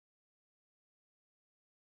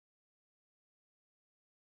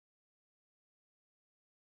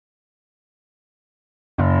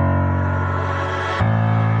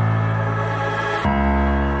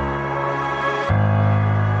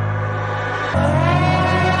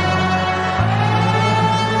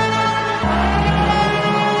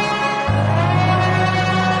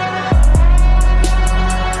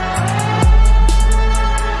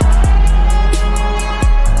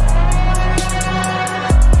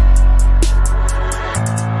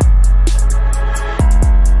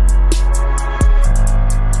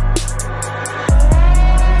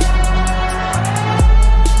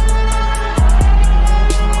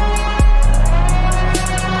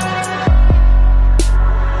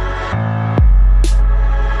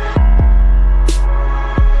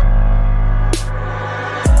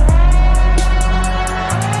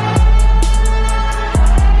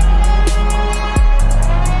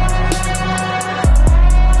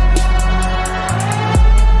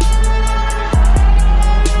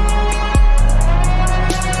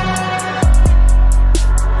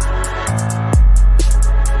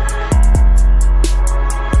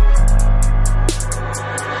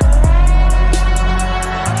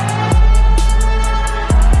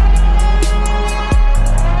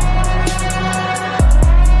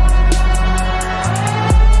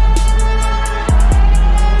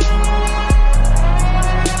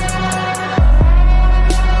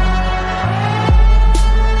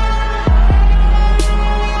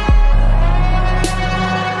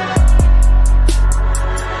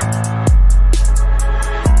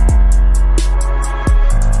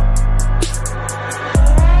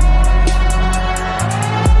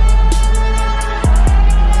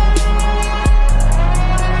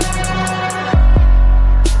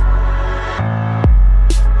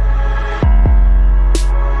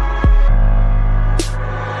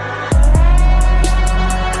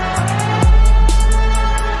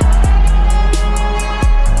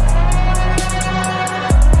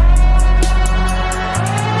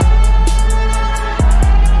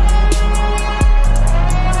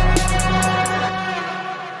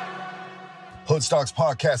Hood Stocks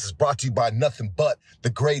Podcast is brought to you by nothing but the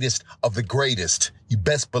greatest of the greatest. You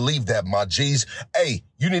best believe that, my G's. Hey,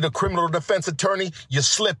 you need a criminal defense attorney? You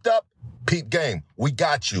slipped up? Peep game, we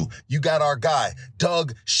got you. You got our guy,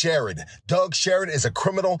 Doug Sherrod. Doug Sherrod is a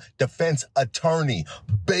criminal defense attorney.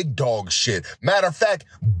 Big dog shit. Matter of fact,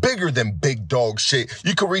 bigger than big dog shit.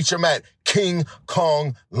 You can reach him at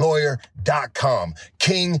KingKongLawyer.com.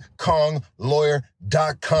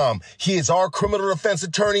 KingKongLawyer.com. He is our criminal defense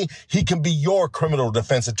attorney. He can be your criminal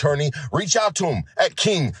defense attorney. Reach out to him at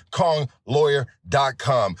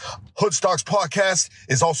KingKongLawyer.com. Hood Stocks Podcast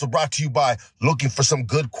is also brought to you by looking for some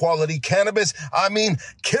good quality cannabis. I mean,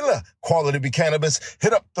 killer quality cannabis.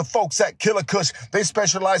 Hit up the folks at Killer Kush. They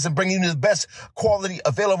specialize in bringing you the best quality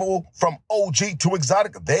available from OG to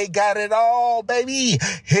exotic. They got it all, baby.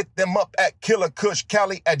 Hit them up at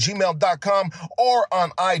killerkushcali@gmail.com or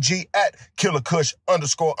on IG at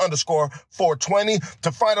killerkush__420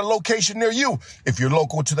 to find a location near you. If you're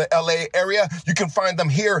local to the LA area, you can find them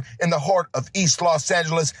here in the heart of East Los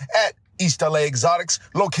Angeles at East LA Exotics,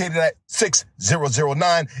 located at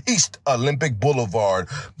 6009 East Olympic Boulevard.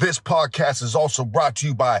 This podcast is also brought to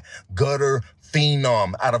you by Gutter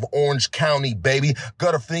Phenom out of Orange County, baby.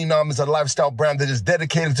 Gutter Phenom is a lifestyle brand that is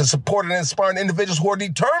dedicated to supporting and inspiring individuals who are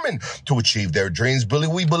determined to achieve their dreams. Billy,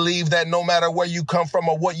 we believe that no matter where you come from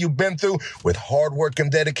or what you've been through, with hard work and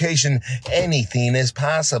dedication, anything is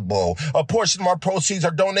possible. A portion of our proceeds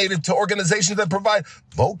are donated to organizations that provide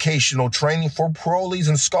vocational training for parolees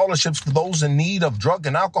and scholarships for those in need of drug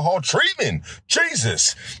and alcohol treatment.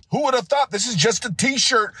 Jesus, who would have thought this is just a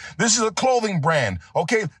t-shirt? This is a clothing brand.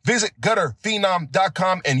 Okay, visit gutterphenom.com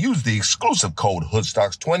and use the exclusive code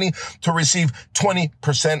HoodStocks20 to receive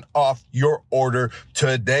 20% off your order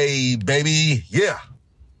today, baby. Yeah.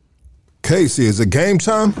 Casey, is it game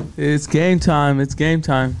time? It's game time. It's game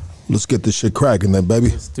time. Let's get this shit cracking then, baby.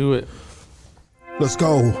 Let's do it. Let's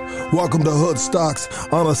go. Welcome to Hood Stocks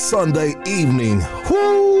on a Sunday evening.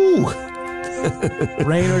 Woo!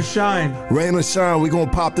 Rain or shine. Rain or shine, we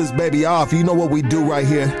gonna pop this baby off. You know what we do right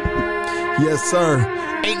here. Yes, sir.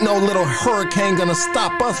 Ain't no little hurricane gonna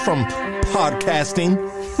stop us from podcasting.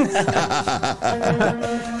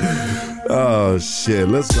 Oh, shit.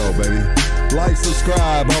 Let's go, baby. Like,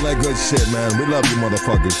 subscribe, all that good shit, man. We love you,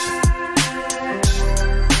 motherfuckers.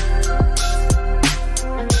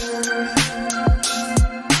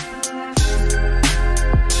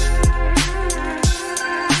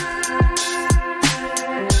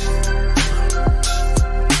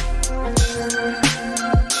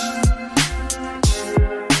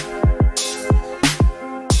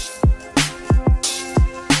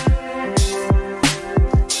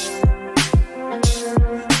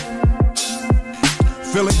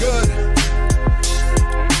 Feeling good.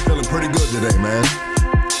 Feeling pretty good today, man.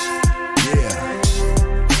 Yeah.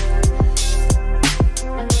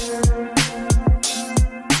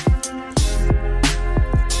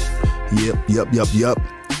 Yep.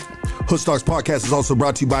 Hood Stocks Podcast is also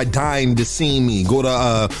brought to you by Dying to See Me. Go to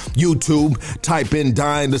YouTube, type in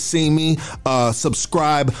Dying to See Me,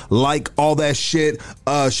 subscribe, like all that shit.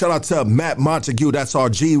 Shout out to Matt Montague. That's our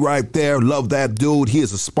G right there. Love that dude. He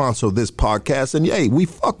is a sponsor of this podcast. And yay, we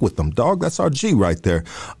fuck with them, dog. That's our G right there.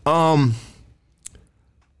 I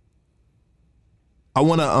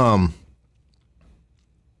wanna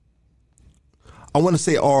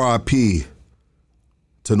say RIP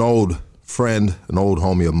to an old friend, an old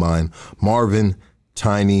homie of mine, Marvin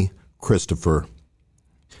Tiny Christopher.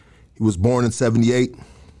 He was born in 78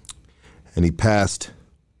 and he passed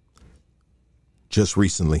just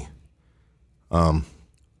recently.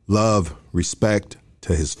 Love, respect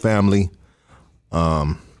to his family.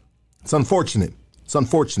 It's unfortunate.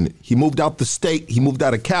 He moved out the state. He moved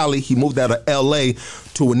out of Cali. He moved out of LA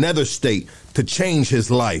to another state to change his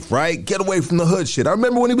life, right? Get away from the hood shit. I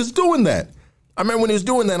remember when he was doing that. And I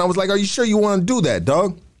was like, are you sure you want to do that,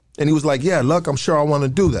 dog? And he was like, yeah, look, I'm sure I want to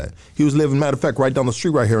do that. He was living, matter of fact, right down the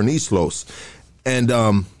street right here in East Los. And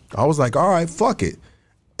I was like, all right, fuck it.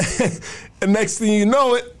 And next thing you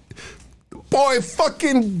know it, boy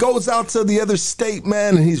fucking goes out to the other state,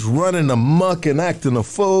 man, and he's running amok and acting a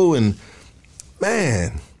fool. And,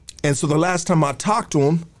 man. And so the last time I talked to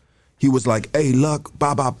him, he was like, hey, look,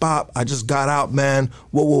 bop, I just got out, man.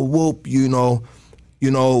 Whoop, you know.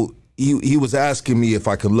 He was asking me if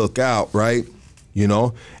I could look out, right? You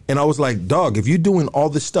know? And I was like, dog, if you're doing all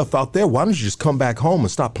this stuff out there, why don't you just come back home and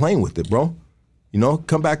stop playing with it, bro? You know?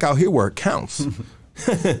 Come back out here where it counts.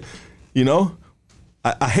 You know?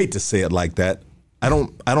 I hate to say it like that. I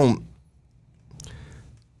don't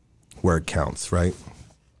where it counts, right?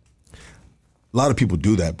 A lot of people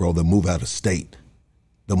do that, bro. They'll move out of state.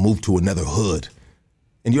 They'll move to another hood.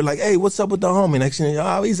 And you're like, hey, what's up with the homie? Next thing you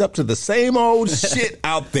know, oh, he's up to the same old shit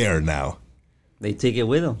out there now. They take it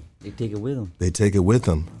with them. They take it with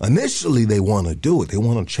them. Initially, they want to do it. They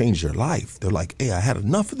want to change their life. They're like, hey, I had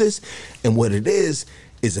enough of this. And what it is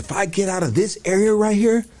if I get out of this area right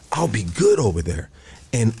here, I'll be good over there.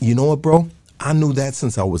 And you know what, bro? I knew that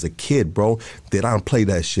since I was a kid, bro, that I don't play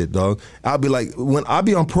that shit, dog. I'll be like, when I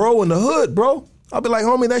be on parole in the hood, bro, I'll be like,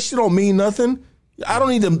 homie, that shit don't mean nothing. I don't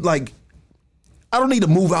need to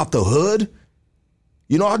move out the hood.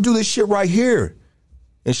 You know, I'll do this shit right here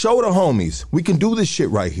and show the homies we can do this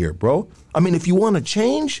shit right here, bro. I mean, if you want to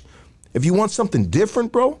change, if you want something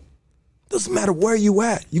different, bro, doesn't matter where you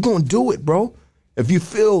at. You're going to do it, bro. If you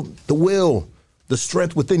feel the will, the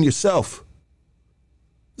strength within yourself.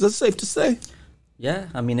 Is that safe to say? Yeah,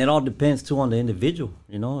 I mean, it all depends, too, on the individual,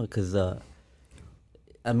 you know, because,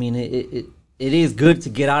 I mean, it is good to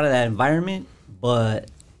get out of that environment, but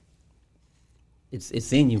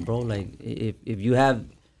it's in you, bro. Like, if you have,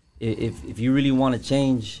 if you really want to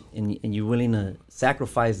change and you're willing to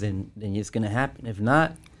sacrifice, then it's going to happen. If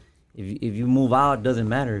not, if you move out, it doesn't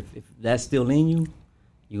matter. If that's still in you,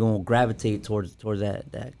 you're going to gravitate towards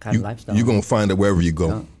that kind of lifestyle. You're going to find it wherever you go.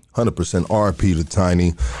 Yeah. 100% RIP to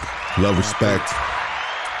Tiny. Love, respect.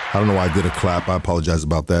 I don't know why I did a clap. I apologize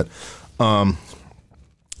about that.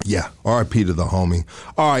 Yeah, RIP to the homie.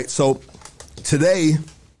 All right, so today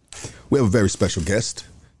we have a very special guest.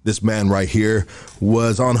 This man right here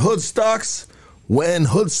was on Hoodstocks when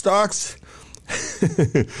Hoodstocks,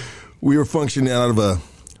 we were functioning out of a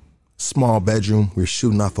small bedroom. We were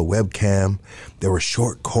shooting off a webcam. There were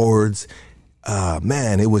short cords.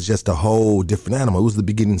 Man, it was just a whole different animal. It was the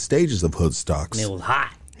beginning stages of Hoodstocks. And it was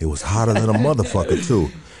hot. It was hotter than a motherfucker, too.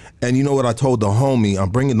 And you know what I told the homie? I'm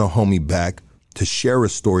bringing the homie back to share a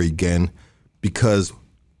story again because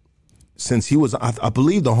since he was, I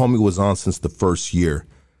believe the homie was on since the first year,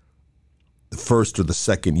 the first or the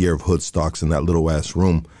second year of Hoodstocks in that little ass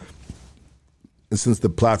room. And since the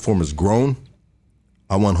platform has grown,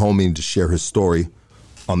 I want homie to share his story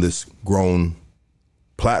on this grown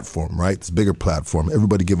platform, right? This bigger platform.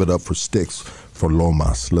 Everybody give it up for Sticks for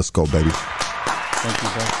Lomas. Let's go, baby. Thank you,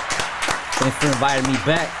 bro. Thanks for inviting me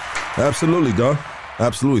back. Absolutely, dog.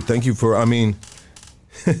 Absolutely. Thank you for, I mean,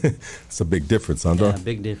 it's a big difference, huh, dog? Yeah,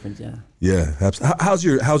 big difference, yeah. Yeah. How's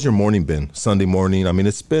your morning been? Sunday morning? I mean,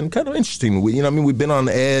 it's been kind of interesting. We've been on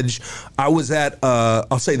the edge. I was at,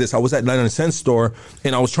 I'll say this, I was at 99-cent store,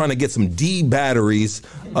 and I was trying to get some D batteries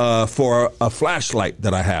for a flashlight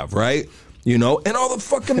that I have, right? You know, and all the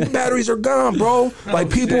fucking batteries are gone, bro. Like,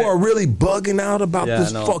 people are really bugging out about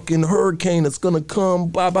this fucking hurricane that's gonna come,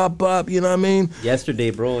 bop, bop, bop, you know what I mean? Yesterday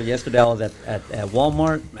I was at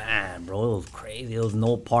Walmart. Man, bro, it was crazy. There was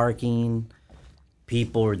no parking.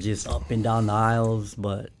 People were just up and down the aisles.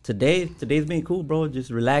 But today's been cool, bro. Just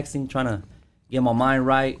relaxing, trying to get my mind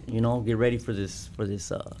right, you know, get ready for this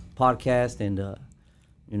podcast and,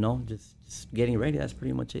 you know, just getting ready. That's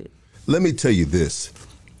pretty much it. Let me tell you this.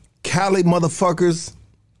 Cali motherfuckers,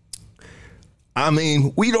 I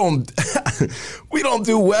mean, we don't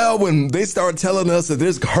do well when they start telling us that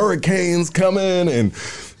there's hurricanes coming and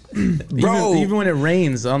bro. Even when it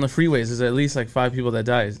rains on the freeways, there's at least like 5 people that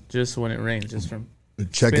die just when it rains, just from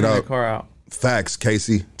check it out. Their car out. Facts,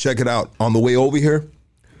 Casey. Check it out. On the way over here,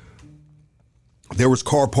 there was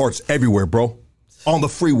car parts everywhere, bro. On the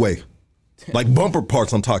freeway. Like bumper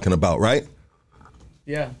parts I'm talking about, right?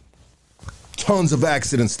 Yeah. Tons of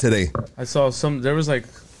accidents today. I saw there was like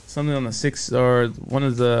something on the 6th or one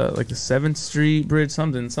of the, like the 7th Street Bridge,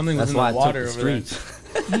 something was in the water over there.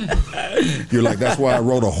 You're like, that's why I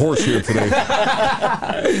rode a horse here today.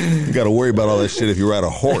 You got to worry about all that shit if you ride a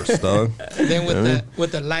horse, dog. Then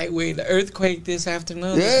with the lightweight, the earthquake this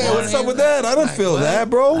afternoon. Yeah, what's up with that? I didn't feel that,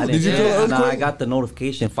 bro. Did you feel the earthquake? No, I got the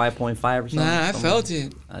notification, 5.5 or something. Nah, I felt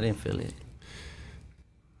it. I didn't feel it.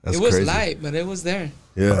 That's it was crazy. light, but it was there.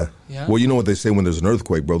 Yeah. Yeah. Well, you know what they say when there's an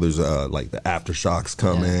earthquake, bro? There's like the aftershocks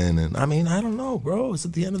come in, and I mean, I don't know, bro. Is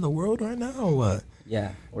it the end of the world right now or what?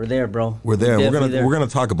 Yeah, we're there, bro. We're there. We're gonna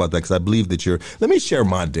talk about that because I believe that you're. Let me share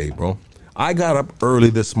my day, bro. I got up early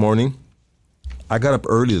this morning.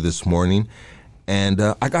 And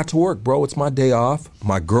I got to work, bro. It's my day off.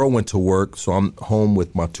 My girl went to work, so I'm home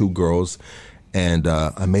with my 2 girls, and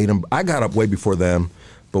I got up way before them.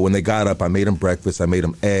 But when they got up, I made them breakfast. I made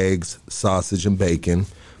them eggs, sausage, and bacon.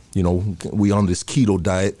 You know, we on this keto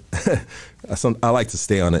diet. I like to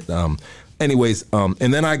stay on it. And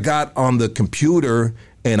then I got on the computer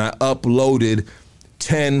and I uploaded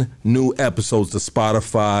 10 new episodes to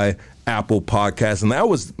Spotify, Apple Podcasts.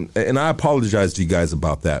 And I apologize to you guys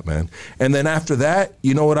about that, man. And then after that,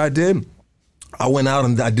 you know what I did? I went out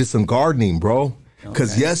and I did some gardening, bro.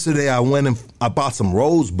 Because yesterday I went and I bought some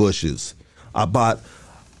rose bushes. I bought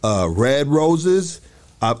red roses.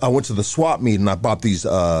 I went to the swap meet and I bought these,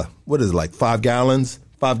 5 gallon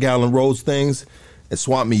rose things. At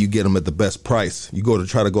swap meet, you get them at the best price. You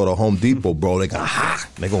try to go to Home Depot, bro. They're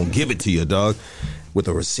going to give it to you, dog, with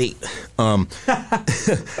a receipt. So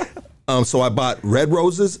I bought red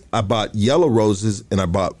roses, I bought yellow roses, and I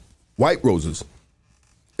bought white roses.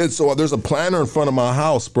 And so there's a planter in front of my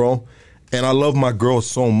house, bro. And I love my girls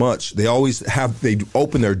so much. They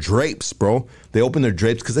open their drapes, bro. They open their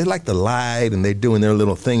drapes because they like the light and they're doing their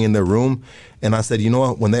little thing in their room. And I said, you know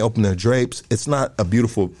what? When they open their drapes, it's not a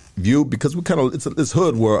beautiful view because it's this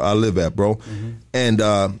hood where I live at, bro.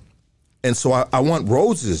 Mm-hmm. And so I want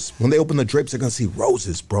roses. When they open the drapes, they're going to see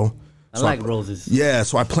roses, bro. I like roses. Yeah,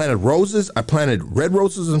 so I planted roses. I planted red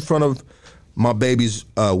roses in front of my baby's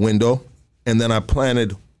window. And then I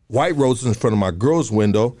planted white roses in front of my girl's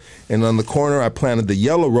window, and on the corner I planted the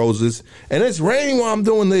yellow roses. And it's raining while I'm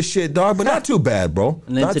doing this shit, dog, but not too bad, bro.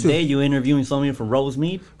 And then today you interviewing somebody from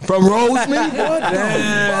Rosemead? From Rosemead? What the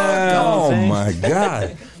fuck? Oh my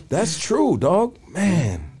God. That's true, dog.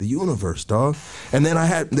 Man, the universe, dog. And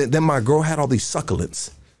then my girl had all these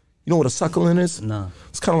succulents. You know what a succulent is? No.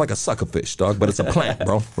 It's kind of like a suckerfish, dog, but it's a plant,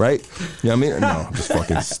 bro, right? You know what I mean? No, I'm just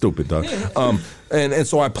fucking stupid, dog. And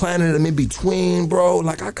so I planted them in between, bro.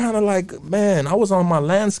 Like, I kind of I was on my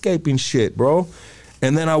landscaping shit, bro.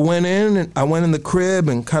 And then I went in the crib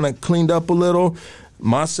and kind of cleaned up a little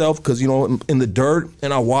myself because, in the dirt.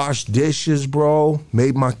 And I washed dishes, bro.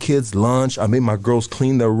 Made my kids lunch. I made my girls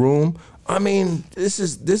clean their room. I mean, this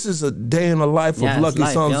is a day in the life of Lucky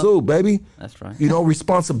Sun Tzu, baby. That's right.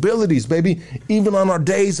 Responsibilities, baby. Even on our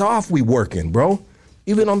days off, we working, bro.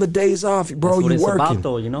 Even on the days off, bro, you working. That's what it's about,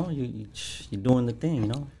 though. You're doing the thing,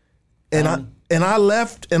 And I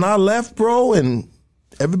left, bro, and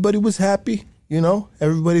everybody was happy.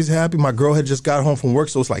 Everybody's happy. My girl had just got home from work,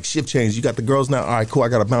 so it's like shift change. You got the girls now. All right, cool. I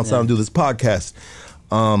got to bounce out and do this podcast.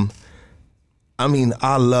 I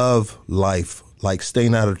love life. Like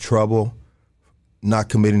staying out of trouble, not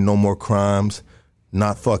committing no more crimes,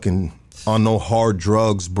 not fucking on no hard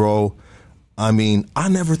drugs, bro. I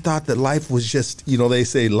never thought that life was just, they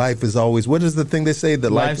say life is always, what is the thing they say? That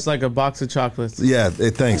life's like a box of chocolates. Yeah,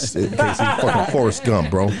 thanks. Casey, fucking Forrest Gump,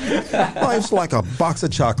 bro. Life's like a box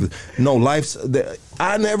of chocolates. No,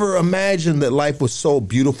 I never imagined that life was so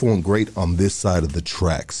beautiful and great on this side of the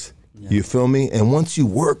tracks. You feel me? And once you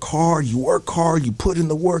work hard, you put in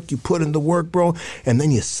the work, bro, and then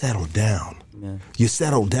you settle down. Yeah. You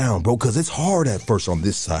settle down, bro, because it's hard at first on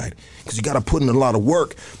this side because you got to put in a lot of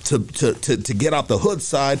work to get out the hood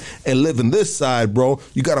side and live in this side, bro.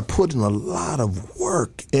 You got to put in a lot of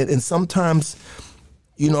work. And sometimes,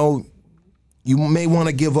 you may want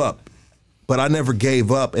to give up, but I never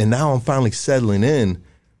gave up, and now I'm finally settling in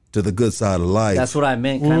to the good side of life. That's what I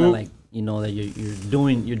meant, kind of like, that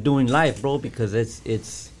you're doing life, bro, because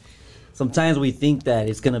it's sometimes we think that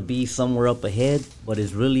it's gonna be somewhere up ahead, but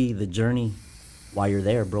it's really the journey while you're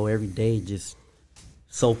there, bro. Every day, just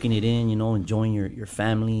soaking it in, enjoying your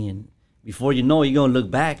family, and before you know it, you're gonna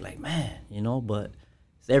look back like, man, but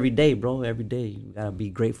it's every day, bro. Every day, you gotta be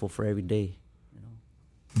grateful for every day.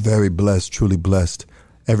 Very blessed, truly blessed.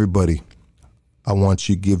 Everybody, I want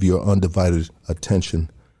you to give your undivided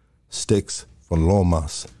attention. Sticks from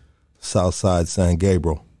Lomas, Southside San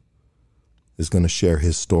Gabriel, is going to share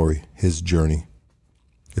his story, his journey.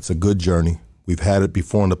 It's a good journey. We've had it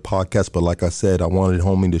before on the podcast, but like I said, I wanted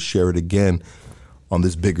homie to share it again on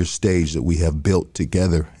this bigger stage that we have built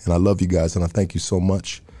together. And I love you guys, and I thank you so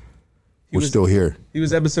much. We're still here. He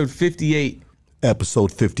was episode 58.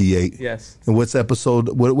 Episode 58. Yes. And what episode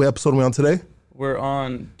are we on today? We're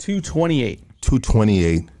on 228.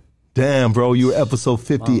 228. Damn, bro, you were episode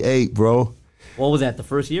 58, bro. What was that, the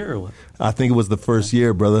first year or what? I think it was the first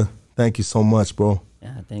year, brother. Thank you so much, bro.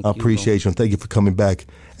 Yeah, thank you. I appreciate you, and thank you for coming back.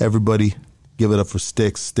 Everybody, give it up for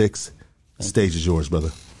Sticks. Sticks, the stage is yours,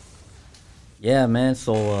 brother. Yeah, man.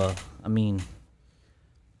 So,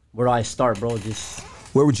 where do I start, bro?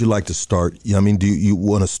 Where would you like to start? Do you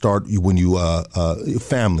want to start when you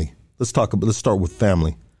family? Let's start with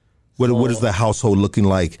family. What is the household looking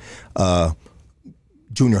like?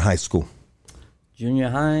 Junior high school. Junior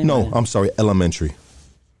high? No, man. I'm sorry, elementary.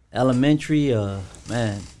 Elementary,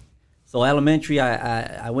 man. So elementary,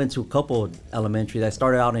 I went to a couple of elementaries. I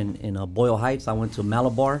started out in Boyle Heights. I went to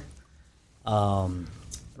Malabar,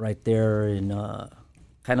 right there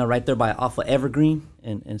right there off of Evergreen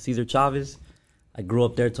and Cesar Chavez. I grew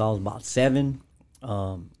up there till I was about 7.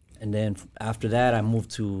 And then after that, I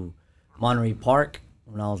moved to Monterey Park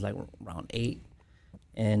when I was like around 8.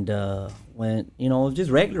 And when, you know, it was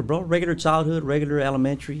just regular, bro, regular childhood, regular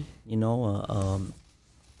elementary, you know.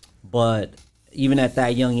 But even at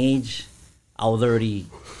that young age, I was already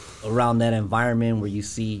around that environment where you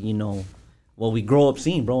see, you know, what we grow up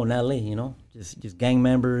seeing, bro, in LA, you know, just gang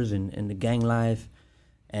members and the gang life.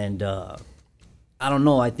 And I don't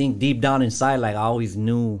know, I think deep down inside, like, I always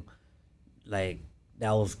knew, like,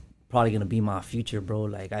 that was probably going to be my future, bro.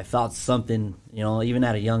 Like, I felt something, you know, even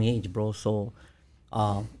at a young age, bro. So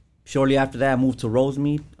shortly after that, I moved to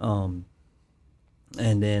Rosemead.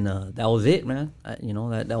 And then that was it, man. You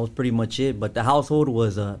know, that was pretty much it. But the household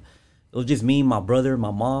was, it was just me, my brother,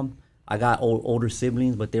 my mom. I got older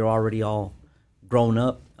siblings, but they were already all grown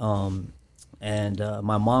up. And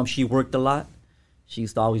my mom, she worked a lot. She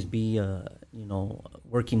used to always be, you know,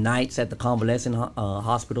 working nights at the convalescent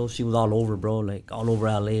hospital. She was all over, bro, like all over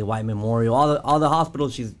LA, White Memorial, all the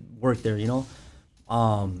hospitals she's worked there, you know.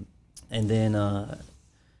 And then,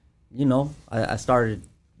 you know, I started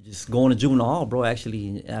just going to juvenile hall, bro,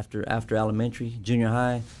 actually, after elementary, junior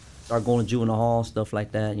high. Started going to juvenile hall, stuff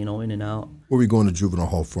like that, you know, in and out. What were you going to juvenile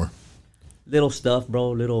hall for? Little stuff,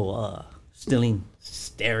 bro, little stealing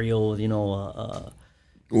stereos, you know.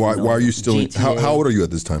 Why are you stealing? How old are you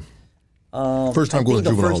at this time? First time going to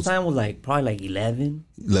juvenile hall? The first time was probably 11.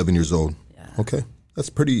 11 years old. Yeah. Okay. That's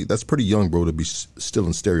pretty young, bro, to be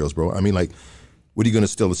stealing stereos, bro. I mean, like, what are you going to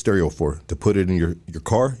steal a stereo for? To put it in your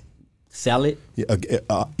car? Sell it.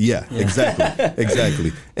 Yeah,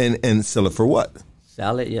 exactly. And sell it for what?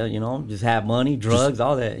 Sell it, yeah, you know, just have money, drugs,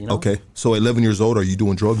 all that, you know. Okay. So 11 years old, are you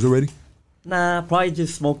doing drugs already? Nah, probably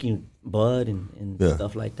just smoking bud and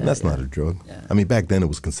stuff like that. That's not a drug. Yeah. I mean, back then it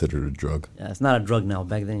was considered a drug. Yeah, it's not a drug now.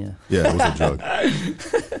 Back then, yeah. Yeah, it was a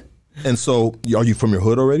drug. And so, are you from your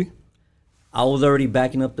hood already? I was already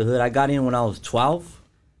backing up the hood. I got in when I was 12,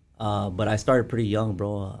 but I started pretty young,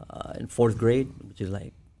 bro, in 4th grade, which is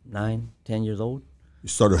like 9, 10 years old. You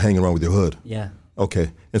started hanging around with your hood? Yeah.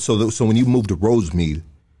 Okay. And so when you moved to Rosemead,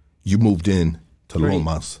 you moved in to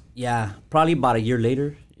Lomas. Yeah, probably about a year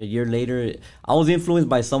later. I was influenced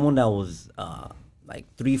by someone that was like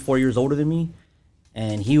 3-4 years older than me,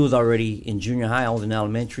 and he was already in junior high. I was in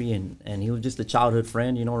elementary, and he was just a childhood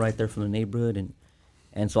friend, you know, right there from the neighborhood,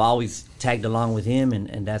 and so I always tagged along with him,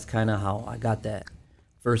 and that's kind of how I got that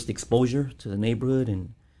first exposure to the neighborhood,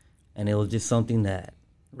 and it was just something that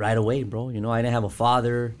right away, bro, you know, I didn't have a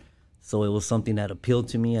father, so it was something that appealed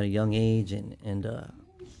to me at a young age, and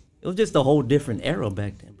it was just a whole different era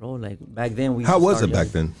back then, bro. Like, back then How was it back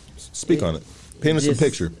then? Speak on it. Paint us a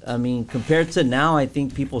picture. I mean, compared to now, I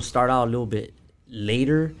think people start out a little bit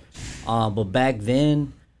later. But back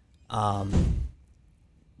then,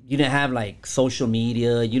 you didn't have, like, social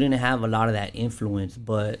media. You didn't have a lot of that influence.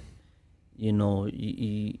 But, you know,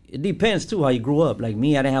 it depends, too, how you grew up. Like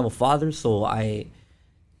me, I didn't have a father, so I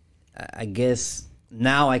guess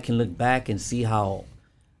now I can look back and see how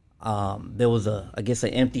there was an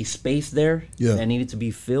empty space there that needed to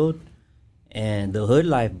be filled. And the hood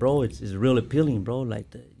life, bro, it's real appealing, bro. Like,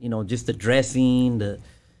 just the dressing, the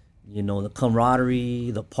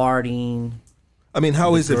camaraderie, the partying. I mean,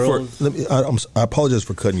 how is girls. it for? I apologize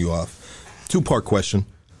for cutting you off. 2-part question.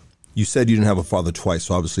 You said you didn't have a father twice,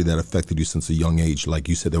 so obviously that affected you since a young age. Like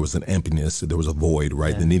you said, there was an emptiness, there was a void,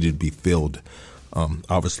 right? That needed to be filled.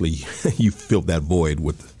 Obviously, you filled that void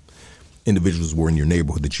with individuals who were in your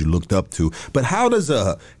neighborhood that you looked up to. But how does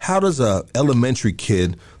a elementary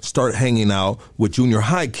kid start hanging out with junior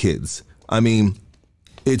high kids? I mean,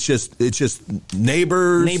 it's just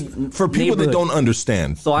neighbors for people that don't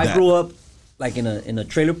understand. So I grew up like in a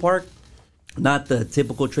trailer park, not the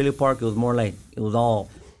typical trailer park. It was more like it was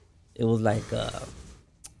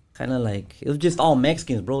just all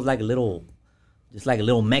Mexicans, bro. It was like a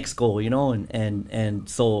little Mexico, and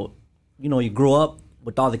so you grew up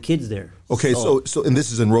with all the kids there. Okay, so and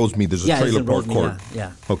this is in Rosemead. There's a trailer park court.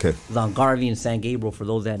 Yeah. Okay. It's on Garvey and San Gabriel, for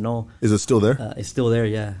those that know. Is it still there? It's still there,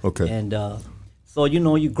 yeah. Okay. And so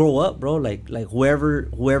you grow up, bro. Like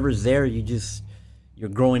whoever's there, you're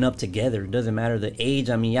growing up together. It doesn't matter the age.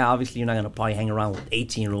 I mean, yeah, obviously you're not gonna probably hang around with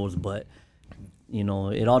 18-year-olds, but it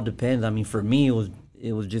all depends. I mean, for me,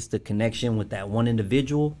 it was just a connection with that one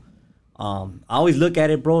individual. I always look at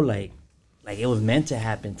it, bro, like it was meant to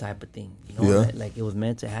happen type of thing. Like it was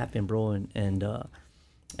meant to happen, bro.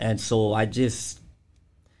 And so I just,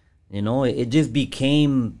 it just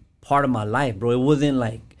became part of my life, bro. It wasn't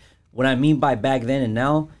like, what I mean by back then and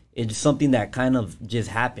now, it's just something that kind of just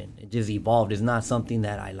happened. It just evolved. It's not something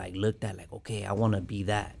that I looked at okay, I want to be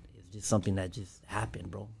that. It's just something that just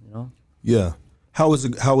happened, bro. Yeah. How was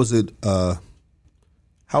it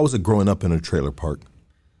growing up in a trailer park?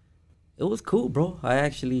 It was cool, bro. I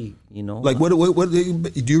actually, Like, what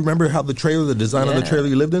do you remember how the design of the trailer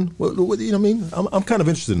you lived in? What you know what I mean? I'm kind of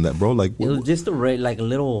interested in that, bro. Like, it was just a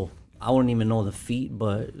little, I wouldn't even know the feet,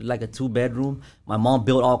 but like a 2-bedroom. My mom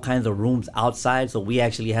built all kinds of rooms outside, so we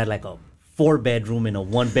actually had like a 4-bedroom and a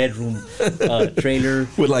 1-bedroom trailer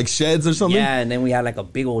with like sheds or something. Yeah, and then we had like a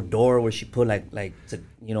big old door where she put like to,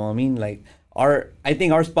 you know what I mean? Like I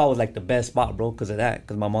think our spot was like the best spot, bro, because of that.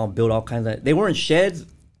 Because my mom built all kinds of. They weren't sheds.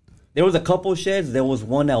 There was a couple sheds. There was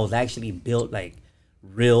one that was actually built like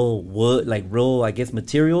real wood, like real, I guess,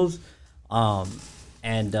 materials.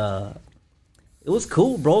 And it was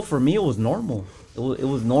cool, bro. For me, it was normal. It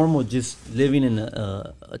was normal just living in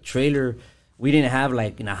a trailer. We didn't have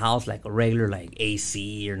like in a house like a regular like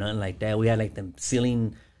AC or nothing like that. We had like them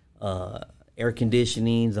ceiling air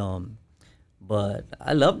conditionings. But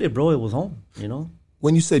I loved it, bro. It was home,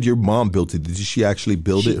 When you said your mom built it, did she actually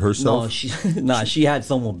build it herself? No, she had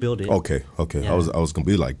someone build it. Okay. Yeah. I was gonna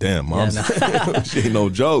be like, damn, mom, she ain't no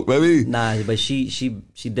joke, baby. Nah, but she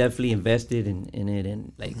definitely invested in it,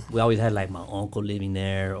 and like we always had like my uncle living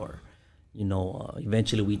there, or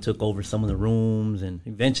eventually we took over some of the rooms, and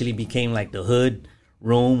eventually became like the hood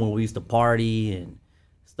room where we used to party and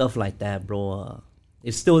stuff like that, bro.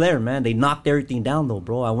 It's still there, man. They knocked everything down though,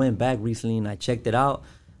 bro. I went back recently and I checked it out.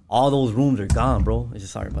 All those rooms are gone, bro.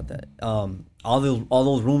 Sorry about that. All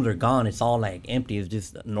those rooms are gone. It's all like empty. It's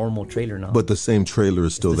just a normal trailer now. But the same trailer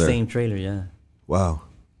is still there. The same trailer, yeah. Wow,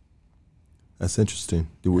 that's interesting.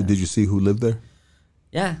 Did you see who lived there?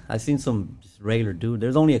 Yeah, I seen some just regular dude.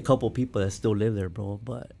 There's only a couple people that still live there, bro.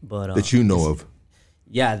 But that you know of.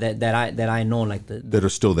 Yeah, that I know, like that are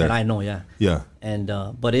still there. That I know, yeah. Yeah. And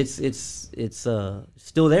but it's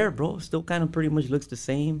still there, bro. Still kind of pretty much looks the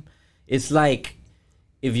same. It's like,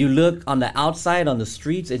 if you look on the outside on the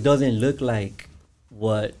streets, it doesn't look like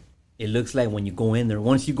what it looks like when you go in there.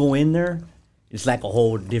 Once you go in there, it's like a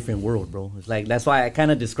whole different world, bro. It's like, that's why I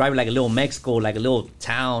kind of describe it like a little Mexico, like a little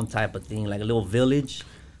town type of thing, like a little village.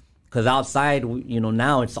 Because outside,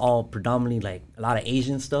 now it's all predominantly like a lot of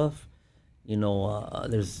Asian stuff. You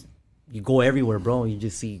go everywhere, bro. You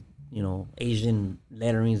just see, Asian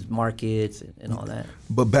letterings, markets, and all that.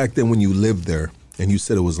 But back then when you lived there, and you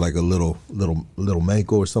said it was like a little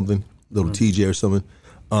Mexico or something, little TJ or something.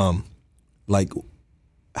 Like,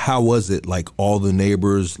 how was it? Like, all the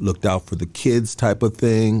neighbors looked out for the kids type of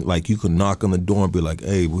thing? Like, you could knock on the door and be like,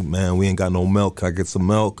 hey, man, we ain't got no milk. Can I get some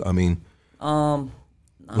milk? I mean,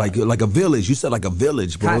 like a village. You said like a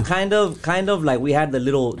village, bro. Kind of like we had the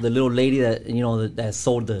little lady that, that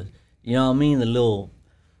sold the, the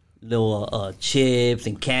little chips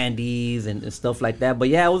and candies and stuff like that. But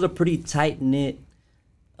yeah, it was a pretty tight knit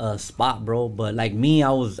spot, bro. But like me, I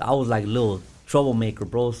was like a little troublemaker,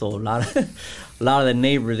 bro. So a lot of the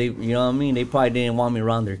neighbors, they, they probably didn't want me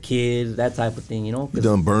around their kids, that type of thing, You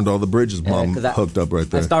done burned all the bridges, mom. Hooked up right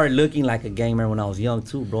there. I started looking like a gang member when I was young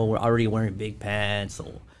too, bro. We're already wearing big pants,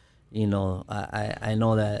 so I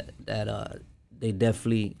know that they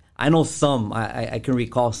definitely. I know some. I can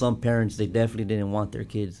recall some parents. They definitely didn't want their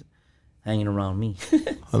kids hanging around me.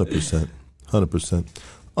 100%.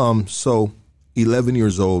 So, 11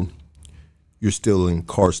 years old, you're still in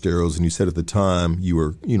car stereos, and you said at the time you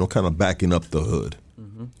were, kind of backing up the hood,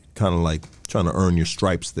 kind of like trying to earn your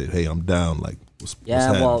stripes. That, hey, I'm down. Like, what's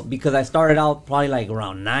well, because I started out probably like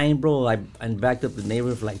around 9, bro. I backed up the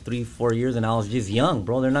neighborhood for like 3-4 years, and I was just young,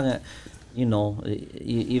 bro. They're not gonna,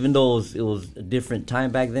 even though it was a different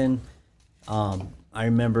time back then. I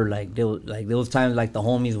remember there was times like the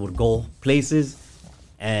homies would go places,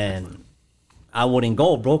 and I wouldn't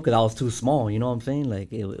go, bro, because I was too small. You know what I'm saying?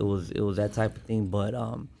 Like it was that type of thing. But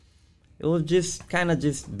it was just kind of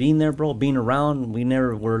just being there, bro, being around. We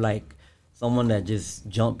never were like someone that just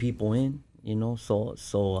jumped people in, So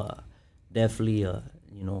definitely,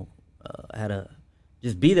 had to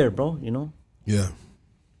just be there, bro. Yeah.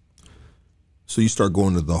 So you start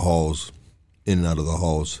going to the halls, in and out of the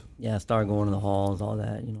halls. Yeah, I started going to the halls, all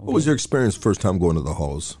that. What was your experience first time going to the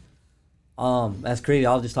halls? That's crazy.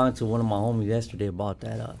 I was just talking to one of my homies yesterday about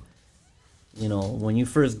that. When you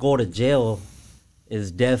first go to jail,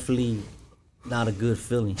 it's definitely not a good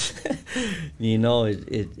feeling.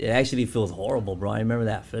 It actually feels horrible, bro. I remember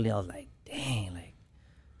that feeling. I was like, dang, like,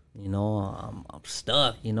 I'm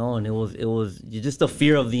stuck, and it was just the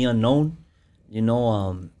fear of the unknown,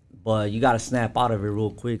 but you gotta snap out of it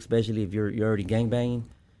real quick, especially if you're already gangbanging.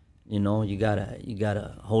 You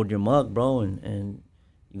gotta hold your mug, bro, and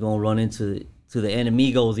you're gonna run into the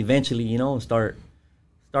enemigos eventually, and start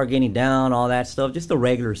getting down, all that stuff, just the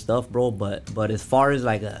regular stuff, bro. But as far as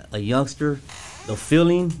like a youngster, the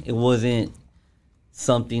feeling, it wasn't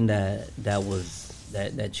something that was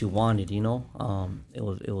that you wanted, you know. It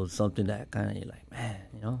was something that kind of like, man,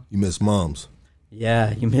 you know. You miss moms.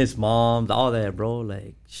 Yeah, you miss moms, all that, bro.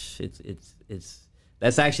 Like, it's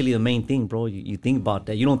that's actually the main thing, bro. You think about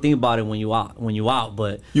that. You don't think about it when you out,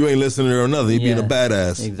 but you ain't listening to her or nothing. You being a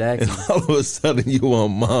badass. Exactly. And all of a sudden you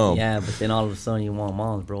want mom. Yeah, but then all of a sudden you want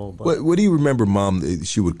moms, bro. But what do you remember, mom?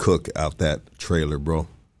 She would cook out that trailer, bro.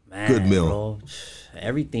 Man, good meal, bro.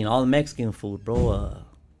 Everything, all the Mexican food, bro.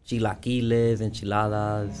 Chilaquiles,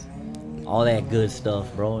 enchiladas, all that good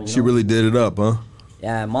stuff, bro. You she know? really did it up, huh?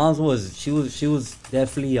 Yeah, mom's she was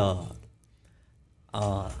definitely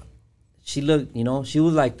she looked, you know, she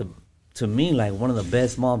was like to me like one of the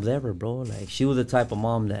best moms ever, bro. Like she was the type of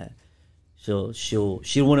mom that she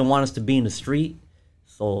wouldn't want us to be in the street,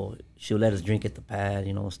 so she'll let us drink at the pad,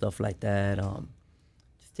 you know, stuff like that.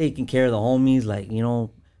 Just taking care of the homies, like, you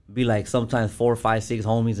know, be like sometimes 4, 5, 6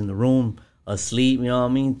 homies in the room asleep, you know what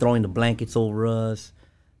I mean, throwing the blankets over us,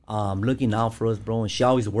 looking out for us, bro. And she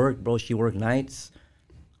always worked, bro. She worked nights.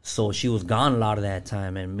 So she was gone a lot of that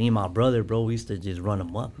time, and me and my brother, bro, we used to just run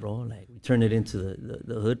them up, bro. Like we turned it into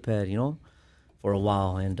the hood pad, you know, for a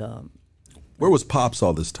while. And where was Pops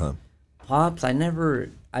all this time? Pops, I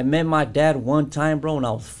met my dad one time, bro, when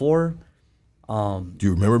I was 4. Do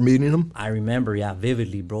you remember meeting him? I remember, yeah,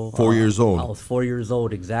 vividly, bro. 4 years old. I was 4 years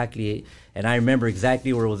old, exactly, and I remember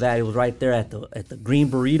exactly where it was at. It was right there at the Green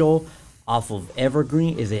Burrito, off of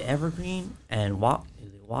Evergreen. Is it Evergreen and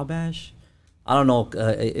is it Wabash? I don't know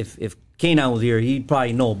if K9 was here, he'd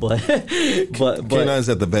probably know, but K9's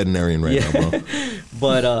at the veterinarian right now, bro.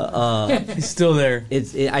 But he's still there.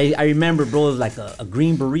 I remember, bro, it was like a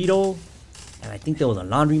green burrito, and I think there was a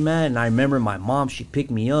laundromat, and I remember my mom, she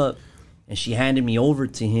picked me up, and she handed me over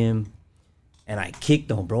to him, and I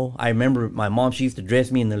kicked him, bro. I remember my mom, she used to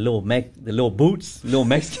dress me in the little boots, little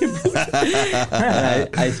Mexican boots.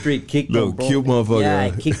 And I straight kicked him, bro. Cute motherfucker. Yeah,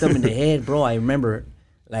 I kicked him in the head, bro. I remember,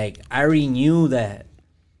 like, I already knew that,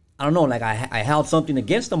 I don't know, like, I held something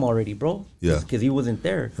against him already, bro. Yeah. Because he wasn't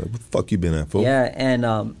there. What the fuck you been at, fool? Yeah, and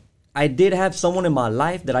I did have someone in my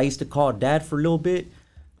life that I used to call dad for a little bit.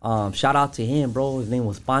 Shout out to him, bro. His name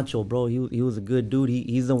was Pancho, bro. He was a good dude.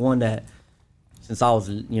 He's the one that, since I was,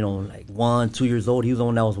 you know, like 1, 2 years old, he was the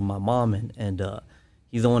one that was with my mom, and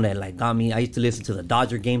he's the one that like got me. I used to listen to the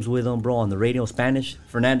Dodger games with him, bro, on the radio, Spanish.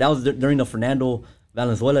 That was during the Fernando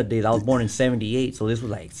Valenzuela days. I was born in '78, so this was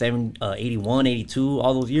like 81, 82,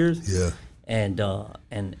 all those years. Yeah.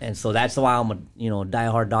 And so that's why I'm a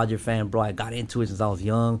diehard Dodger fan, bro. I got into it since I was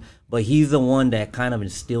young, but he's the one that kind of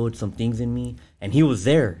instilled some things in me, and he was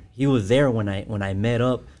there. He was there when I met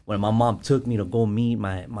up, when my mom took me to go meet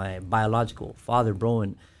my biological father, bro,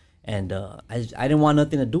 and I didn't want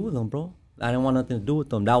nothing to do with him, bro. I didn't want nothing to do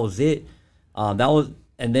with him. That was it. And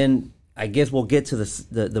then I guess we'll get to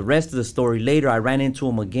the rest of the story later. I ran into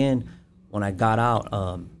him again when I got out,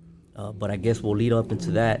 but I guess we'll lead up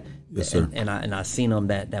into that. Yes, sir. And I seen him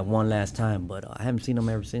that one last time, but I haven't seen him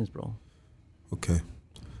ever since, bro. Okay.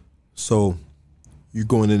 So you're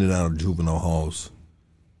going in and out of juvenile halls.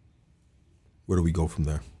 Where do we go from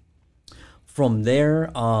there? From there,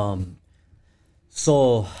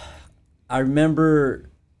 so I remember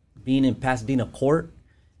being in Pasadena court,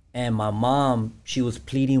 and my mom, she was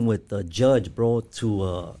pleading with the judge, bro,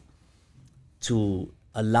 to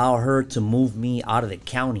allow her to move me out of the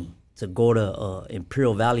county to go to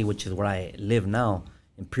Imperial Valley, which is where I live now,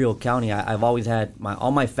 Imperial County. I've always had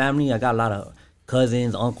all my family. I got a lot of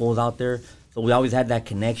cousins, uncles out there, so we always had that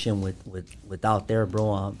connection with out there,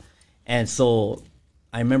 bro. And so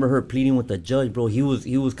I remember her pleading with the judge, bro.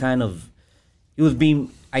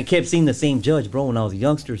 I kept seeing the same judge, bro, when I was a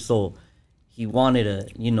youngster, so he wanted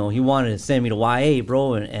to send me to YA,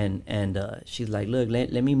 bro, and she's like, look,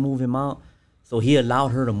 let me move him out. So he allowed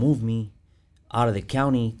her to move me out of the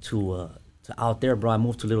county to out there, bro. I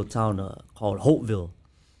moved to a little town called Hopeville.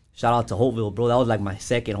 Shout out to Hopeville, bro. That was like my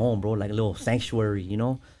second home, bro, like a little sanctuary, you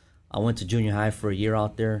know. I went to junior high for a year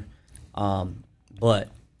out there. But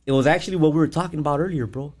it was actually what we were talking about earlier,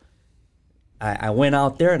 bro. I went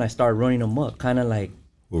out there and I started running them up, kind of like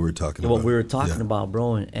what we were talking about,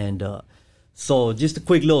 bro. And so just a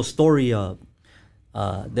quick little story. There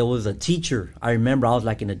was a teacher. I remember I was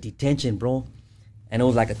like in a detention, bro. And it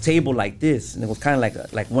was like a table like this, and it was kind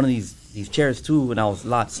of like one of these chairs too, and I was a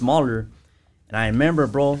lot smaller. And I remember,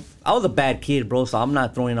 bro, I was a bad kid, bro, so I'm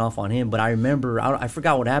not throwing off on him, but I remember, I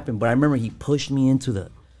forgot what happened, but I remember he pushed me into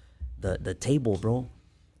the table, bro,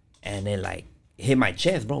 and it like hit my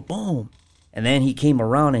chest, bro, boom. And then he came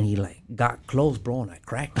around and he like got close, bro, and I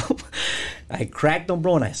cracked him. I cracked him,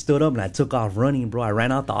 bro, and I stood up and I took off running, bro. I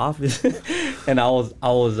ran out the office, and I was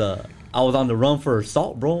I was on the run for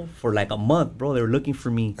assault, bro, for like a month, bro. They were looking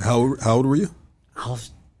for me. How old were you? I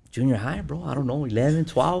was junior high, bro. I don't know, 11,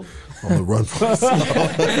 12. On the run for assault.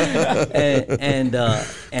 and got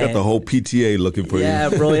the whole PTA looking for you. Yeah,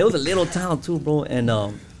 bro. It was a little town too, bro.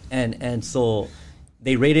 And so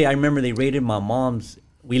they raided. I remember they raided my mom's.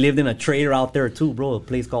 We lived in a trailer out there too, bro. A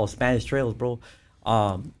place called Spanish Trails, bro.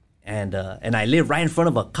 And I lived right in front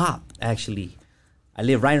of a cop. Actually, I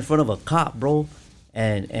lived right in front of a cop, bro.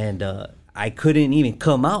 And I couldn't even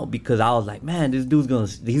come out because I was like, man, this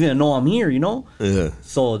dude's he's gonna know I'm here, you know? Yeah.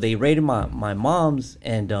 So they raided my mom's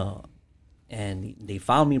and they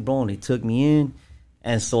found me, bro, and they took me in.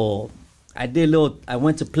 And so I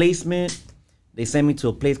went to placement. They sent me to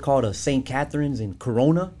a place called St. Catherine's in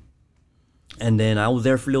Corona. And then I was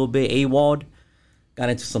there for a little bit, AWOD. Got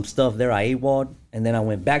into some stuff there, I AWOD. And then I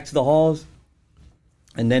went back to the halls.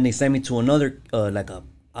 And then they sent me to another, like a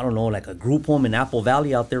group home in Apple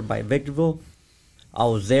Valley out there by Victorville. I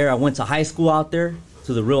was there. I went to high school out there,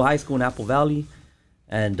 to the real high school in Apple Valley.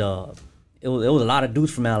 And it was a lot of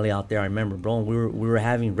dudes from LA out there, I remember, bro. And we were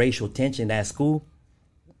having racial tension at school.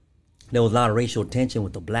 There was a lot of racial tension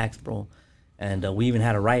with the blacks, bro. And we even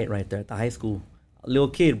had a riot right there at the high school. A little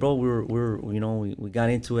kid, bro. We got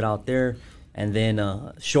into it out there. And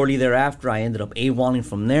then shortly thereafter, I ended up AWOLing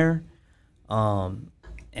from there.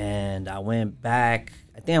 And I went back.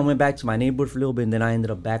 I think I went back to my neighborhood for a little bit, and then I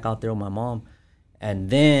ended up back out there with my mom. And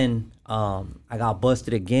then I got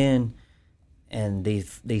busted again, and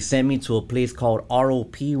they sent me to a place called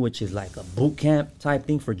ROP, which is like a boot camp type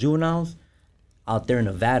thing for juveniles out there in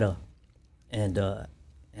Nevada. And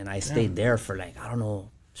I stayed there for like, I don't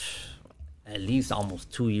know, at least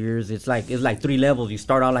almost 2 years. It's like 3 levels. You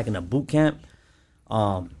start out like in a boot camp.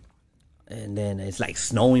 And then it's like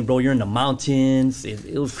snowing, bro. You're in the mountains.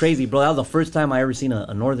 It was crazy, bro. That was the first time I ever seen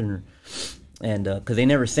a northerner. And because they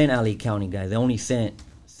never sent LA County guys. They only sent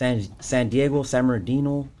San Diego, San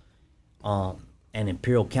Bernardino, and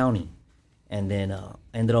Imperial County. And then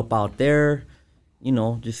ended up out there, you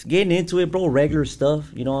know, just getting into it, bro. Regular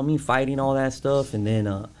stuff, you know what I mean? Fighting, all that stuff. And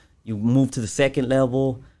then you move to the second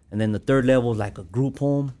level. And then the third level is like a group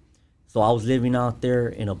home. So I was living out there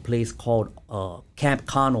in a place called Camp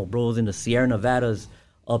Cano, bro. It was in the Sierra Nevadas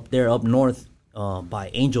up there, up north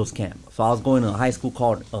by Angels Camp. So I was going to a high school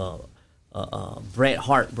called Bret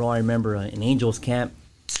Hart, bro. I remember in Angels Camp.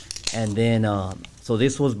 And then, so I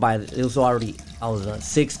was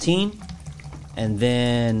 16. And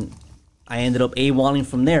then I ended up AWOLing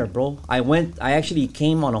from there, bro. I actually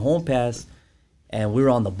came on a home pass. And we were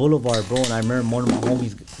on the boulevard, bro. And I remember one of my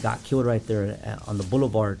homies got killed right there on the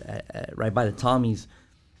boulevard, right by the Tommies.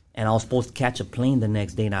 And I was supposed to catch a plane the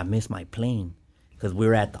next day, and I missed my plane because we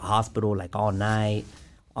were at the hospital like all night.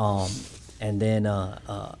 And then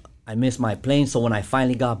I missed my plane. So when I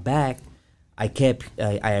finally got back, I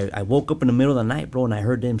woke up in the middle of the night, bro, and I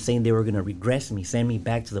heard them saying they were gonna regress me, send me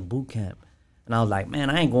back to the boot camp. And I was like, man,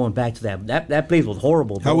 I ain't going back to that. That place was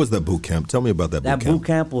horrible, bro. How was that boot camp? Tell me about that boot camp. That boot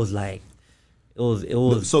camp was like. It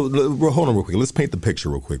was. So hold on real quick. Let's paint the picture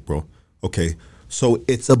real quick, bro. Okay, so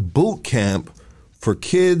it's a boot camp for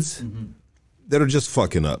kids that are just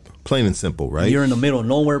fucking up, plain and simple, right? You're in the middle of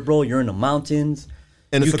nowhere, bro. You're in the mountains.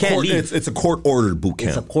 And it's a court ordered boot camp.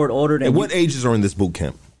 It's a court ordered. And what ages are in this boot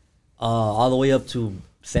camp? All the way up to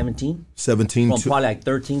 17. 17. From probably like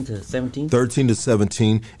 13 to 17. 13 to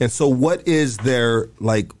 17. And so what is their,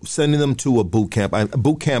 like, sending them to a boot camp? A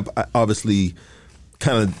boot camp obviously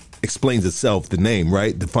kind of explains itself, the name,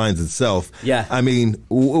 right? Defines itself. Yeah. I mean,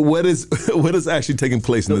 what is actually taking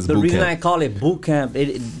place in this boot camp? The reason I call it boot camp,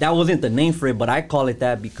 that wasn't the name for it, but I call it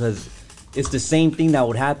that because it's the same thing that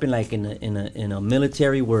would happen like in a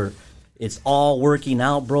military where it's all working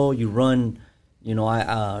out, bro. You run, 3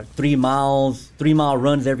 mile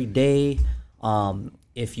runs every day.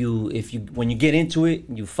 If you when you get into it,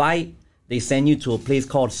 you fight. They send you to a place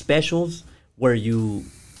called specials where you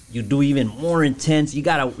do even more intense. You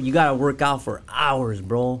gotta work out for hours,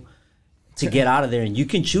 bro, to get out of there. And you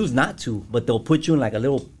can choose not to, but they'll put you in like a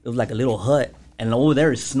little hut, and over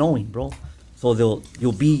there is snowing, bro. So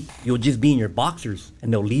you'll just be in your boxers,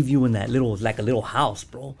 and they'll leave you in that little house,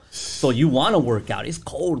 bro. So you want to work out. It's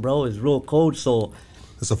cold, bro. It's real cold. So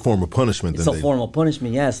it's a form of punishment. It's a form of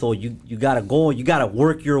punishment, yeah. So you gotta go. You gotta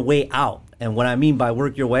work your way out. And what I mean by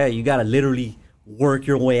work your way out, you gotta literally work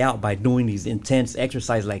your way out by doing these intense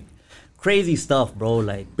exercises, like crazy stuff, bro.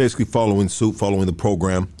 Like basically following suit, following the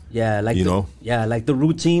program. Yeah, like like the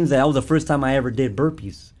routines. That was the first time I ever did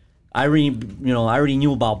burpees. I already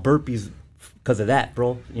knew about burpees because of that,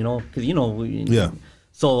 bro. Because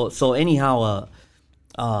So anyhow,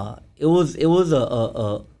 it was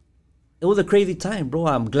it was a crazy time, bro.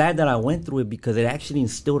 I'm glad that I went through it because it actually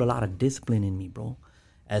instilled a lot of discipline in me, bro.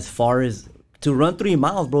 As far as to run 3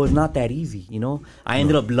 miles, bro, is not that easy, you know. I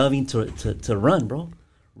ended up loving to run, bro.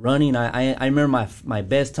 Running, I remember my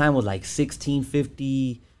best time was like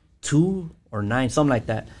 16:52 or 9, something like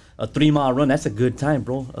that. A 3 mile run, that's a good time,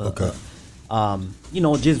 bro. Okay. You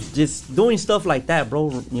know, just doing stuff like that,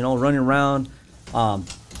 bro. You know, running around,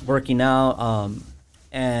 working out,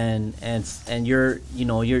 and you're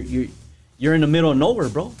in the middle of nowhere,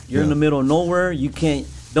 bro. You're in the middle of nowhere. You can't.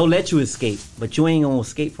 They'll let you escape, but you ain't gonna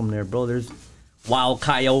escape from there, bro. There's wild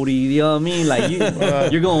coyote. You know what I mean? Like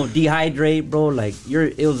you're gonna dehydrate, bro. Like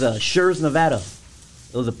it was Schurz, Nevada.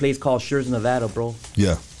 It was a place called Schurz, Nevada, bro.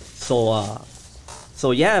 Yeah.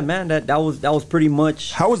 So yeah, man, that was pretty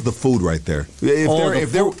much. How was the food right there?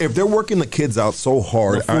 If they're working the kids out so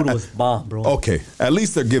hard, the food was bomb, bro. Okay, at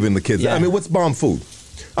least they're giving the kids. Yeah. I mean, what's bomb food?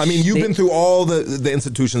 I mean, you've been through all the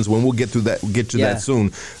institutions. When we'll get to that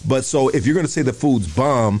soon. But so if you're going to say the food's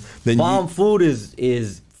bomb, then bomb food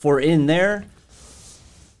is for in there.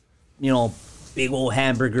 You know, big old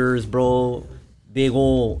hamburgers, bro. Big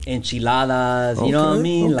old enchiladas. You know what I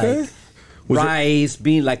mean? Okay. Like rice,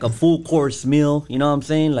 being like a full course meal. You know what I'm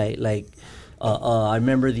saying? Like I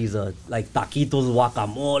remember these like taquitos,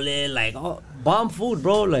 guacamole, like bomb food,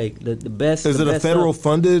 bro. Like the best. Is it a federal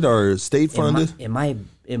funded or state funded? It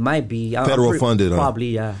might be federal funded.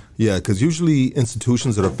 Probably, yeah. Yeah, because usually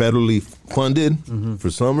institutions that are federally funded, for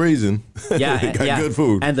some reason, they got good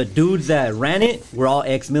food. And the dudes that ran it were all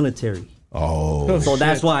ex-military. Oh, so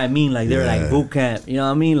that's why I mean, like they're like boot camp, you know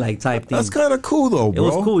what I mean, like type thing. That's kind of cool though, bro. It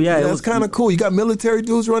was cool, yeah. It was kind of cool. You got military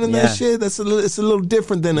dudes running that shit. It's a little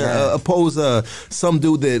different than oppose some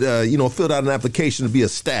dude that filled out an application to be a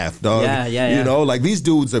staff dog. Yeah. You know, like these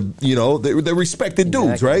dudes are, they're respected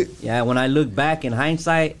dudes, right? Yeah. When I look back in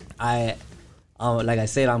hindsight, like I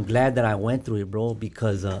said, I'm glad that I went through it, bro,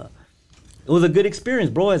 because it was a good experience,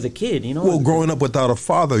 bro, as a kid, you know? Well, growing up without a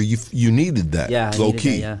father, you needed that, low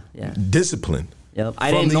key. Yeah. Discipline. Yep. I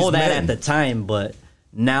didn't know that at the time, but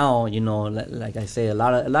now, like I say, a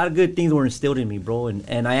lot of good things were instilled in me, bro.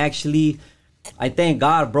 And I thank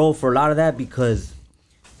God, bro, for a lot of that, because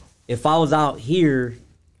if I was out here,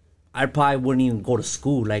 I probably wouldn't even go to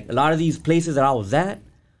school. Like, a lot of these places that I was at,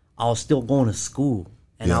 I was still going to school.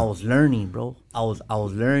 And I was learning, bro. I was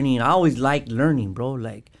learning. I always liked learning, bro.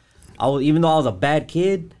 Like, even though I was a bad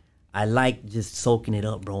kid, I liked just soaking it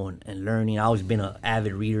up, bro, and learning. I always been an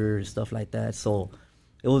avid reader and stuff like that. So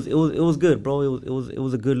it was good, bro. It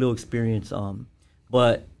was a good little experience.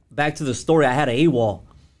 But back to the story, I had an AWOL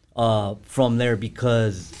from there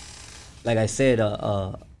because, like I said,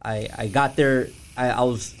 I got there. I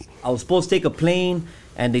was supposed to take a plane,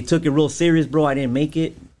 and they took it real serious, bro. I didn't make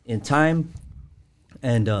it in time,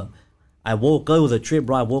 and I woke up. It was a trip,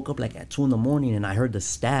 bro. I woke up like at 2 a.m, and I heard the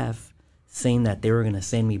staff saying that they were going to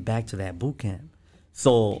send me back to that boot camp.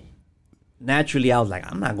 So naturally I was like,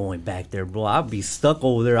 I'm not going back there, bro. I'll be stuck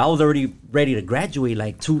over there. I was already ready to graduate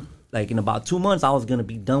like in about 2 months I was going to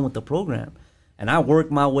be done with the program. And I worked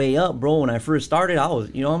my way up, bro. When I first started, I was,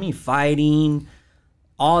 you know what I mean, fighting,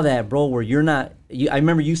 all that, bro, where I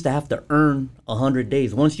remember you used to have to earn 100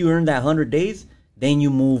 days. Once you earn that 100 days, then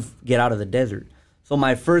you get out of the desert. So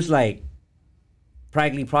my first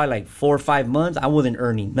probably like 4 or 5 months, I wasn't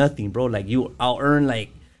earning nothing, bro. Like I'll earn like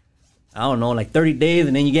 30 days,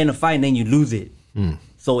 and then you get in a fight and then you lose it.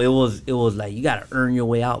 So it was like you gotta earn your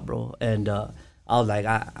way out, bro. And I was like,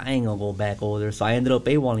 I ain't gonna go back over there. So I ended up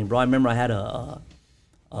AWOLing, bro. I remember I had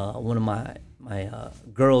one of my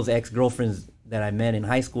girls, ex-girlfriends that I met in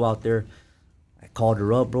high school out there. I called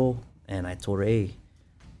her up, bro, and I told her, hey,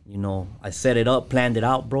 I set it up, planned it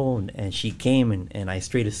out, bro, and she came, and I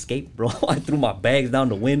straight escaped, bro. I threw my bags down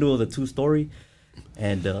the window of the 2-story,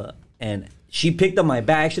 and she picked up my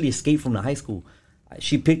bag. I actually escaped from the high school.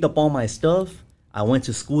 She picked up all my stuff. I went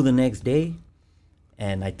to school the next day,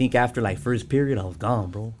 and I think after like first period, I was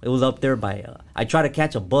gone, bro. It was up there by, I tried to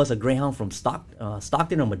catch a Greyhound from Stockton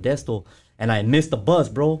or Modesto, and I missed the bus,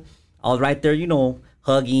 bro. I was right there,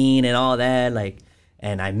 hugging and all that, like,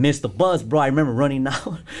 and I missed the bus, bro. I remember running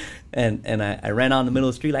out, and I ran out in the middle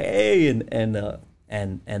of the street like, hey, and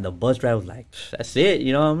the bus driver was like, that's it,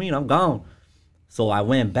 you know what I mean? I'm gone. So I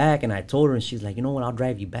went back and I told her, and she's like, you know what? I'll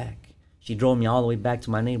drive you back. She drove me all the way back to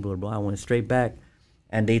my neighborhood, bro. I went straight back,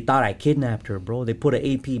 and they thought I kidnapped her, bro. They put an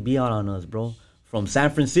APB out on us, bro. From San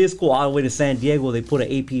Francisco all the way to San Diego, they put an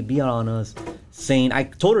APB out on us, saying, I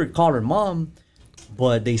told her to call her mom,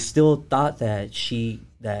 but they still thought that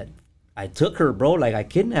I took her, bro, like I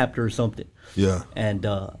kidnapped her or something. Yeah. And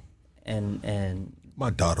My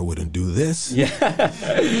daughter wouldn't do this. Yeah.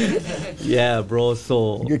 Yeah, bro.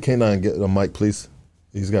 So Get K9, get a mic, please.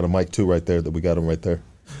 He's got a mic too right there. That we got him right there.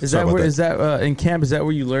 Is that where? Is that in camp? Is that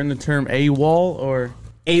where you learn the term AWOL or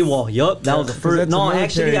AWOL? Yup, that was the first. No,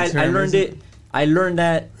 actually, I learned it. I learned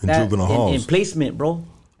that in juvenile halls. In placement, bro.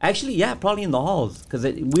 Actually, yeah, probably in the halls because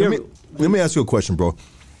Let me ask you a question, bro.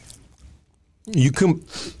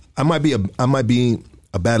 I might be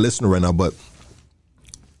a bad listener right now, but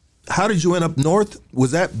how did you end up north?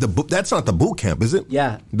 Was that that's not the boot camp, is it?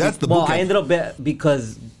 Yeah, that's the boot camp. Well, I ended up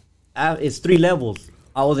because it's 3 levels.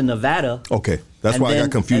 I was in Nevada. Okay, that's why I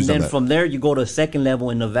got confused. And then from there, you go to a second level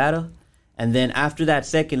in Nevada, and then after that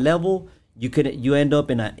second level, you end up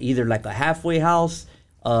in either like a halfway house,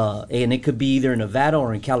 and it could be either in Nevada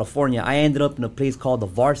or in California. I ended up in a place called the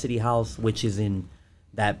Varsity House, which is in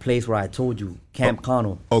that place where I told you, Camp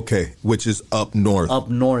Connell. Okay, which is up north. Up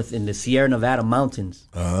north in the Sierra Nevada mountains.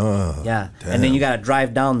 Ah, yeah. damn. And then you got to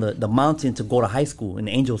drive down the mountain to go to high school in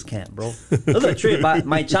Angels Camp, bro. It was a trip.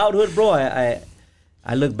 My childhood, bro,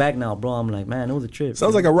 I look back now, bro, I'm like, man, it was a trip.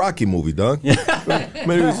 Sounds like a Rocky movie, dog.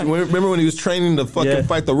 Remember when he was training to fucking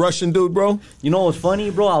fight the Russian dude, bro? You know what's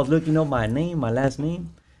funny, bro? I was looking up my last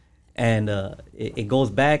name, and it goes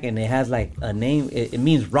back and it has like a name. It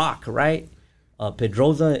means rock, right?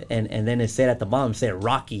 Pedroza, and then it said at the bottom, it said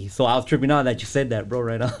Rocky. So I was tripping out that you said that, bro,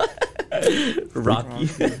 right now. Rocky.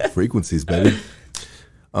 Frequencies, baby.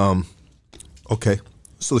 Okay.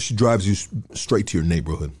 So she drives you straight to your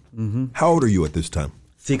neighborhood. Mm-hmm. How old are you at this time?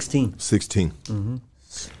 16. 16. Mm-hmm.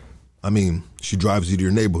 I mean, she drives you to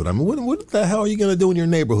your neighborhood. I mean, what the hell are you going to do in your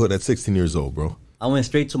neighborhood at 16 years old, bro? I went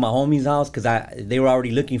straight to my homie's house because they were already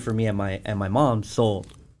looking for me at my mom's. So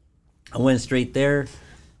I went straight there.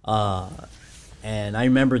 And I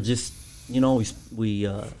remember just, we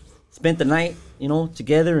spent the night,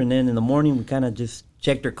 together. And then in the morning, we kind of just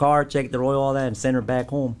checked her car, checked the oil, all that, and sent her back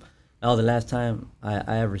home. That was the last time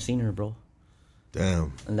I ever seen her, bro.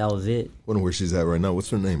 Damn. And that was it. Wonder where she's at right now. What's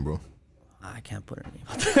her name, bro? I can't put her name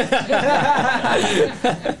out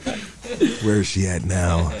there. Where is she at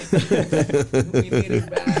now? We need her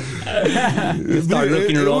back. Start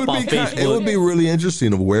looking her up on Facebook. It would be really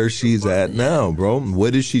interesting of where she's at now, bro.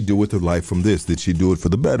 What did she do with her life from this? Did she do it for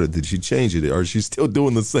the better? Did she change it? Or is she still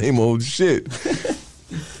doing the same old shit?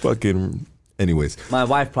 Fucking, anyways. My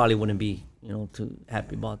wife probably wouldn't be, too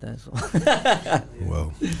happy about that. So.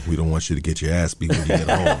 Well, we don't want you to get your ass beat when you get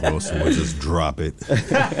home, bro, so we'll just drop it.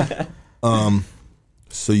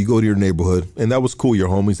 So you go to your neighborhood, and that was cool. Your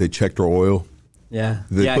homies, they checked her oil. Yeah,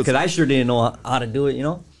 because I sure didn't know how to do it,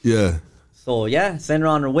 Yeah. So yeah, sent her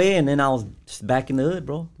on her way, and then I was just back in the hood,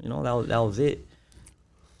 bro. That was it.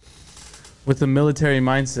 With the military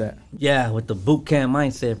mindset. Yeah, with the boot camp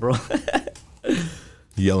mindset, bro.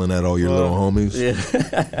 Yelling at all your little homies.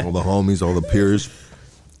 Yeah. All the homies, all the peers.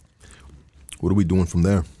 What are we doing from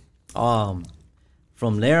there? From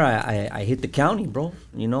there, I hit the county, bro.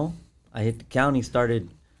 I hit the county, started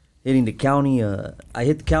hitting the county. I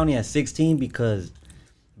hit the county at 16 because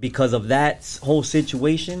of that whole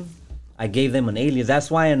situation. I gave them an alias.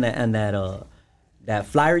 That's why in that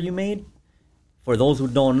flyer you made, for those who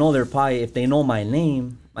don't know, they're probably, if they know my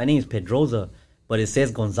name is Pedroza, but it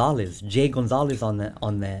says Gonzalez, J. Gonzalez on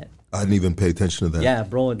that. I didn't even pay attention to that. Yeah,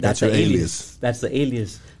 bro, that's the alias. That's the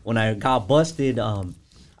alias. When I got busted, I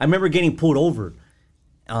remember getting pulled over,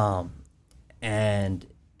 and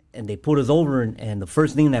they pulled us over, and the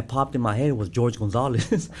first thing that popped in my head was George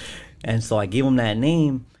Gonzalez, and so I gave them that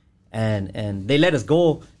name, and they let us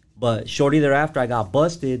go. But shortly thereafter, I got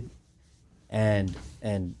busted, and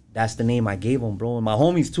that's the name I gave them, bro. And my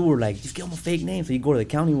homies too were like, just give them a fake name so you go to the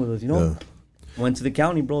county with us, Yeah. Went to the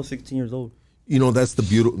county, bro, 16 years old. That's the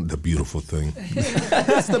beautiful thing.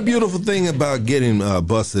 That's the beautiful thing about getting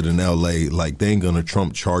busted in L.A. Like, they ain't gonna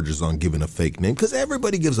trump charges on giving a fake name, because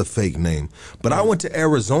everybody gives a fake name. But I went to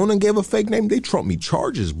Arizona and gave a fake name. They trumped me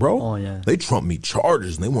charges, bro. Oh, yeah. They trumped me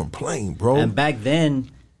charges, and they weren't playing, bro. And back then,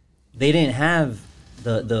 they didn't have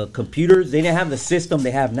the computers. They didn't have the system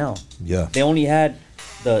they have now. Yeah. They only had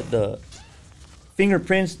the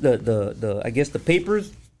fingerprints, the I guess the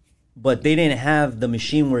papers, but they didn't have the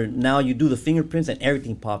machine where now you do the fingerprints and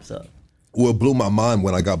everything pops up. Well, it blew my mind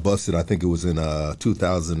when I got busted. I think it was in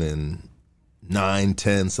 2009,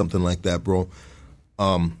 10, something like that, bro.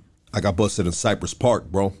 I got busted in Cypress Park,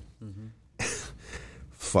 bro. Mm-hmm.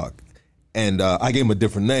 Fuck. And I gave him a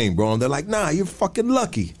different name, bro. And they're like, nah, you're fucking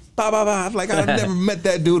lucky. Blah, blah, blah. I'm like, I've never met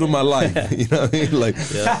that dude in my life. You know what I mean? Like,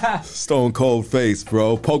 stone cold face,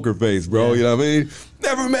 bro. Poker face, bro. Yeah. You know what I mean?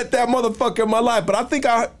 Never met that motherfucker in my life. But I think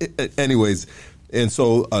anyways. And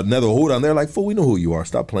so another hood on there, like, fool, we know who you are.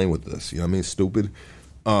 Stop playing with us. You know what I mean? Stupid.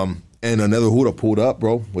 And another Huda pulled up,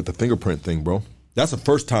 bro, with the fingerprint thing, bro. That's the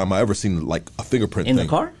first time I ever seen like a fingerprint in thing. the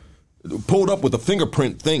car. Pulled up with a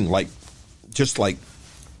fingerprint thing, like just like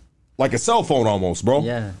a cell phone almost, bro.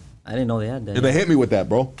 Yeah, I didn't know they had that. And they hit me with that,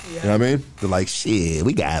 bro. Yeah. You know what I mean? They're like, shit,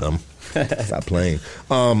 we got him. Stop playing.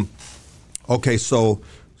 Okay, so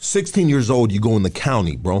 16 years old, you go in the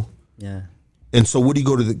county, bro. Yeah. And so what do you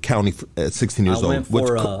go to the county for at 16 years I went old?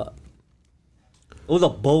 for it was a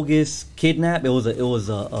bogus kidnap. It was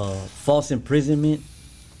a false imprisonment.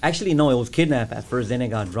 Actually, no, it was kidnap at first. Then it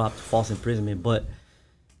got dropped to false imprisonment. But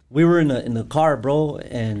we were in the car, bro,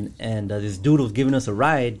 and this dude was giving us a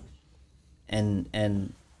ride, and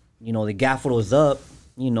you know the gaffled us up,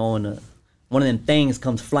 you know, and one of them things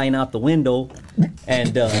comes flying out the window,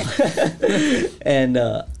 and and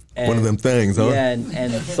one of them things, huh? Yeah,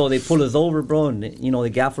 and so they pulled us over, bro, and you know they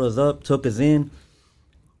gaffled us up, took us in.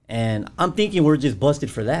 And I'm thinking we're just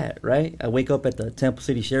busted for that, right? I wake up at the Temple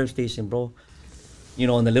City Sheriff's Station, bro. You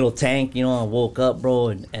know, in the little tank, you know, I woke up, bro,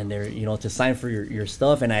 and they're, you know, to sign for your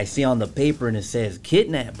stuff. And I see on the paper and it says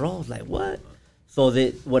kidnap, bro. I was like, what? So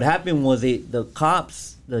what happened was the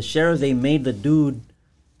cops, the sheriffs, they made the dude,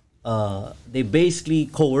 they basically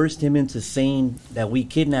coerced him into saying that we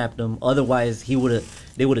kidnapped him. Otherwise, they would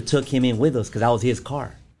have took him in with us because that was his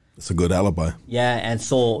car. It's a good alibi. Yeah, and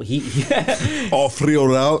so he all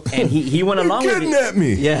thrilled out, and he went along with it. Kidnap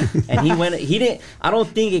me. Yeah, and he didn't. I don't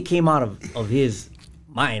think it came out of his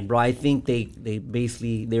mind, bro. I think they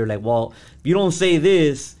basically they were like, well, if you don't say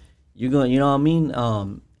this, you're gonna, you know what I mean?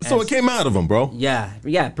 So it came out of him, bro. Yeah,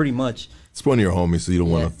 pretty much. It's one of your homies, so you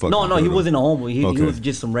don't want to fuck. No, he him. wasn't a homie. He Okay. was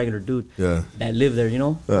just some regular dude. Yeah. That lived there, you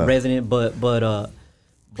know, Yeah. resident.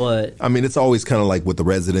 But I mean, it's always kind of like with the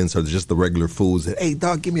residents or just the regular fools. That, hey,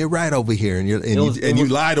 dog, give me a ride over here, and you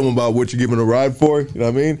lie to them about what you're giving a ride for. You know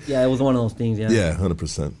what I mean? yeah, it was one of those things. Yeah. Yeah,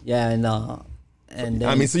 100%. Yeah, and then,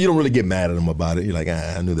 I mean, so you don't really get mad at them about it. You're like,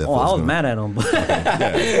 I knew that. Oh, I was mad at him. But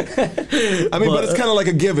Yeah. I mean, but it's kind of like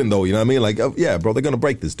a given, though. You know what I mean? Like, yeah, bro, they're gonna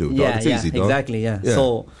break this dude. Dog. Yeah, it's easy, dog. exactly. Yeah.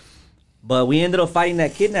 So, but we ended up fighting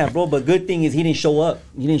that kidnap, bro. But good thing is he didn't show up.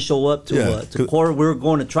 He didn't show up to court. We were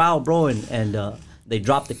going to trial, bro, and they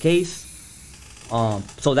dropped the case.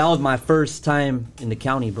 So that was my first time in the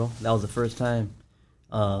county, bro. That was the first time.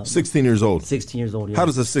 16 years old. 16 years old. Yeah. How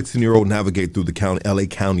does a 16-year-old navigate through the LA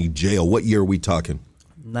County jail? What year are we talking?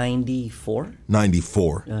 94.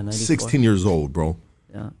 94. Yeah, 94. 16 years old, bro.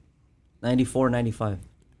 Yeah. 94, 95.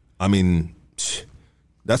 I mean,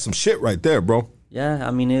 that's some shit right there, bro. Yeah,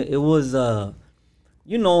 I mean, it was,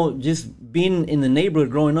 you know, just being in the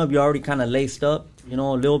neighborhood growing up, you're already kind of laced up, you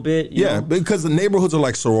know, a little bit. You know? Because the neighborhoods are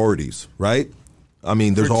like sororities, right? I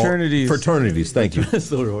mean, there's fraternities. all fraternities. Thank you.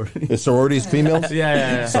 Sorority. Is sororities females?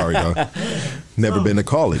 Yeah. Sorry, dog. Never been to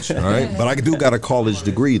college, all right? But I do got a college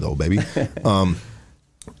degree, though, baby.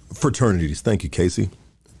 Fraternities. Thank you, Casey.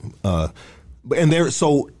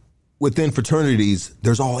 So within fraternities,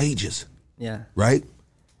 there's all ages. Yeah. Right?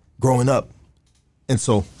 Growing up. And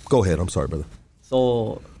so, go ahead. I'm sorry, brother.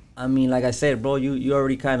 So, I mean, like I said, bro, you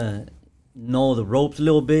already kind of know the ropes a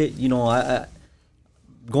little bit. You know, I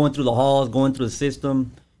going through the halls, going through the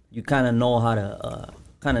system, you kind of know how to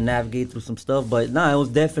kind of navigate through some stuff. But it was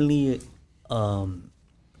definitely,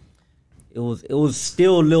 it was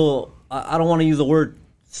still a little, I don't want to use the word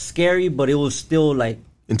scary, but it was still like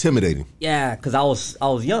intimidating. Yeah, because I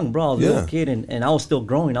was young, bro. I was a little kid, and I was still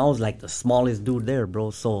growing. I was like the smallest dude there,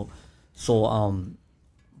 bro. So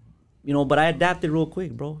you know, but I adapted real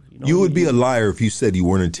quick, bro. You know, you would be a liar if you said you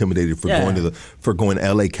weren't intimidated for going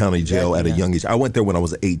to LA County jail at a young age. I went there when I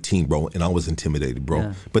was 18, bro, and I was intimidated, bro.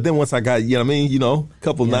 Yeah. But then once I got, you know what I mean, a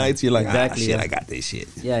couple nights, you're like, shit, I got this shit.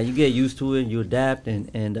 Yeah, you get used to it, you adapt,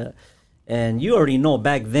 and you already know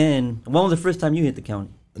back then. When was the first time you hit the county?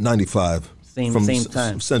 95. Same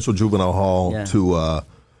time. Central Juvenile Hall to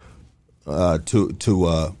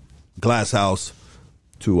Glass House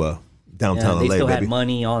to downtown they LA. Still baby. had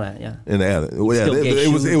money, all that. Yeah. And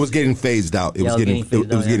it was getting phased out. It was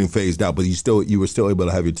getting phased out, but you were still able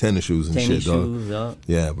to have your tennis shoes and shit, dog.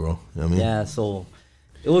 Yeah, bro. You know what I mean? Yeah, so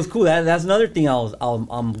it was cool. That's another thing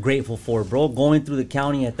I'm grateful for, bro. Going through the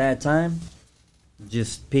county at that time,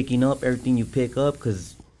 just picking up everything you pick up,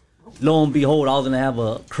 because lo and behold, I was gonna have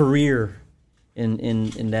a career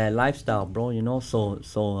in that lifestyle, bro. You know, so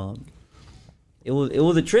it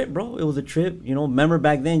was a trip, bro. It was a trip. You know, remember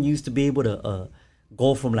back then you used to be able to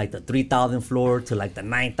go from like the 3,000 floor to like the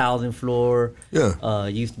 9,000 floor. Yeah.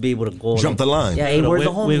 You used to be able to go jump the line. Yeah, hey, where's the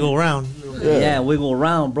homie? Wiggle around. Yeah, wiggle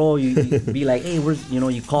around, bro. You be like, hey, where's,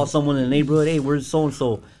 you call someone in the neighborhood, hey, where's so and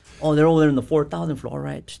so? Oh, they're over there in the 4,000 floor. All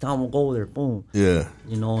right, just tell them we'll go over there. Boom. Yeah.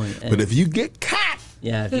 You know, but if you get caught,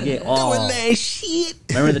 Yeah, if you get doing that shit.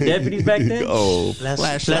 Remember the deputies back then? Oh,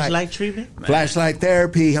 Flashlight treatment. Flashlight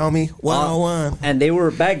therapy, homie. 101. And they were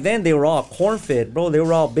back then. They were all corn fed, bro. They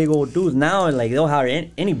were all big old dudes. Now, like they'll hire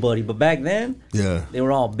anybody, but back then, they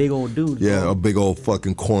were all big old dudes. Yeah, bro. a big old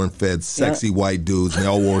fucking corn fed, sexy white dudes, and they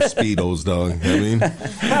all wore speedos, dog. You know what I mean,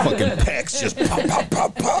 fucking pecs just pop, pop,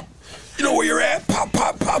 pop, pop. You know where you're at? Pop,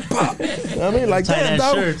 pop, pop, pop. You know what I mean, like that,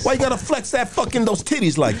 dog. Shirts. Why you gotta flex that fucking those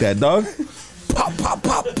titties like that, dog? Pop, pop,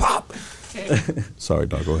 pop, pop. Sorry,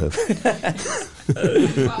 dog. Go ahead.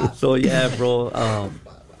 So yeah, bro.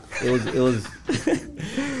 It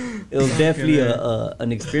was definitely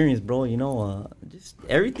an experience, bro. You know, just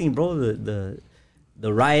everything, bro. The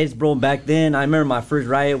riots, bro. Back then, I remember my first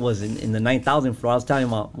riot was in the 9,000 floor. I was telling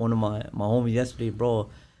one of my homies yesterday, bro.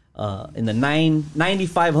 In the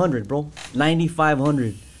 9,500, bro.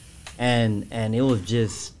 9,500, and it was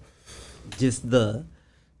just the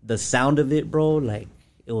sound of it, bro. Like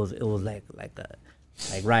it was like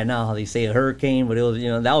right now how they say a hurricane, but it was, you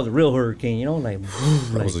know, that was a real hurricane, you know, like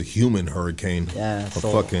that was a human hurricane. Yeah,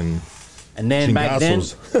 so, fucking. And then back then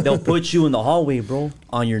they'll put you in the hallway, bro,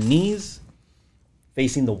 on your knees,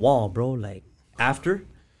 facing the wall, bro. Like after,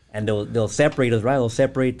 and they'll separate us, right? They'll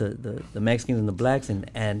separate the Mexicans and the blacks,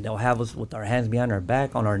 and they'll have us with our hands behind our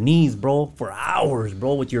back on our knees, bro, for hours,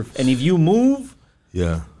 bro. And if you move,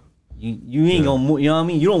 you ain't gonna move. You know what I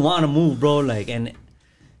mean? You don't want to move, bro. Like, and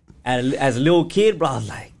as a little kid, bro, I was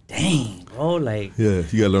like, dang, bro, like, you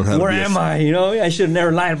gotta learn how. Where am I? You know, I should have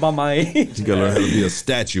never lied about my age. You gotta learn how to be a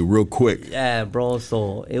statue real quick. Yeah, bro.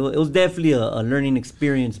 So it was definitely a learning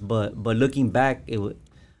experience, but looking back, it was.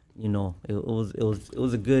 You know, it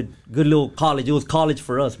was a good little college. It was college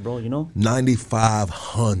for us, bro. You know,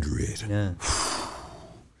 9,500. Yeah.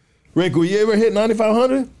 Rick, you ever hit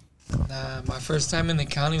 9,500? Nah, my first time in the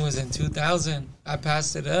county was in 2000. I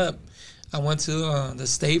passed it up. I went to the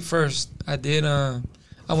state first. I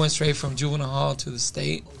went straight from juvenile hall to the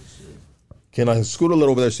state. Can I scoot a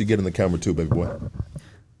little over there so you get in the camera too, baby boy?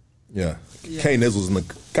 Yeah. K Nizzle's in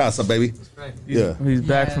the casa, baby. Right. He's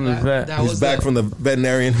back from the vet. He's back from the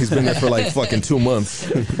veterinarian. He's been there for like fucking 2 months.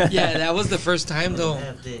 Yeah, that was the first time though.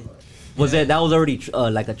 Was that was already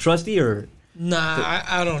like a trustee or? Nah,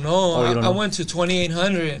 I don't know. I went to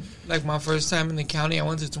 2,800. Like my first time in the county, I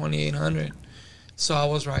went to 2,800. So I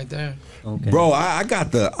was right there. Okay. Bro, I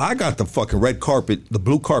got the fucking red carpet, the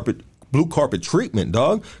blue carpet treatment,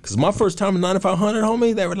 dog. Because my first time in 9,500,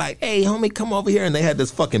 homie, they were like, hey, homie, come over here. And they had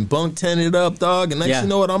this fucking bunk tented up, dog. And next you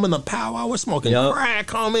know what, I'm in the powwow. We're smoking crack,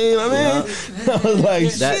 homie. You know what I mean? I was like,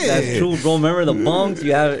 shit. That's true, bro. Remember the bunks?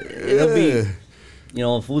 It'll be, you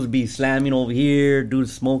know, fools be slamming over here,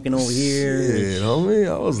 dudes smoking over here. Shit, homie.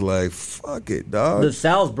 I was like, fuck it, dog. The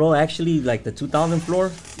cells, bro, actually, like the 2,000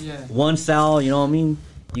 floor. Yeah. One cell, you know what I mean?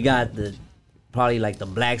 You got probably like the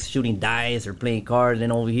blacks shooting dice or playing cards.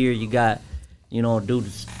 Then over here you got, you know,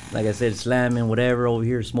 dudes, like I said, slamming whatever. Over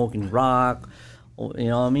here smoking rock. You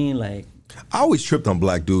know what I mean? Like, I always tripped on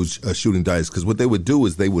black dudes shooting dice because what they would do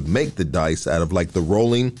is they would make the dice out of like the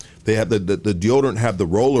rolling. They had the deodorant had the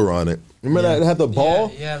roller on it. Remember that it had the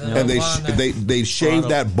ball? Yeah, and they shaved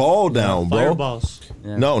that ball down, bro. Fireballs.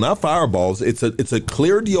 Yeah. No, not fireballs. It's a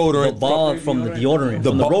clear deodorant. The ball from the deodorant,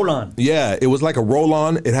 from the roll-on. Yeah, it was like a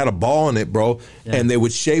roll-on. It had a ball in it, bro. Yeah. And they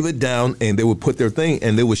would shave it down, and they would put their thing,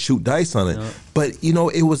 and they would shoot dice on it. Yeah. But, you know,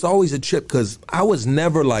 it was always a trip because I was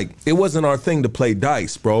never like, it wasn't our thing to play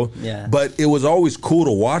dice, bro. Yeah. But it was always cool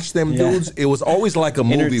to watch them dudes. It was always like a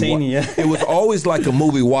movie. It was always like a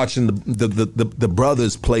movie watching the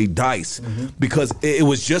brothers play dice because it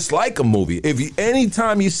was just like a movie.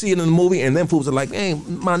 Anytime you see it in a movie, and then fools are like, hey,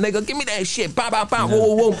 my nigga, give me that shit, bow, bow, bow,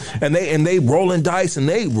 whoa, whoa, whoa. And they rolling dice and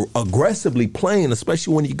they aggressively playing,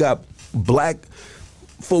 especially when you got black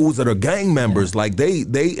fools that are gang members. Like they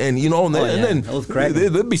and you know, and then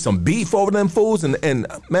there'd be some beef over them fools, and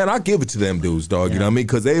man, I give it to them dudes, dog. You know what I mean?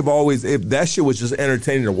 Because they've always, if that shit was just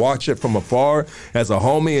entertaining to watch it from afar as a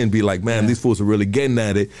homie and be like, man, these fools are really getting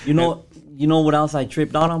at it. You know what else I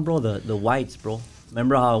tripped out on, bro? The whites, bro.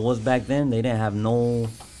 Remember how it was back then? They didn't have no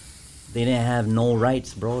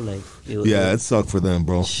rights, bro. Like it sucked for them,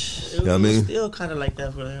 bro. You know what I mean? Still kind of like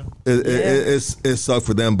that for them. It sucked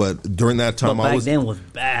for them, but during that time, back then was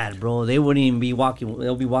bad, bro. They wouldn't even be walking.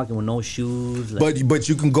 They'll be walking with no shoes. Like. But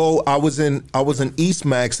you can go. I was in East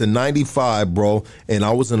Max in '95, bro, and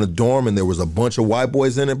I was in a dorm, and there was a bunch of white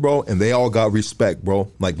boys in it, bro, and they all got respect,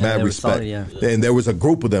 bro, like mad respect. Solid, and there was a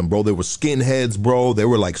group of them, bro. They were skinheads, bro. They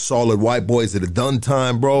were like solid white boys that had done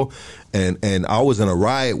time, bro. And I was in a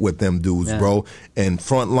riot with them dudes, bro. And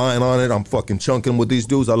front line on it, I'm fucking chunking with these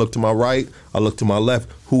dudes. I look to my right, I look to my left.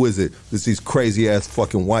 Who is it? It's these crazy ass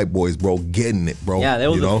fucking white boys, bro, getting it, bro. Yeah,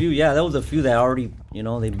 there was a few. Yeah, there was a few that already,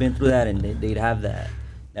 they've been through that and they'd have that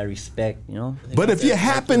respect, But if you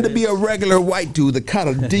happen to be a regular white dude that caught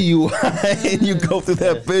a DUI and you go through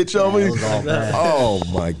that bitch on me, oh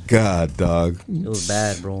my God, dog. It was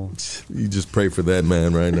bad, bro. You just pray for that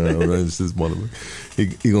man right now. Right? This is one of them.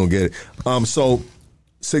 He gonna get it. So,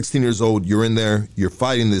 16 years old, you're in there, you're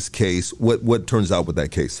fighting this case. What turns out with that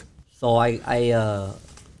case? So I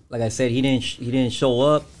like I said, he didn't show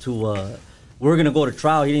up to. We were gonna go to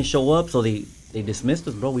trial. He didn't show up, so they dismissed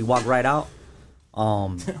us, bro. We walked right out.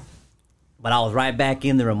 But I was right back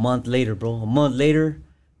in there a month later, bro. A month later,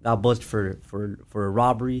 got busted for a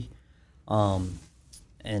robbery. And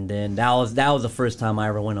then that was the first time I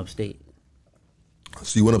ever went upstate.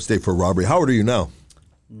 So you went upstate for a robbery. How old are you now?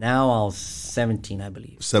 Now I was 17, I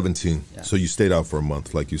believe. 17. Yeah. So you stayed out for a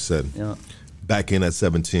month, like you said. Yeah. Back in at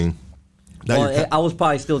 17. Well, I was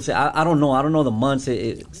probably still, I don't know. I don't know the months.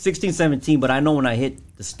 16, 17, but I know when I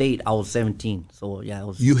hit the state, I was 17. So,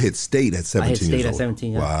 yeah. You hit state at 17 I hit state years old? at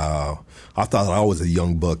 17, yeah. Wow. I thought I was a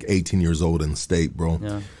young buck, 18 years old in state, bro.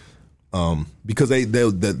 Yeah. Because the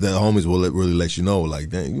homies will really let you know, like,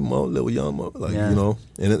 dang, you little young, like, And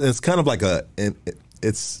it's kind of like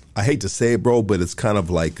it's, I hate to say it, bro, but it's kind of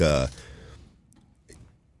like a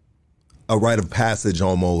rite of passage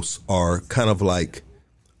almost, or kind of like,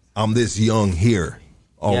 I'm this young here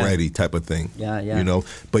already type of thing. Yeah.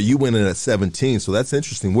 But you went in at 17, so that's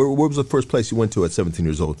interesting. Where was the first place you went to at 17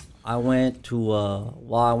 years old? I went to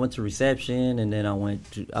I went to reception, and then I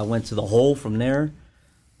went to the hole from there,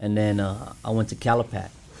 and then I went to Calipat.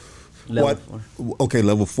 Level 4. Okay,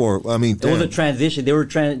 level 4. I mean, it was a transition. They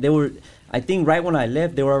were. I think right when I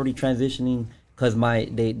left, they were already transitioning because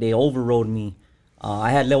they overrode me.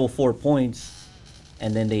 I had level 4 points.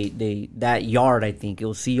 And then they that yard, I think it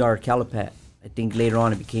was C yard Calipat. I think later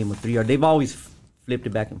on it became a 3 yard. They've always flipped it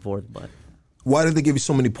back and forth, but why did they give you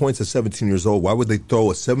so many points at 17 years old? Why would they throw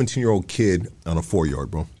a 17-year-old kid on a 4 yard,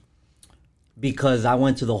 bro? Because I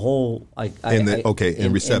went to the hole. In reception.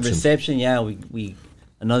 In reception, yeah. We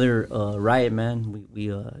another riot, man.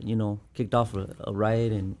 We kicked off a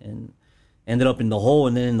riot and ended up in the hole.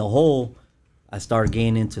 And then in the hole, I started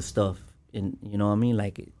getting into stuff. And you know what I mean,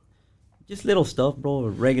 like. Just little stuff, bro.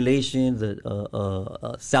 Regulations,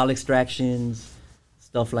 cell extractions,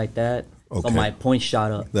 stuff like that. Okay. So my points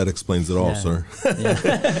shot up. That explains it all, sir. Yeah.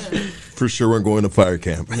 For sure, we're going to fire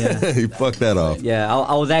camp. Yeah. You fucked that off. Yeah,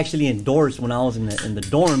 I was actually endorsed when I was in the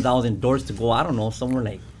dorms. I was endorsed to go. I don't know, somewhere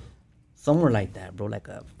like that, bro. Like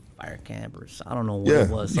a fire camp or I don't know what it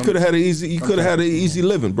was. You could have had an easy. You could have had an easy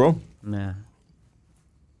living, bro. Yeah.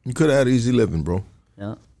 You could have had an easy living, bro.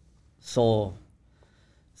 Yeah. So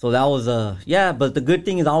that was but the good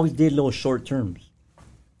thing is I always did little short terms.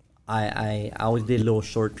 I always did little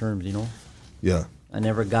short terms, Yeah. I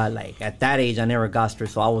never got at that age I never got straight,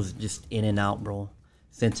 so I was just in and out, bro.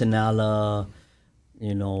 Centinela,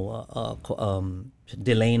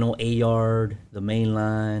 Delano, A Yard, the main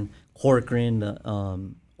line, Corcoran, the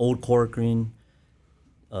old Corcoran,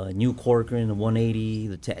 new Corcoran, the 180,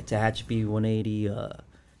 the Tehachapi 180,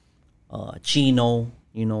 Chino.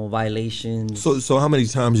 Violations. So how many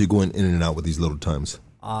times are you going in and out with these little times?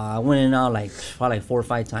 I went in and out probably 4 or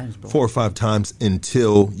 5 times, bro. 4 or 5 times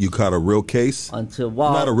until you caught a real case? Not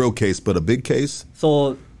a real case, but a big case?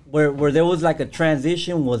 So where there was like a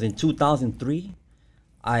transition was in 2003.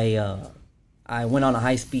 I went on a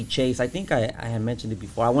high-speed chase. I think I had mentioned it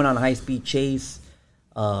before. I went on a high-speed chase,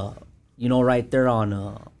 right there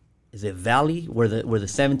on, is it Valley, where the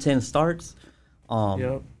 710 starts?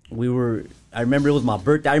 Yep. I remember it was my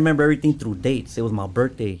birthday. I remember everything through dates. It was my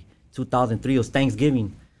birthday, 2003. It was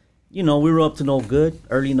Thanksgiving. We were up to no good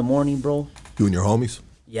early in the morning, bro. You and your homies?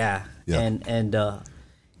 Yeah. And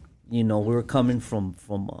we were coming from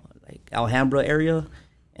Alhambra area,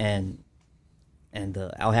 and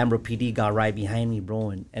the Alhambra PD got right behind me, bro.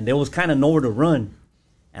 And there was kind of nowhere to run.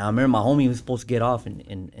 And I remember my homie was supposed to get off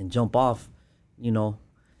and jump off,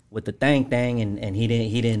 with the thang, and he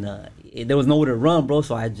didn't. There was nowhere to run, bro.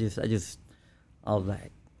 So I was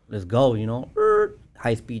like, let's go,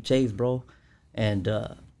 high speed chase, bro, and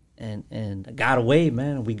I got away,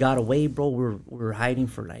 man. We got away, bro. We were hiding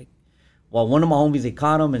for one of my homies, they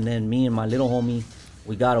caught him, and then me and my little homie,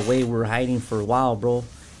 we got away. We were hiding for a while, bro,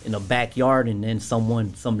 in the backyard, and then some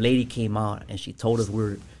lady came out and she told us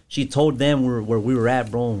she told them where we were at,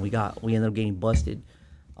 bro, and we ended up getting busted.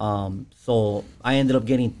 So I ended up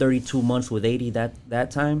getting 32 months with 80 that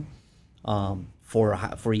time.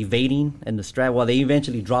 for evading and the strap. Well, they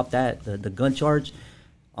eventually dropped that the gun charge,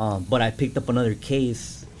 but I picked up another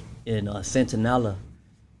case in Centinela.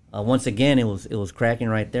 Once again, it was cracking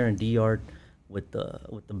right there in D-Yard with the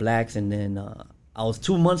blacks, and then I was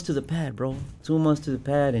 2 months to the pad, bro. 2 months to the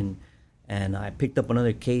pad, and I picked up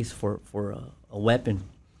another case for a weapon.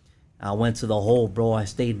 I went to the hole, bro. I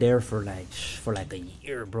stayed there for like a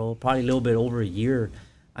year, bro. Probably a little bit over a year.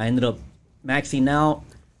 I ended up maxing out,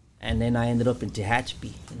 and then I ended up in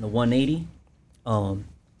Tehachapi in the 180.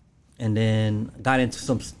 And then got into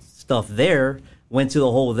some stuff there, went to the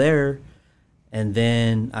hole there, and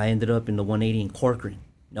then I ended up in the 180 in Corcoran,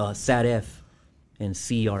 Sat F and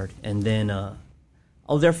C Yard. And then I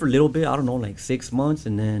was there for a little bit, I don't know, like 6 months,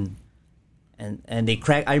 and then and they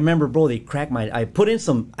cracked. I remember, bro, they cracked my. I put in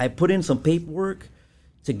some paperwork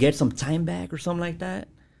to get some time back or something like that.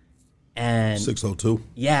 And 602.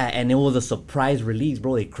 Yeah, and it was a surprise release,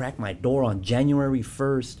 bro. They cracked my door on January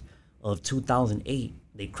 1st of 2008.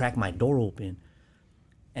 They cracked my door open,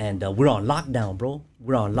 and we're on lockdown, bro.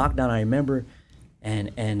 We're on lockdown. I remember,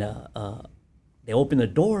 and they opened the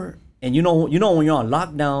door, and you know when you're on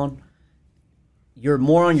lockdown, you're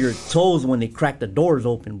more on your toes when they crack the doors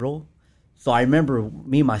open, bro. So I remember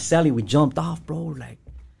me and my cellie, we jumped off, bro, like,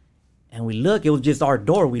 and we look. It was just our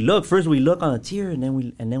door. We look first. We look on the tier, and then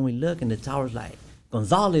we look, and the tower's like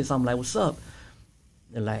Gonzalez. I'm like, what's up?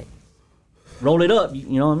 They're like, roll it up.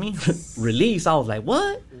 You know what I mean? Release. I was like,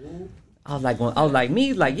 what? I was like,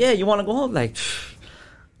 me? Like, yeah, you want to go home? Like,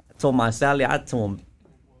 I told my Sally, I told him,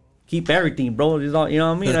 keep everything, bro. You know what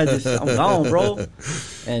I mean? I'm gone, bro.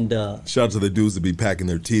 And shout out to the dudes that be packing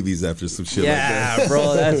their TVs after some shit like that. Yeah,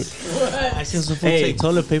 bro. That's I see some folks take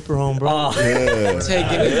toilet paper home, bro.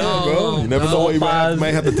 Taking it home, bro. You never know when you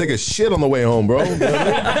might have to take a shit on the way home, bro.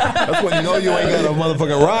 That's when you know you ain't got a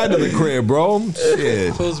motherfucking ride to the crib, bro.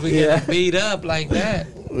 Shit. Fools be getting beat up like that.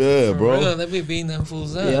 Yeah, bro. Real, they be beating them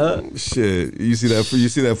fools up. Yeah. Shit. You see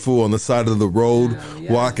that fool on the side of the road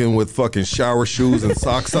walking with fucking shower shoes and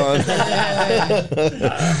socks on?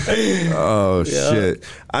 Oh, shit.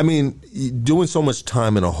 I mean, doing so much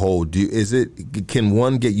time in a hole, can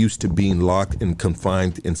one get used to being locked and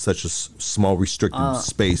confined in such a small, restricted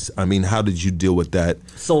space? I mean, how did you deal with that?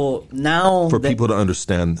 So now, for people to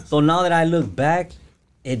understand. So now that I look back,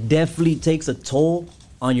 it definitely takes a toll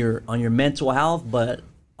on your mental health. But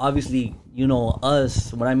obviously,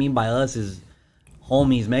 us. What I mean by us is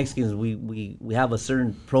homies, Mexicans. We have a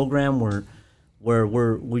certain program where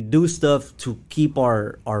we do stuff to keep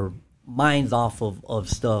our minds off of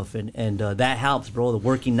stuff, and that helps, bro. The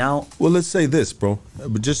working out. Well, let's say this, bro.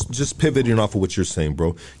 But just pivoting off of what you're saying,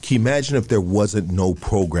 bro. Can you imagine if there wasn't no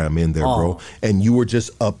program in there, bro, and you were just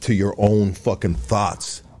up to your own fucking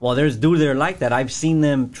thoughts? Well, there's dudes that are like that. I've seen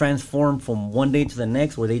them transform from one day to the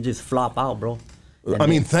next where they just flop out, bro. I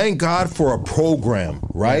mean, thank God for a program,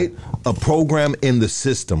 right? A program in the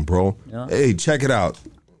system, bro. Yeah. Hey, check it out.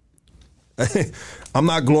 I'm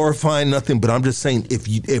not glorifying nothing, but I'm just saying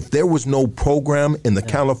if there was no program in the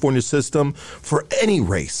California system for any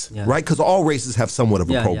race, right? Because all races have somewhat of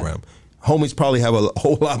a program. Homies probably have a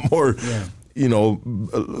whole lot more, a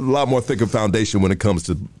lot more thicker foundation when it comes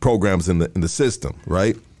to programs in the system,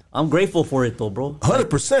 right? I'm grateful for it though, bro.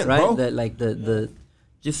 100%, right? bro. That like the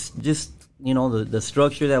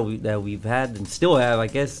structure that we've had and still have, I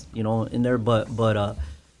guess, in there, but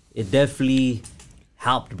it definitely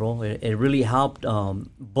helped, bro. It really helped.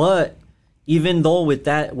 But even though with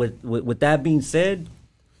that being said,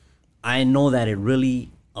 I know that it really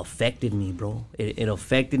affected me, bro. It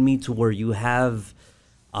affected me to where you have,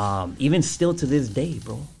 even still to this day,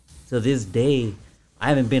 bro. To this day,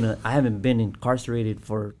 I haven't been incarcerated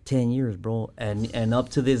for 10 years, bro. And up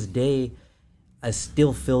to this day, I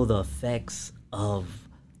still feel the effects of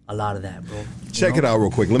a lot of that, bro. Check it out real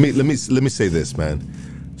quick. Let me say this,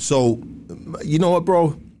 man. So, you know what,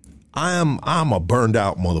 bro? I'm a burned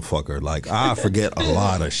out motherfucker. Like, I forget a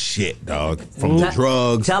lot of shit, dog. From the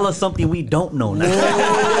drugs. Tell us something we don't know now.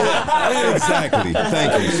 Exactly.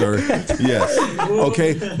 Thank you, sir. Yes.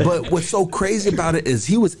 Okay. But what's so crazy about it is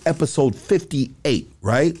he was episode 58,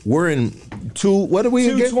 right? We're in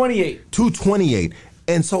 228. 228.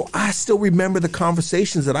 And so I still remember the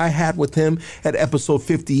conversations that I had with him at episode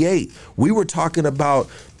 58. We were talking about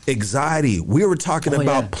anxiety. We were talking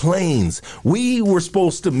about planes. We were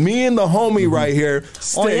supposed to, me and the homie right here,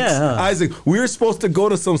 Sticks, Isaac, we were supposed to go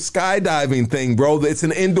to some skydiving thing, bro. It's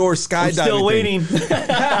an indoor skydiving I'm still waiting. Me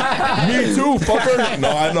too, fucker.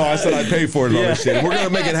 No, I know. I said I'd pay for it and all this shit. We're going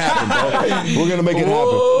to make it happen, bro. We're going to make it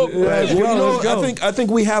happen. I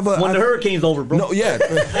think we have a... When the hurricane's over, bro. No,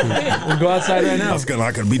 we'll go outside right now. It's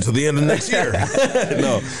not going to be till the end of next year.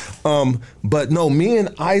 No. But no, me and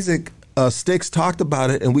Isaac... Sticks talked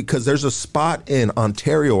about it, and because there's a spot in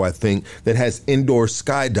Ontario, I think, that has indoor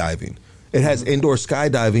skydiving. It has indoor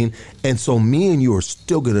skydiving, and so me and you are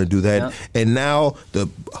still going to do that. Yep. And now the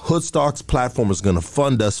Hoodstocks platform is going to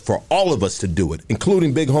fund us for all of us to do it,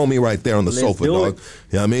 including big homie right there on the sofa, dog. You know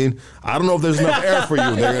what I mean? I don't know if there's enough air for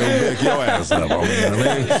you. They're going to pick your ass up.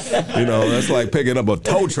 You know, that's like picking up a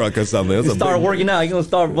tow truck or something. You start working out, you're going to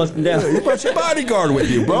start busting down. You brought your bodyguard with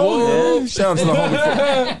you, bro. Yeah. Shout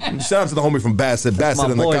out to the homie from Bassett. Bassett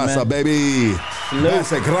in the casa, man. Baby.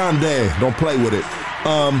 Bassett Grande. Don't play with it.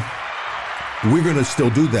 We're going to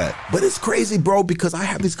still do that. But it's crazy, bro, because I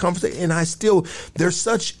have these conversations, and they're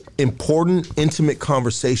such important, intimate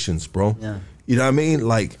conversations, bro. Yeah. You know what I mean?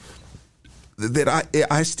 Like, that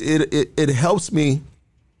it helps me.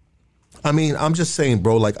 I mean, I'm just saying,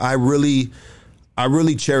 bro, like, I really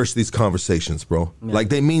cherish these conversations, bro. Yeah. Like,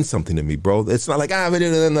 they mean something to me, bro. It's not like, and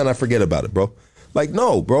then I forget about it, bro. Like,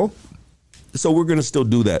 no, bro. So we're going to still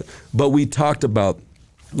do that. But we talked about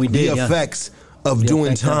the effects of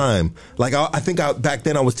doing time. Like, I think back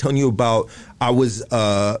then I was telling you about, I was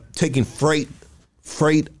taking freight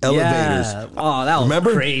elevators. Yeah. Oh, that was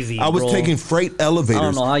Remember? Crazy, I was taking freight elevators. I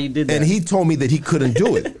don't know how you did that. And he told me that he couldn't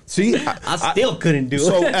do it. See? I still couldn't do it.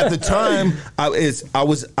 So at the time,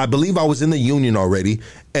 I believe I was in the union already,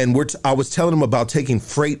 and I was telling him about taking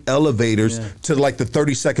freight elevators to like the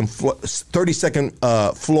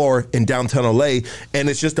 32nd floor in downtown LA, and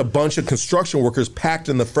it's just a bunch of construction workers packed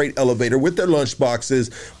in the freight elevator with their lunch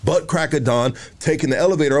boxes, butt crack of dawn, taking the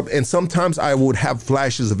elevator up, and sometimes I would have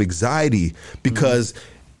flashes of anxiety because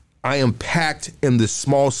I am packed in this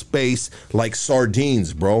small space like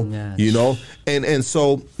sardines, bro. Yeah. You know? And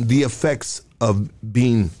so the effects of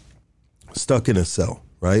being stuck in a cell.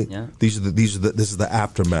 Right? Yeah. This is the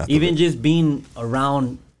aftermath. Even just being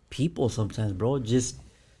around people sometimes, bro. Just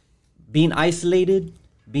being isolated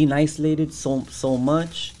so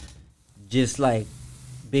much. Just like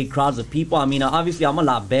big crowds of people. I mean, obviously I'm a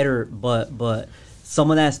lot better, but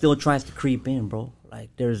some of that still tries to creep in, bro.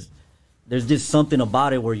 Like there's just something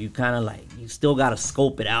about it where you kind of like, you still got to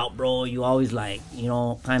scope it out, bro. You always like, you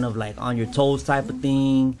know, kind of like on your toes type of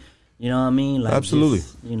thing. You know what I mean? Like absolutely.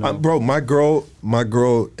 Just, you know. Bro, my girl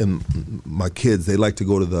and my kids, they like to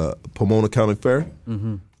go to the Pomona County Fair.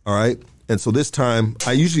 Mm-hmm. All right? And so this time,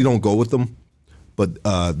 I usually don't go with them, but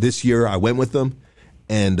this year I went with them,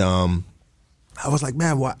 and I was like,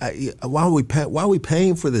 man, why are we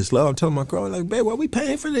paying for this, love? I'm telling my girl, like, babe, why are we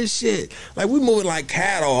paying for this shit? Like, we moving like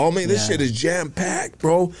cattle. I mean, this shit is jam-packed,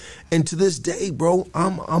 bro. And to this day, bro,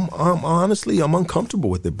 I'm honestly, I'm uncomfortable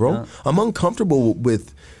with it, bro. Yeah. I'm uncomfortable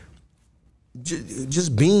with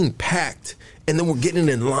just being packed, and then we're getting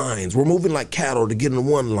in lines. We're moving like cattle to get in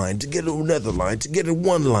one line, to get in another line, to get in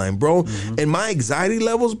one line, bro. Mm-hmm. And my anxiety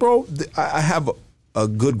levels, bro, I have a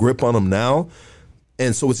good grip on them now,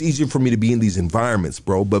 and so it's easier for me to be in these environments,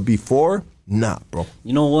 bro. But before, nah, bro.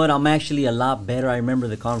 You know what? I'm actually a lot better. I remember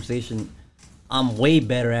the conversation. I'm way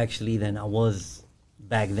better actually than I was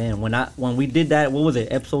back then. When we did that, what was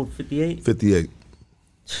it? Episode 58. 58.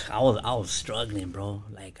 I was struggling, bro.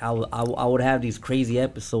 Like I would have these crazy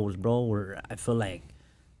episodes, bro, where I feel like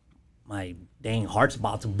my dang heart's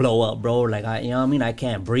about to blow up, bro. Like you know what I mean? I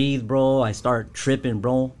can't breathe, bro. I start tripping,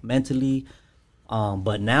 bro, mentally.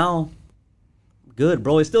 But now, good,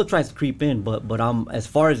 bro. It still tries to creep in, but I'm, as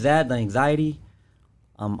far as that, the anxiety,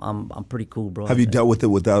 I'm pretty cool, bro. Have you dealt with it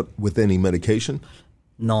with any medication?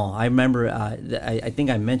 No, I remember. I think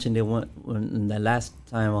I mentioned it when the last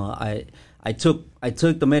time I took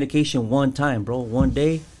the medication one time, bro. One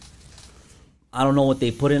day. I don't know what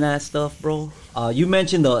they put in that stuff, bro. You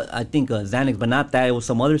mentioned I think Xanax, but not that. It was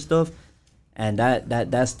some other stuff, and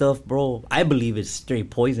that stuff, bro. I believe it's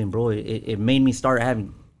straight poison, bro. It made me start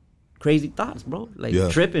having crazy thoughts, bro. Like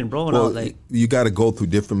tripping, bro. And I was like, you got to go through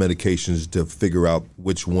different medications to figure out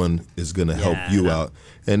which one is gonna help you out.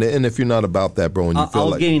 And if you're not about that, bro, and you feel I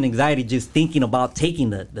was like getting anxiety just thinking about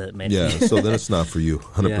taking the medication. Yeah, so then it's not for you,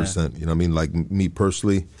 100%. You know what I mean? Like me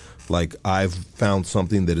personally, like I've found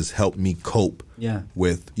something that has helped me cope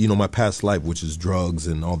with, you know, my past life, which is drugs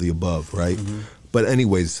and all the above, right? Mm-hmm. But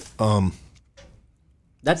anyways,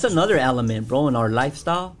 that's another element, bro, in our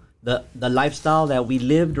lifestyle. The lifestyle that we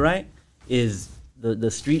lived, right, is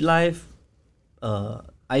the street life,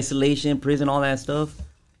 isolation, prison, all that stuff,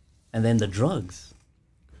 and then the drugs.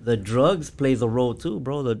 The drugs plays a role too,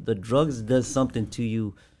 bro. The drugs does something to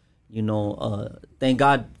you, you know. Thank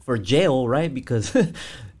God for jail, right? Because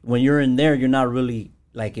when you're in there, you're not really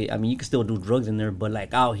like. I mean, you can still do drugs in there, but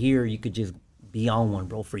like out here, you could just be on one,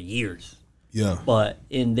 bro, for years. Yeah. But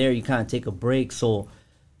in there, you kind of take a break. So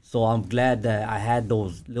I'm glad that I had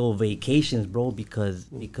those little vacations, bro, because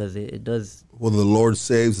it does. Well, the Lord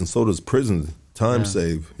saves, and so does prison. Time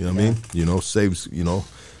save. You know what I mean? You know, saves. You know,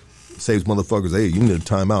 saves motherfuckers. Hey, you need a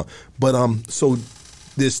timeout. But so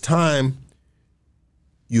this time,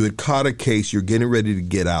 you had caught a case. You're getting ready to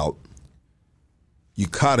get out. You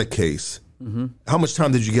caught a case. Mm-hmm. How much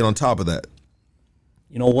time did you get on top of that?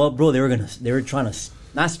 You know what, bro? They were trying to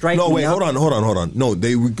not strike. No, me wait, out. hold on. No,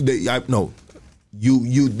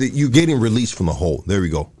 you getting released from the hole. There we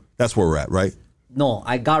go. That's where we're at, right? No,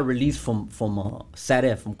 I got released from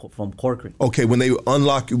SATF from Corcoran. Okay, when they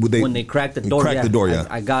unlock you, when they cracked the door, the door,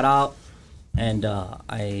 I got out, and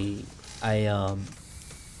I don't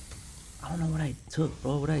know what I took,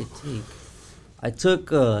 bro. What did I take? I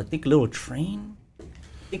took I think a little train. I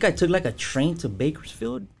think I took like a train to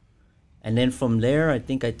Bakersfield, and then from there I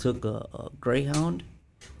think I took a Greyhound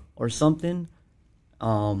or something.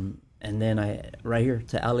 And then I right here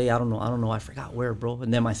to LA. I don't know. I forgot where, bro.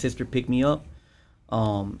 And then my sister picked me up.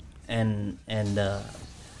 And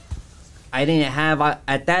I didn't have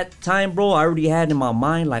at that time, bro. I already had in my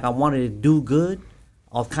mind like I wanted to do good.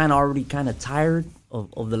 I was already tired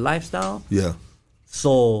of the lifestyle. Yeah.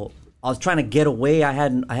 So I was trying to get away. I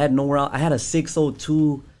had nowhere else. I had a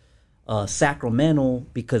 602 Sacramento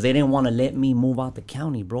because they didn't want to let me move out the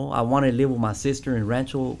county, bro. I wanted to live with my sister in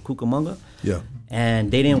Rancho Cucamonga. Yeah. And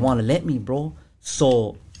they didn't want to let me, bro.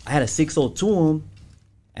 So I had a 602 them,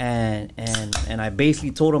 and I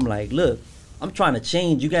basically told them like, look, I'm trying to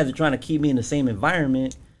change. You guys are trying to keep me in the same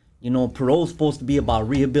environment. You know, parole's supposed to be about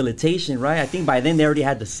rehabilitation, right? I think by then they already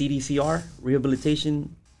had the CDCR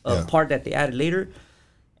rehabilitation part that they added later.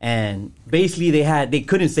 And basically they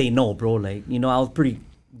couldn't say no, bro. Like, you know, I was pretty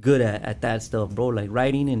good at that stuff, bro. Like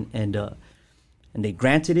writing and they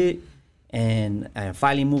granted it, and I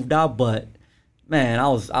finally moved out. But man, I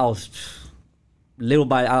was little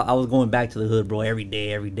by I was going back to the hood, bro, every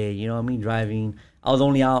day. You know what I mean? Driving. I was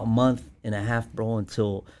only out a month and a half, bro,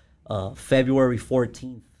 until February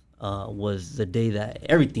 14th was the day that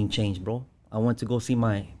everything changed, bro. I went to go see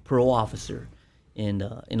my parole officer in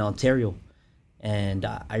Ontario, and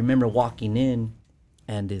I remember walking in,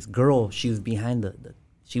 and this girl, she was behind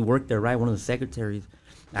she worked there, right? One of the secretaries.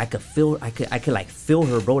 I could feel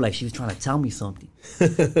her, bro. Like she was trying to tell me something,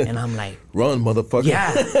 and I'm like, "Run,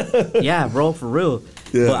 motherfucker!" Yeah, bro, for real.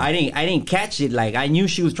 Yeah. But I didn't catch it. Like I knew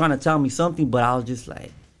she was trying to tell me something, but I was just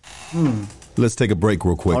like, Let's take a break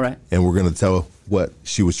real quick, all right, and we're gonna tell what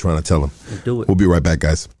she was trying to tell him. Let's do it. We'll be right back,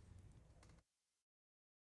 guys.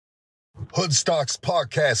 Hoodstocks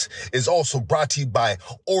podcast is also brought to you by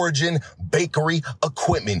Origin Bakery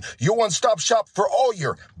Equipment, your one-stop shop for all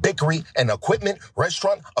your bakery and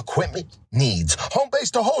restaurant equipment needs. Home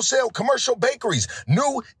base to wholesale commercial bakeries,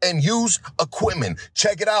 new and used equipment.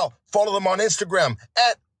 Check it out. Follow them on Instagram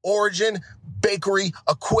at Origin Bakery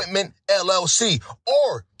Equipment LLC,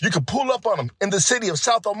 or you can pull up on them in the city of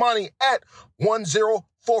South El Monte at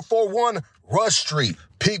 10441 Rush Street.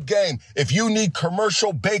 Peep game. If you need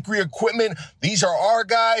commercial bakery equipment, these are our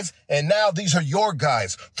guys, and now these are your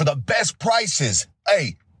guys for the best prices.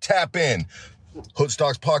 Hey, tap in.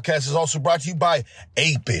 Hoodstocks podcast is also brought to you by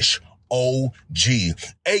Apish OG.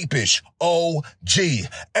 Apish OG.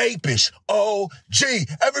 Apish OG.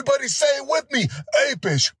 Everybody say it with me.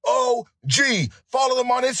 Apish OG. Follow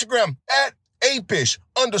them on Instagram at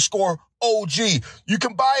Apish_OG. You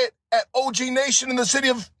can buy it at OG Nation in the city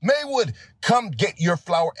of Maywood. Come get your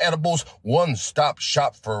flower edibles. One-stop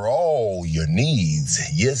shop for all your needs.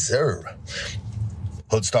 Yes, sir.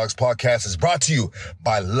 Hoodstocks podcast is brought to you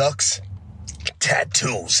by Lux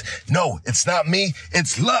Tattoos. No, it's not me.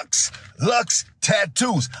 It's Lux. Lux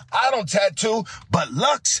Tattoos. I don't tattoo, but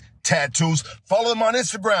Lux Tattoos. Follow them on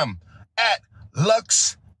Instagram at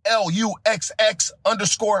Lux,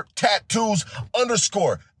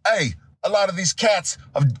 LUXX_tattoos_. Hey, a lot of these cats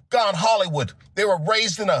have gone Hollywood. They were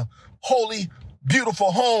raised in a holy,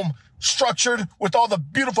 beautiful home, structured with all the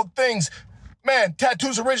beautiful things. Man,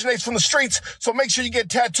 tattoos originates from the streets, so make sure you get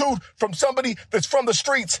tattooed from somebody that's from the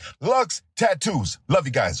streets. Lux Tattoos. Love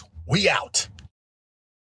you guys. We out.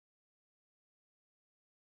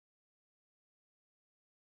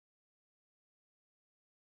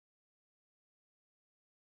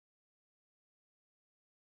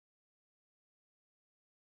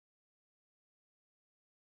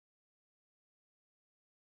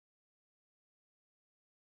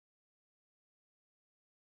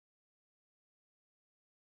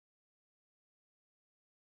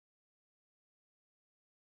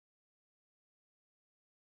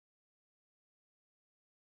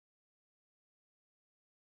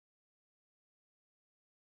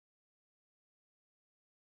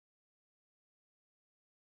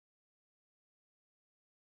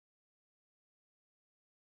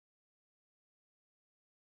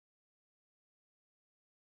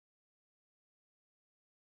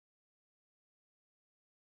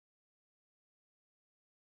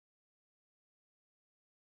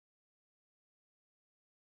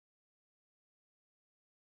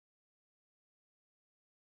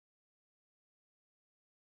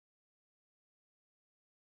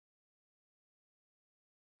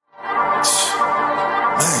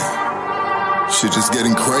 Shit just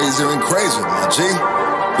getting crazier and crazier, my G.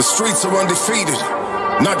 The streets are undefeated.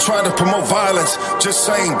 Not trying to promote violence, just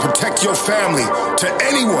saying protect your family. To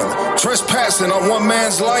anyone trespassing on one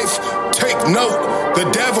man's life, take note. The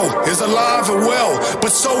devil is alive and well, but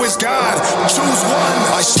so is God. Choose one.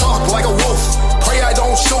 I stalk like a wolf. Pray I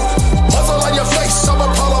don't shoot. Muzzle on your face, I'm a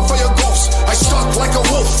problem for your ghost. I stalk like a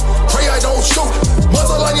wolf. Pray I don't shoot.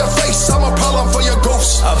 Muzzle on your face, I'm a problem for your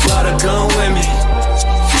ghost. I brought a gun with me,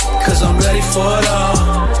 cause I'm ready for it all.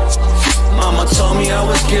 Mama told me I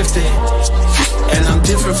was gifted, and I'm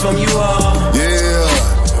different from you all.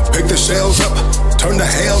 Yeah, pick the shells up, turn the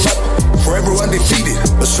hail up. Forever undefeated,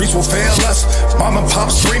 the streets will fail us. Mom and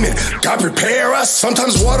pop screaming, God prepare us.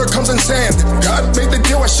 Sometimes water comes in sand. God made the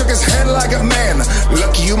deal, I shook his hand like a man.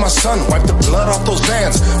 Lucky you, my son, wipe the blood off those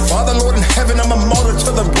vans. Father, Lord in heaven, I'm a martyr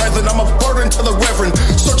to the brethren. I'm a burden to the reverend.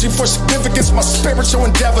 Searching for significance, my spiritual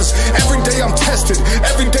endeavors. Every day I'm tested,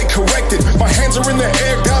 every day corrected. My hands are in the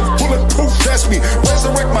air, God bulletproof vest me.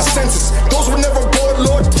 Resurrect my senses. Those were never bored,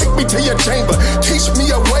 Lord, take me to your chamber. Teach me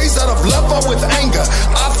your ways out of love or with anger.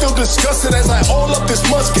 I feel disgusted as I all up this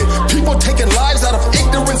musket. People taking lives out of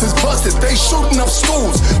ignorance is busted. They shooting up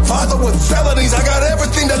schools. Father with felonies, I got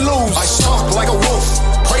everything to lose. I stalk like a wolf.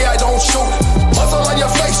 Pray I don't shoot. Muzzle on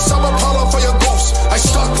your face, I'm a problem for your ghost. I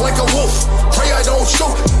stalk like a wolf. Pray I don't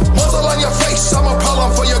shoot. Muzzle on your face, I'm a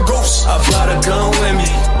problem for your ghost. I brought a gun with me,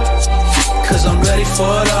 cause I'm ready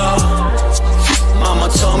for it all.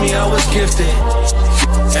 Mama told me I was gifted,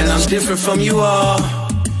 and I'm different from you all.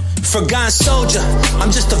 Forgotten soldier,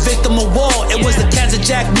 I'm just a victim of war. It was the cans of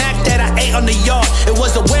Jack Mac that I ate on the yard. It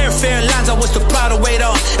was the welfare lines I was too proud to wait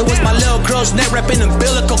on. It was my little girl's neck wrapping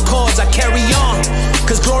umbilical cords. I carry on,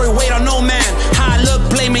 cause glory wait on no man. How I look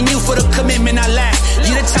blaming you for the commitment I lack.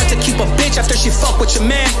 You the type to keep a bitch after she fuck with your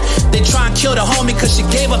man. They try and kill the homie cause she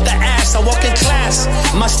gave up the ass. I walk in class,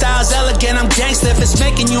 my style's elegant, I'm gangster. If it's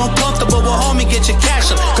making you uncomfortable, well homie get your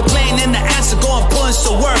cash up. Complaining the answer, go and put in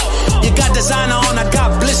some work. You got designer on, I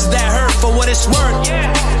got blisters that hurt for what it's worth.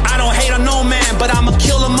 I don't hate on no man, but I'ma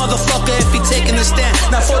kill a motherfucker if he taking a stand.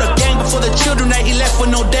 Not for the gang, but for the children that he left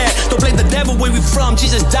with no dad. Don't blame the devil where we from,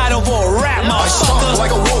 Jesus died over a rap, motherfucker. I stalk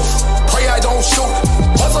like a wolf, pray I don't shoot.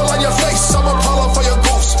 Muzzle on your face, I'm a problem for your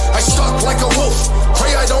ghost. I stalk like a wolf,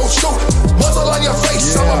 pray I don't shoot. Muzzle on your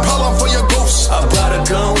face, I'm a problem for your ghost. I brought a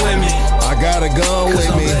gun with me. I got a gun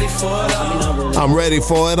with me. I'm ready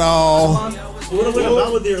for it all.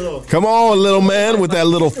 Come on, little man, with that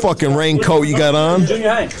little fucking raincoat you got on.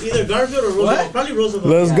 Either Garfield or Roosevelt. Probably Roosevelt.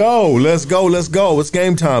 Let's go, let's go, let's go. It's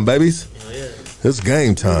game time, babies. It's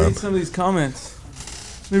game time. Read some of these comments.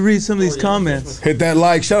 Let me read some of these comments. Hit that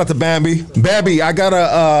like. Shout out to Bambi. Bambi, I got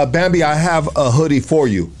a Bambi. I have a hoodie for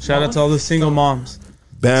you. Shout out to all the single moms.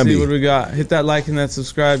 Bambi. See what we got. Hit that like and that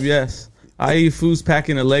subscribe. Yes. IE Food's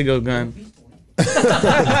packing a Lego gun.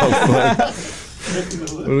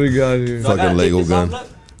 What do we got here? Fucking Lego gun.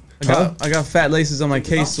 I got fat laces on my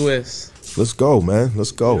K-Swiss. Let's go, man.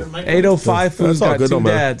 Let's go. 805 Food's got two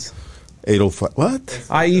dads. 805. What?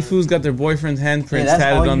 IE Food's got their boyfriend's handprints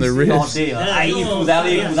tatted on their wrists. IE Foods,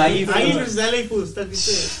 LA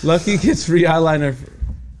Foods. Lucky gets free eyeliner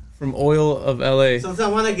from Oil of LA. Sometimes I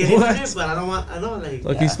want to get into it, but I don't want. I don't like.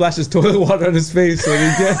 Lucky splashes toilet water on his face when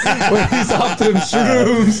he's off them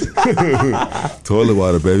shrooms. Toilet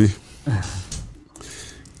water, baby.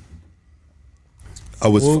 I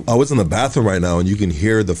was in the bathroom right now, and you can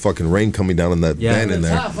hear the fucking rain coming down on that van in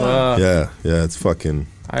there. Yeah, it's fucking.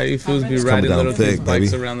 IE Foods be riding little thick,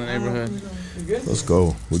 bikes around the neighborhood. Let's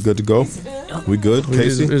go. We good to go? We good,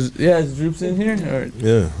 Casey? Is Droops in here? Or?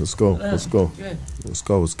 Yeah, let's go. Let's go. Let's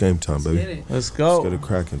go. It's game time, baby. Let's go. Let's get it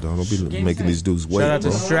cracking, dog. Don't be making these dudes wait. Shout out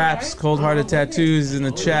to Straps, Cold Hearted Tattoos in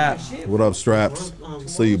the chat. What up, Straps?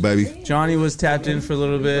 See you, baby. Johnny was tapped in for a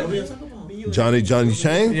little bit. Johnny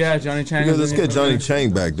Chang? Yeah, Johnny Chang. Let's get Johnny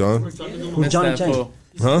Chang back, dog. Who's Johnny Chang?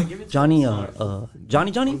 Huh? Johnny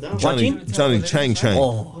Chang.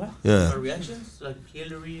 Oh. Yeah. Reactions like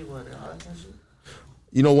Hillary, what?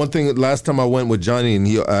 You know, one thing, last time I went with Johnny and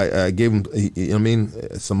I gave him,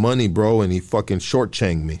 some money, bro, and he fucking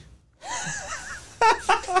short-changed me.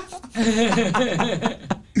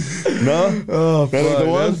 No? Oh,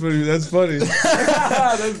 that's funny. That's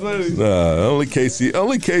funny. Nah, only Casey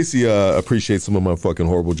appreciates some of my fucking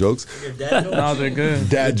horrible jokes. No, they're good.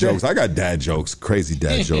 Dad jokes. I got dad jokes. Crazy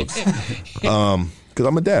dad jokes. Because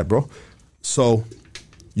I'm a dad, bro. So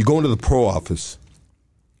you go into the pro office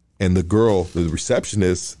and the girl, the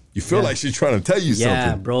receptionist, you feel like she's trying to tell you something.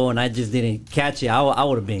 Yeah, bro, and I just didn't catch it. I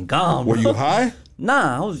would have been gone. Were you high?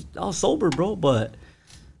 Nah, I was sober, bro, but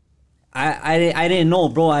I didn't know,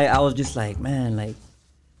 bro. I was just like, man, like,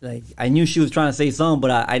 like I knew she was trying to say something,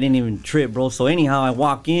 but I didn't even trip, bro. So anyhow, I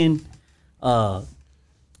walk into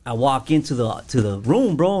the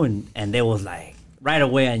room, bro, and there was like right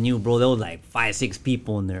away I knew, bro, there was like 5-6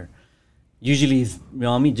 people in there. Usually, you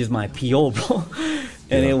know what I mean, just my PO, bro.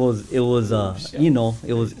 And it was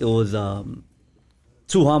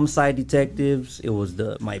 2 homicide detectives. It was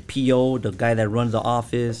my PO, the guy that runs the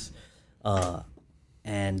office,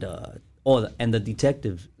 and the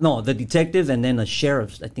detectives. No, the detectives, and then the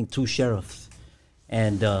sheriffs. I think 2 sheriffs,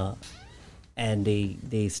 and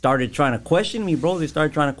they started trying to question me, bro. They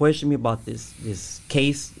started trying to question me about this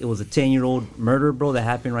case. It was a 10-year-old murder, bro, that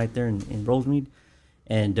happened right there in Rosemead,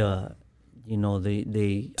 and you know,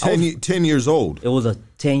 they 10 years old. It was a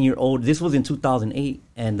 10-year-old. This was in 2008,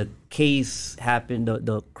 and the case happened.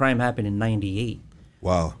 The crime happened in '98.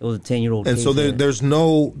 Wow. It was a 10-year-old. And case, so there's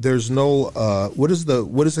no what is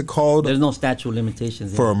it called? There's no statute of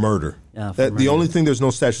limitations for a murder. Yeah, the only thing there's no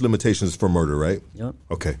statute of limitations is for murder, right? Yep.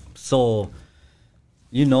 Okay. So,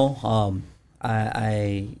 you know,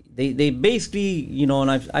 they basically, you know, and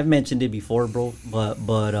I've mentioned it before, bro,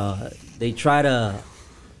 but they try to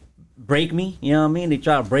break me, you know what I mean? They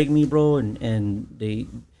try to break me, bro, and it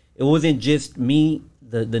wasn't just me,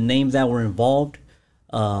 the names that were involved.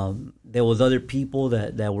 There was other people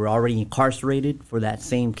that were already incarcerated for that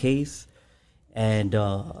same case, and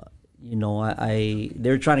you know,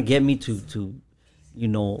 they're trying to get me to you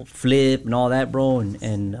know, flip and all that, bro,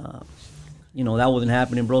 and you know, that wasn't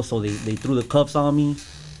happening, bro. So they threw the cuffs on me,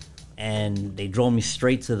 and they drove me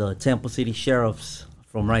straight to the Temple City Sheriff's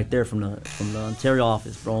from right there from the Ontario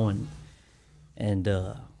office, bro, and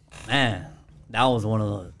man, that was one of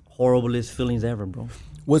the horriblest feelings ever, bro.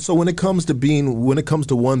 So when it comes to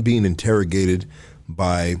one being interrogated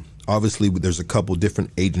by, obviously there's a couple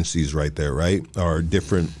different agencies right there, right? Or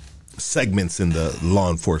different segments in the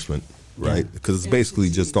law enforcement, right? Because it's basically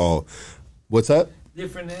just all, what's that?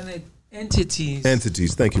 Different entities.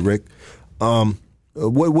 Entities. Thank you, Rick. What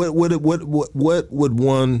would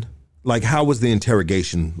one, like, how was the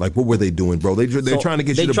interrogation? Like, what were they doing, bro? They're trying to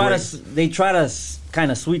get you to break. They try to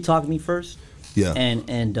kind of sweet talk me first. Yeah.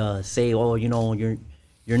 And say, oh, you know,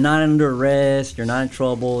 you're not under arrest, you're not in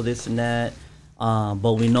trouble, this and that.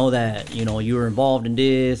 But we know that, you know, you were involved in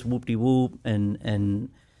this, whoop-de-whoop, and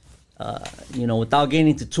you know, without getting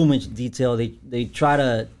into too much detail, they try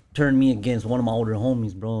to turn me against one of my older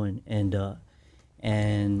homies, bro, and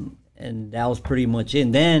that was pretty much it.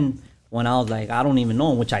 And then when I was like, I don't even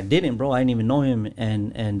know him, which I didn't, bro, I didn't even know him,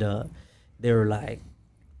 and they were like,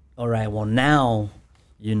 all right, well now,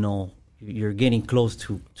 you know, you're getting close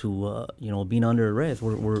to you know, being under arrest.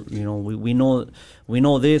 We're you know, we know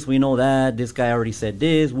this, we know that. This guy already said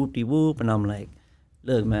this, whoop de whoop, and I'm like,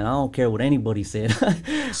 look, man, I don't care what anybody said.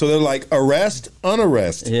 So they're like, arrest,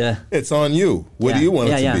 unarrest. Yeah, it's on you. What do you want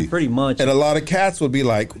it to be? Yeah, pretty much. And a lot of cats would be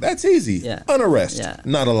like, that's easy. Yeah, unarrest. Yeah.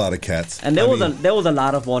 Not a lot of cats. And there was a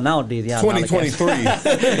lot of, well, nowadays, yeah,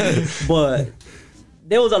 2023, but.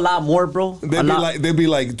 There was a lot more, bro. They'd be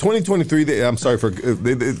like 2023. I'm sorry for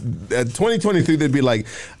 2023. They'd be like,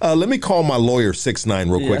 let me call my lawyer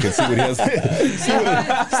 6ix9ine real quick and see what he has.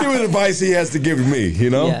 see what advice he has to give me. You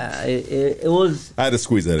know? Yeah, it was. I had to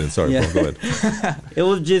squeeze that in. Sorry, bro. Go ahead. It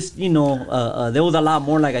was just, you know, there was a lot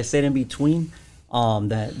more, like I said, in between.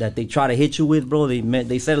 That they try to hit you with, bro.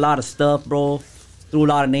 They said a lot of stuff, bro. Threw a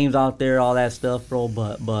lot of names out there, all that stuff, bro.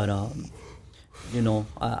 But you know,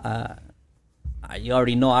 you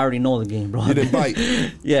already know. I already know the game, bro. You didn't bite.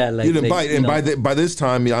 Yeah, like you didn't bite, and by this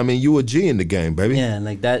time, I mean, you a G in the game, baby. Yeah,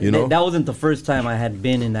 like that. You know? That wasn't the first time I had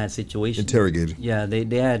been in that situation. Interrogated. Yeah,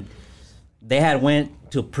 they had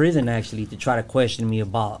went to prison actually to try to question me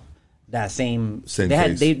about that same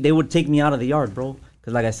case. They would take me out of the yard, bro,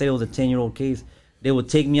 because like I said, it was a 10-year-old case. They would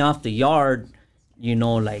take me off the yard, you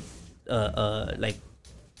know, like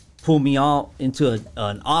pull me out into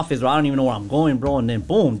an office where I don't even know where I'm going, bro, and then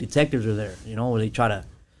boom, detectives are there, you know, where they try to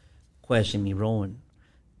question me, bro, and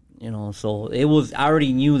you know, so it was, I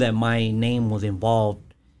already knew that my name was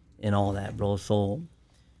involved in all that, bro. So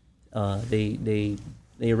they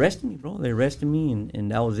arrested me, bro. They arrested me,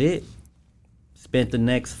 and that was it. Spent the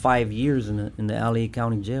next 5 years in the LA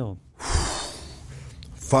County Jail.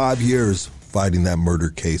 5 years fighting that murder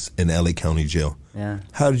case in LA County Jail. Yeah.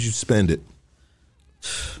 How did you spend it?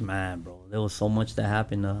 Man, bro, there was so much that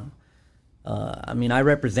happened. I mean, I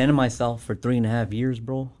represented myself for 3.5 years,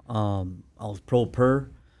 bro. I was pro per,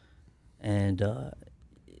 and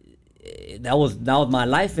that was my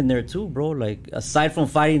life in there too, bro. Like, aside from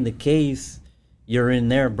fighting the case, you're in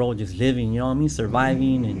there, bro, just living. You know what I mean?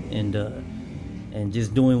 Surviving and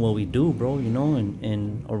just doing what we do, bro. You know,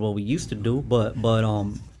 and or what we used to do. But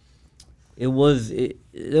it was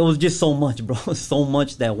just so much, bro. So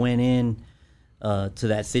much that went in to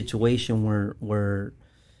that situation where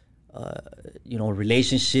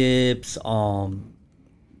relationships, letdowns,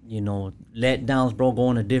 bro,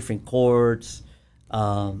 going to different courts,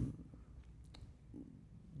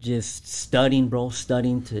 just studying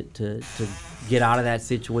to get out of that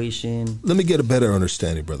situation. Let me get a better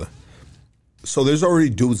understanding, brother. So there's already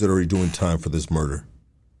dudes that are already doing time for this murder.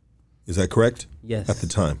 Is that correct? Yes. At the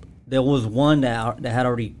time. There was one that had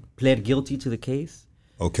already pled guilty to the case.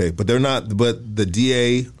 Okay, but they're not. But the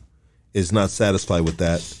DA is not satisfied with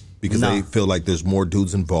that because they feel like there's more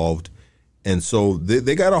dudes involved, and so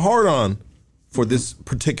they got a hard on for this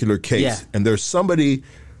particular case. Yeah. And there's somebody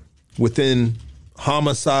within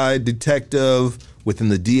homicide detective, within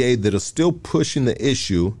the DA that are still pushing the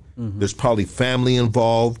issue. Mm-hmm. There's probably family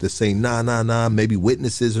involved. They're saying, nah, maybe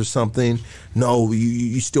witnesses or something. No,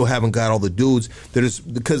 you still haven't got all the dudes.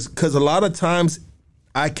 Because a lot of times,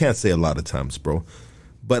 I can't say a lot of times, bro,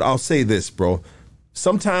 but I'll say this, bro.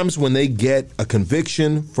 Sometimes when they get a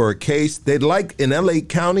conviction for a case, they'd like, in LA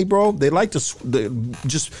County, bro, they like to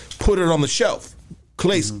just put it on the shelf.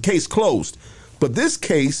 Case closed. But this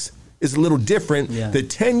case is a little different. Yeah. That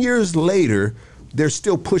 10 years later, they're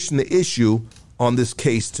still pushing the issue on this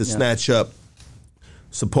case to snatch up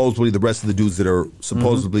supposedly the rest of the dudes that are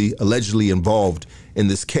supposedly allegedly involved in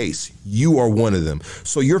this case. You are one of them.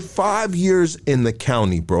 So you're 5 years in the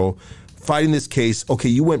county, bro, fighting this case. Okay,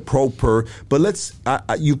 you went pro per, but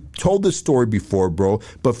you told this story before, bro,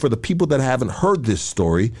 but for the people that haven't heard this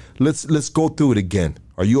story, let's go through it again.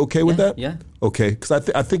 Are you okay with that? Yeah. Okay, because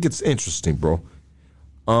I think it's interesting, bro.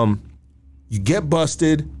 You get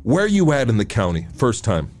busted. Where you at in the county first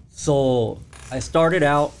time? So I started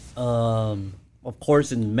out, of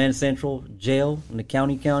course, in Men's Central Jail in the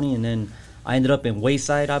county, and then I ended up in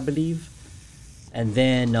Wayside, I believe. And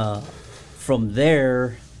then from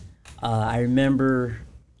there, I remember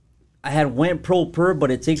I had went pro per,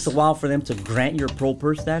 but it takes a while for them to grant your pro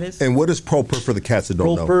per status. And what is pro per for the cats that don't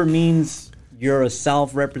know? Pro per means you're a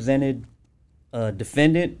self-represented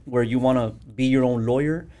defendant where you want to be your own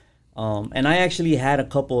lawyer. And I actually had a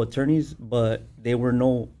couple attorneys, but they were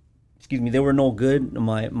no good.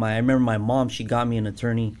 I remember my mom, she got me an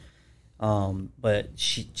attorney, but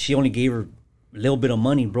she only gave her a little bit of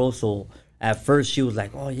money, bro. So at first she was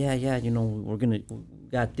like, oh yeah, we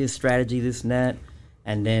got this strategy, this and that.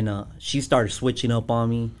 And then she started switching up on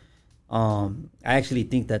me. I actually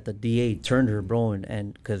think that the DA turned her, bro,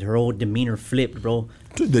 and because her whole demeanor flipped, bro.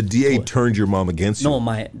 The DA turned your mom against you? No,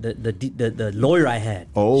 the lawyer I had.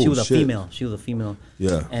 Oh, she was shit. She was a female.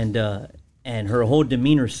 Yeah. And her whole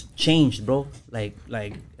demeanor changed, bro. Like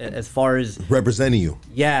as far as representing you.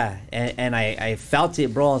 Yeah, and I felt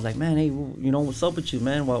it, bro. I was like, man, hey, what's up with you,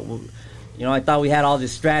 man? I thought we had all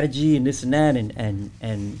this strategy and this and that,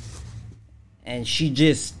 and she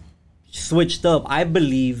just switched up. I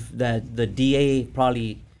believe that the DA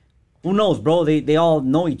probably, who knows, bro? They all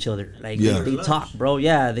know each other. Like they talk, bro.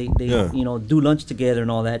 Yeah, they do lunch together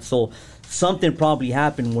and all that. So something probably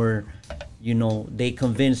happened where, they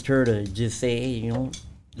convinced her to just say, hey,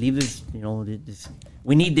 leave this,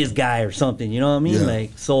 we need this guy or something. You know what I mean? Yeah.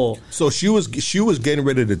 Like so she was getting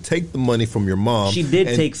ready to take the money from your mom. She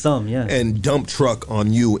did take some, yeah, and dump truck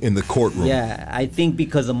on you in the courtroom. Yeah, I think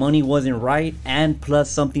because the money wasn't right, and plus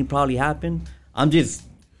something probably happened. I'm just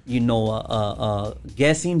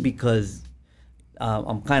guessing because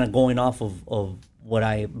I'm kind of going off of what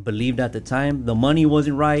I believed at the time. The money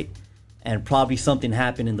wasn't right, and probably something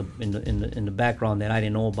happened in the background that I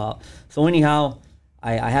didn't know about. So anyhow,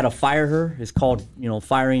 I had to fire her. It's called,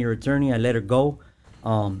 firing your attorney. I let her go,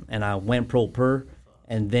 and I went pro per.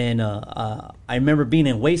 And then I remember being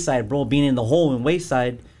in Wayside, bro, being in the hole in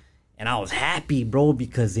Wayside, and I was happy, bro,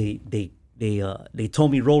 because they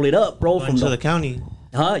told me roll it up, bro, from the county.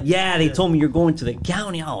 Huh? Yeah, they told me you're going to the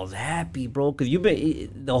county. I was happy, bro, because you've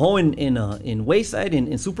been the hole in Wayside in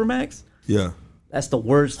Supermax. Yeah. That's the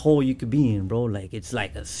worst hole you could be in, bro. Like, it's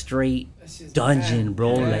like a straight dungeon,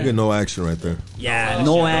 bro. Yeah. Like, you get no action right there. Yeah,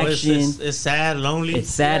 no action. It's sad, lonely. It's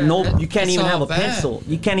sad. No, you can't even have a pencil.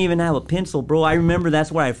 You can't even have a pencil, bro. I remember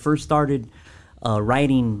that's where I first started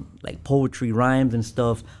writing like poetry, rhymes, and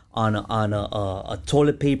stuff on a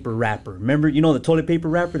toilet paper wrapper. Remember, the toilet paper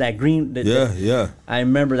wrapper, that green. Yeah. I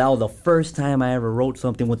remember that was the first time I ever wrote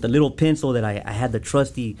something with the little pencil that I had the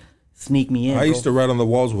trusty sneak me in. I used to write on the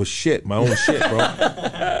walls with my own shit, bro.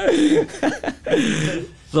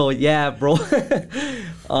 So yeah, bro.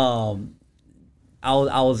 I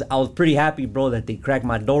was pretty happy, bro, that they cracked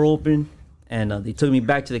my door open and they took me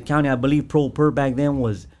back to the county. I believe pro per back then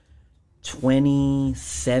was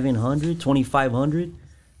 $2,700, $2,500.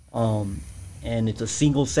 and it's a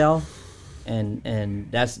single cell,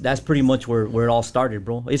 and that's pretty much where it all started,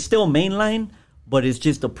 bro. It's still mainline, but it's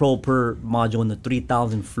just a pro per module in the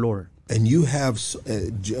 3,000 floor. And you have,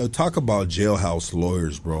 talk about jailhouse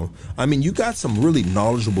lawyers, bro. I mean, you got some really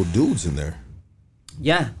knowledgeable dudes in there.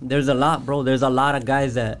 Yeah, there's a lot, bro. There's a lot of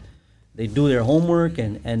guys that they do their homework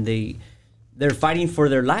and they're fighting for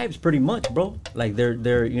their lives pretty much, bro. Like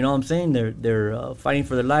they're you know what I'm saying? They're fighting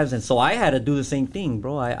for their lives. And so I had to do the same thing,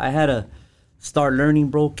 bro. I had to start learning,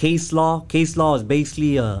 bro. Case law is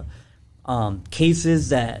basically cases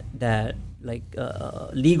that like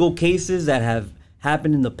legal cases that have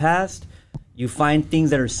happened in the past. You find things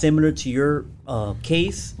that are similar to your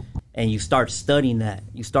case, and you start studying that.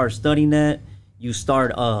 You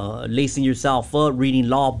start lacing yourself up, reading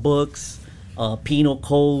law books, penal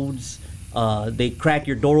codes. They crack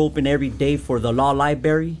your door open every day for the law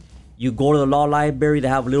library. You go to the law library, they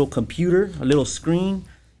have a little computer, a little screen,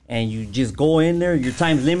 and you just go in there. Your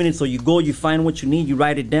time's limited, so you go, you find what you need, you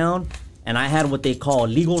write it down. And I had what they call a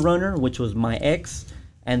legal runner, which was my ex,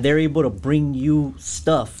 and they're able to bring you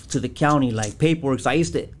stuff to the county, like paperwork. So I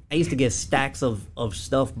used to get stacks of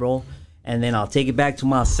stuff, bro, and then I'll take it back to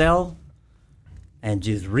my cell and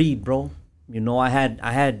just read, bro. You know, I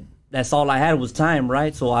had that's all I had was time,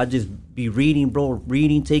 right? So I just be reading, bro,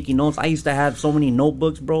 taking notes. I used to have so many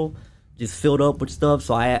notebooks, bro, just filled up with stuff.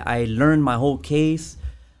 So I learned my whole case,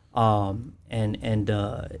 and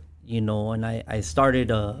you know, and I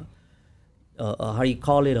started how do you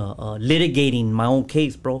call it, litigating my own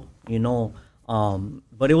case, bro, you know.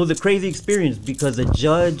 But it was a crazy experience because the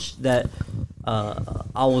judge that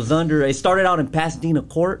I was under, it started out in Pasadena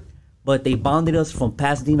court, but they bonded us from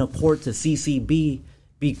Pasadena court to CCB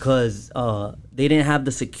because they didn't have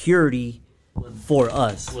the security for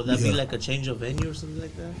us. Would that be like a change of venue or something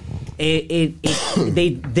like that? They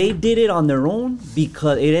did it on their own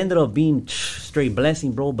because it ended up being straight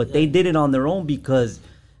blessing, bro. But they did it on their own because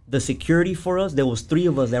the security for us, there was 3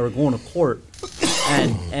 of us that were going to court,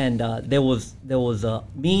 and there was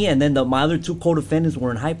me, and then my other 2 co-defendants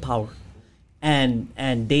were in high power, and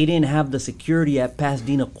they didn't have the security at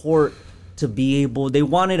Pasadena court to be able. They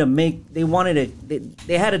had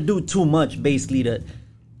to do too much basically to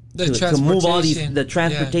move all the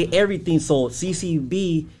transportation, everything. So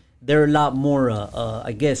CCB, they're a lot more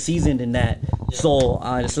I guess seasoned in that. Yeah. So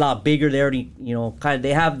it's a lot bigger. They already, you know,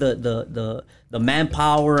 they have the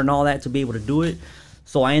manpower and all that to be able to do it.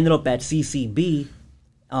 So I ended up at CCB.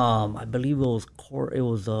 I believe it was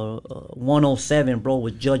 107, bro,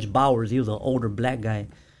 with Judge Bowers. He was an older black guy,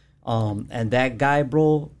 and that guy,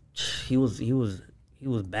 bro, he was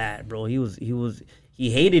bad, bro. He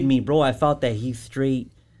hated me, bro. I felt that he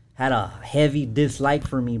straight had a heavy dislike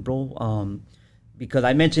for me, bro. Because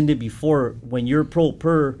I mentioned it before, when you're pro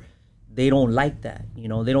per, they don't like that. You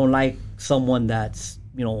know, they don't like someone that's,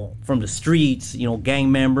 you know, from the streets, you know,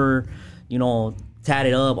 gang member, you know,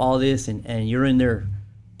 tatted up, all this, and you're in there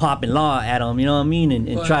popping law at them, you know what I mean,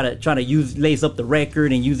 and try to lace up the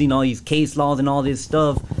record and using all these case laws and all this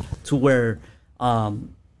stuff to where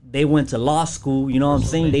they went to law school, you know what I'm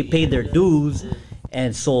saying? They paid their dues,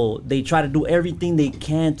 and so they try to do everything they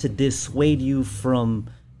can to dissuade you from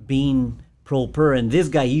being pro per. And this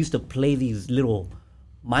guy used to play these little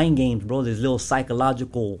mind games, bro, this little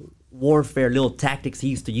psychological warfare, little tactics he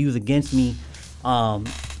used to use against me,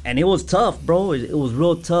 and it was tough, bro. It was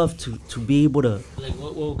real tough to be able to. Like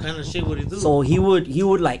what kind of shit would he do? So he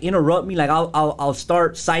would like interrupt me, like I'll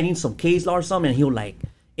start citing some case law or something, and he'll like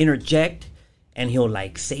interject, and he'll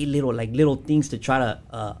like say little things to try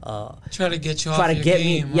to get you off your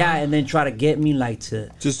game, me, yeah, and then try to get me like to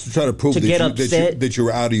try to prove that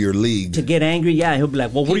you're out of your league, to get angry. Yeah, he'll be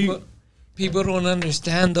like, well, what are you? People don't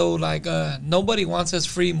understand though, like nobody wants us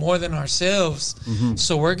free more than ourselves. Mm-hmm.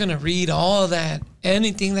 So we're gonna read all that,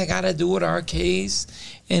 anything that got to do with our case,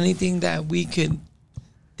 anything that we could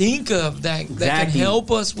think of that can help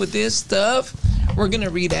us with this stuff. We're gonna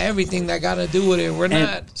read everything that got to do with it. We're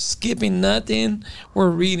not skipping nothing. We're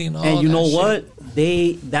reading all. And you know shit.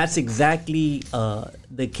 what? That's exactly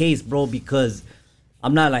the case, bro. Because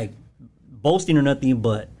I'm not like boasting or nothing,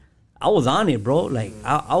 but I was on it, bro. Like,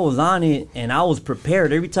 I was on it, and I was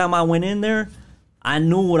prepared. Every time I went in there, I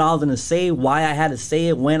knew what I was going to say, why I had to say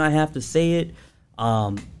it, when I have to say it,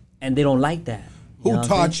 and they don't like that. Who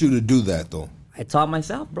taught you to do that, though? I taught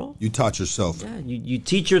myself, bro. You taught yourself? Yeah, you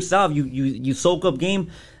teach yourself. You soak up game.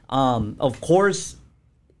 Of course,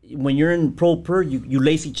 when you're in pro per, you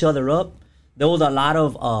lace each other up. There was a lot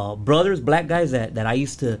of brothers, black guys that I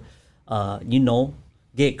used to,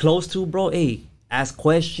 get close to, bro. Hey, ask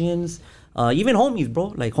questions, even homies,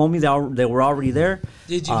 bro. Like homies that were already there.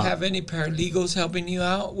 Did you have any paralegals helping you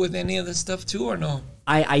out with any of the stuff too, or no?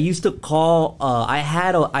 I used to call.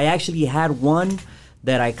 I actually had one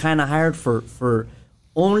that I kind of hired for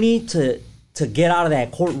only to get out of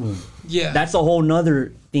that courtroom. Yeah, that's a whole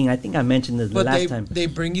nother thing. I think I mentioned this the last time. They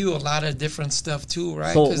bring you a lot of different stuff too,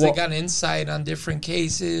 right? Because they got insight on different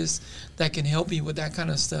cases that can help you with that kind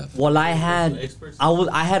of stuff. Well, I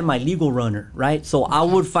had my legal runner, right? So I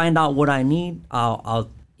would find out what I need.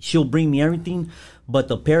 She'll bring me everything. But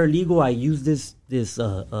the paralegal, I use this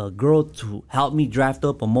girl to help me draft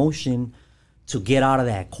up a motion to get out of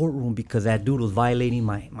that courtroom because that dude was violating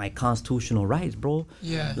my constitutional rights, bro.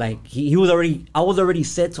 Yeah. Like I was already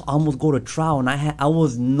set to almost go to trial, and I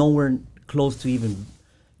was nowhere close to even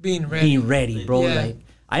being ready, bro. Yeah. Like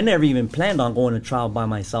I never even planned on going to trial by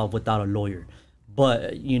myself without a lawyer.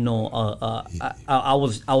 But I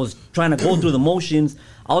was trying to go through the motions.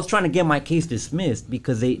 I was trying to get my case dismissed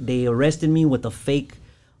because they arrested me with a fake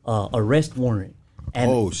arrest warrant.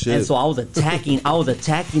 And, shit! And so I was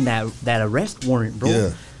attacking that arrest warrant, bro.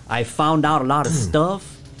 Yeah. I found out a lot of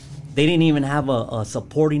stuff. They didn't even have a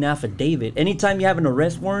supporting affidavit. Anytime you have an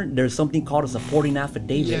arrest warrant, there's something called a supporting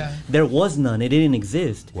affidavit. Yeah. There was none. It didn't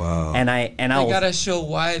exist. Wow. And I gotta show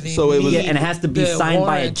why they. So it was, and it has to be signed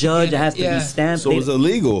by a judge. It has to be stamped. So it was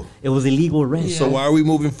illegal. It was illegal arrest. Yeah. So why are we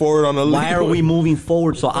moving forward on illegal? Why are we moving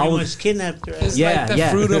forward? So I was kidnapped. Right? It's like the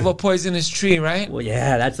fruit of a poisonous tree, right? Well,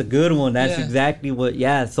 yeah, that's a good one. That's exactly what.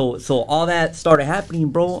 Yeah. So all that started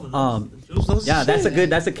happening, bro. Yeah,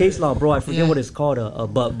 that's a case law, bro. I forget what it's called.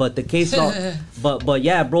 But the case law. But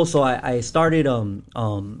yeah, bro. So I started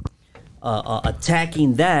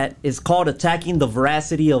attacking that. It's called attacking the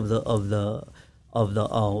veracity of the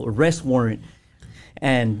arrest warrant,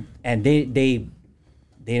 and they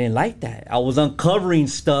didn't like that. I was uncovering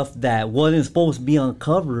stuff that wasn't supposed to be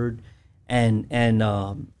uncovered, and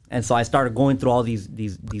so I started going through all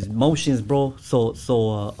these motions, bro.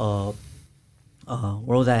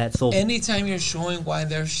 Where was I at? So anytime you're showing why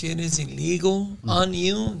their shit is illegal on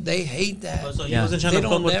you, they hate that. So he wasn't trying to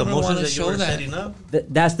come with the motions that you were setting up?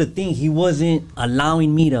 That's the thing. He wasn't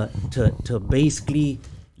allowing me to basically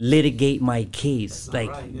litigate my case.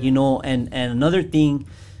 And another thing,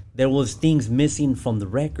 there was things missing from the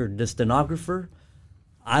record. The stenographer,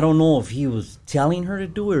 I don't know if he was telling her to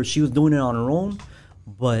do it or she was doing it on her own,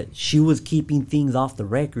 but she was keeping things off the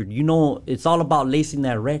record. It's all about lacing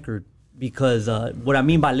that record. Because what I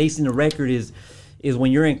mean by lacing the record is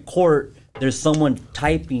when you're in court, there's someone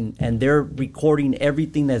typing and they're recording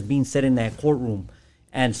everything that's being said in that courtroom.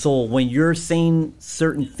 And so when you're saying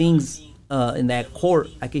certain things in that court,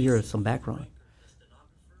 I can hear some background.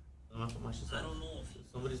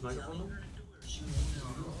 Somebody's microphone?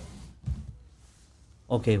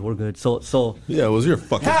 Okay, we're good. So yeah, it was your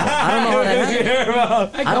fucking fault. I don't know how that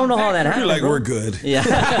happened. I don't know how that happened. You're like, bro. we're good. Yeah.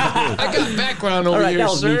 I got background over here,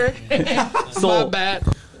 sir. My bad.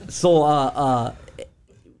 So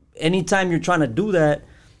anytime you're trying to do that,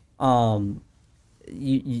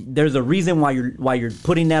 there's a reason why you're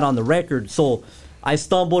putting that on the record. So I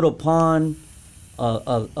stumbled upon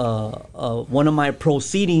one of my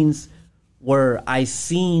proceedings where I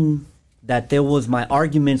seen that there was my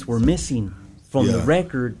arguments were missing from the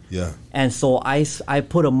record. Yeah. And so I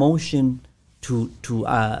put a motion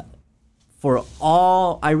I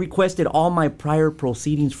requested all my prior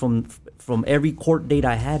proceedings from every court date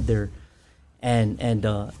I had there, and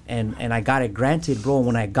I got it granted, bro.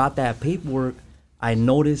 When I got that paperwork, I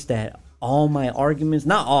noticed that all my arguments,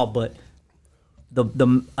 not all, but a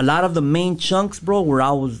lot of the main chunks, bro, where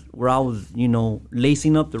I was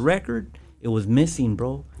lacing up the record, it was missing,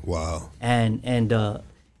 bro. Wow.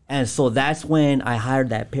 And so that's when I hired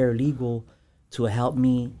that paralegal to help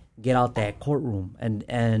me get out that courtroom.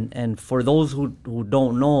 And for those who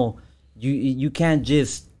don't know, you can't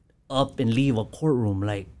just up and leave a courtroom.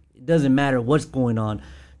 Like, it doesn't matter what's going on.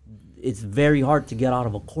 It's very hard to get out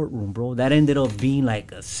of a courtroom, bro. That ended up being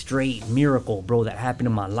like a straight miracle, bro, that happened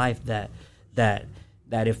in my life that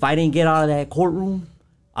if I didn't get out of that courtroom,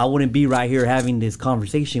 I wouldn't be right here having this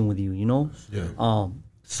conversation with you, Yeah.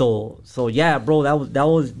 So yeah, bro, that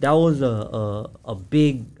was a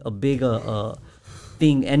big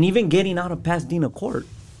thing, and even getting out of Pasadena court.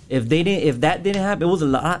 If that didn't happen, it was a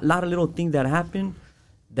lot of little things that happened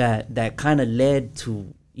that kind of led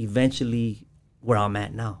to eventually where I'm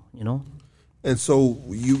at now, And so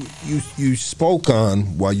you spoke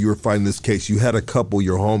on while you were fighting this case. You had a couple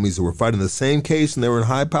your homies who were fighting the same case, and they were in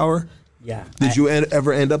high power. Yeah. Did you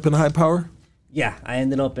ever end up in high power? Yeah, I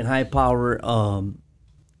ended up in high power.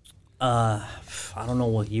 I don't know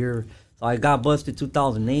what year. So I got busted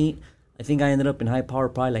 2008. I think I ended up in high power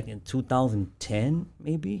probably like in 2010,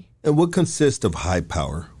 maybe. And what consists of high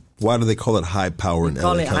power? Why do they call it high power in LA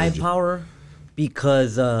County? They call it high power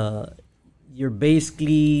because you're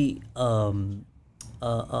basically a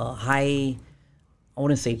high, I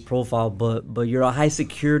wouldn't say profile, but you're a high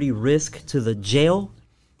security risk to the jail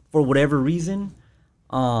for whatever reason.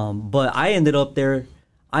 But I ended up there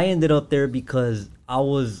because I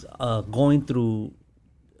was going through,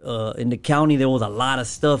 in the county, there was a lot of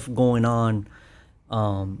stuff going on.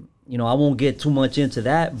 You know, I won't get too much into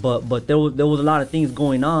that, but there was a lot of things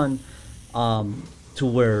going on to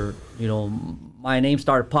where, you know, my name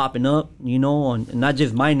started popping up, you know, and not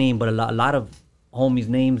just my name, but a lot of homies'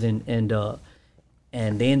 names, and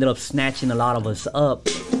they ended up snatching a lot of us up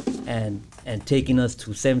and taking us to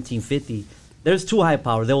 1750. There's two high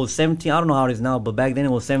powers. There was 17, I don't know how it is now, but back then it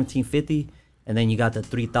was 1750, and then you got the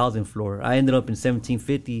 3000 floor. I ended up in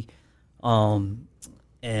 1750,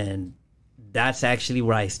 and that's actually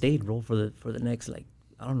where I stayed, bro, for the next, like,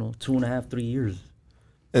 I don't know, 2.5, 3 years.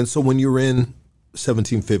 And so when you were in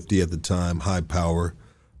 1750 at the time, high power,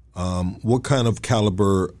 what kind of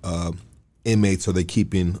caliber inmates are they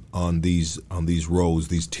keeping on these rows,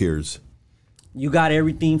 these tiers? You got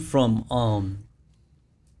everything from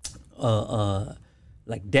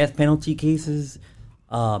like death penalty cases,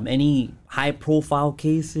 any high profile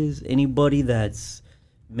cases, anybody that's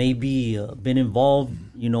maybe been involved,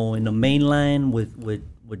 you know, in the main line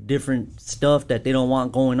with different stuff that they don't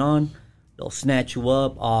want going on. They'll snatch you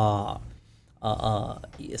up.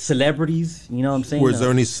 Celebrities, you know what I'm saying? Was there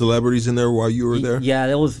any celebrities in there while you were there? Yeah,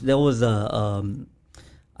 there was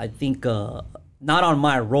I think not on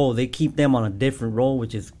my roll. They keep them on a different roll,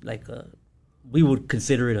 which is like we would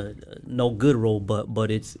consider it a no good roll,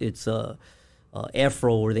 but it's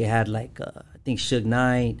Afro, where they had like I think Suge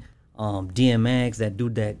Knight, DMX, that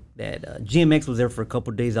dude that GMX was there for a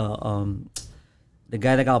couple of days. The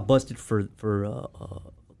guy that got busted for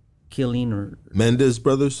killing, or Mendes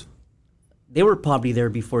brothers. They were probably there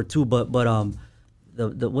before too, but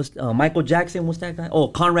what's Michael Jackson? What's that guy? Oh,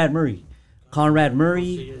 Conrad Murray,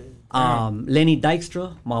 Lenny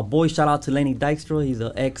Dykstra, my boy. Shout out to Lenny Dykstra. He's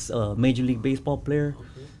an ex Major League Baseball player.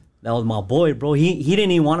 That was my boy, bro. He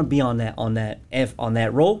didn't even want to be on that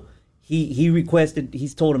row. He requested.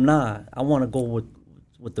 He's told him, nah, I want to go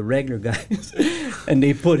with the regular guys, and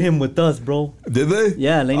they put him with us, bro. Did they?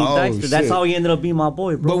 Yeah, Lenny Dykstra. That's how he ended up being my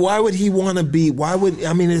boy, bro. But why would he want to be?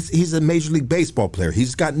 He's a Major League Baseball player.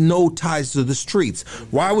 He's got no ties to the streets.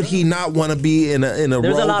 Why would he not want to be in a?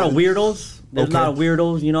 There's a lot of weirdos. There's a lot of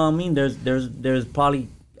weirdos. You know what I mean? There's probably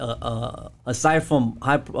aside from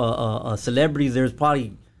high celebrities, there's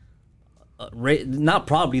probably not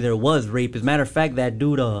probably there was rape. As a matter of fact, that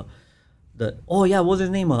dude what was his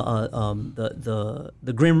name?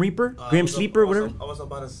 The Grim Reaper, Grim Sleeper, whatever. I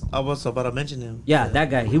was about to mention him. Yeah, that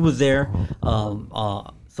guy. He was there.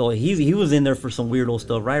 So he was in there for some weirdo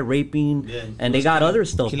stuff, right? Raping, and they got other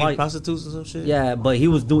stuff, killing prostitutes or some shit. Yeah, but he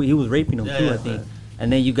was raping them too, I think. Right.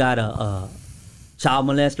 And then you got child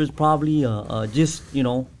molesters, probably, just, you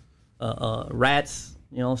know, rats,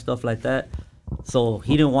 you know, stuff like that. So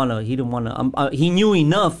he didn't want to. He knew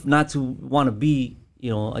enough not to want to be, you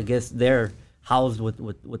know, I guess they're housed with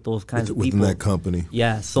those kinds of people. Within that company.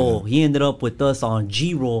 Yeah, so he ended up with us on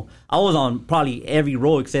G roll. I was on probably every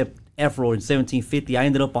row except F roll in 1750. I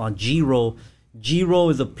ended up on G roll. G roll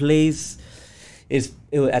is a place.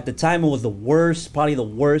 At the time it was the worst, probably the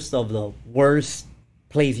worst of the worst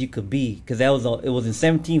place you could be, because it was in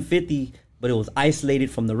 1750, but it was isolated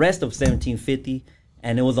from the rest of 1750,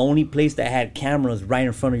 and it was the only place that had cameras right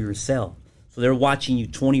in front of your cell. So they're watching you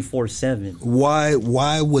 24/7.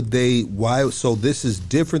 Why would they? Why? So this is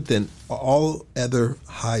different than all other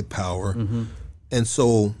high power, and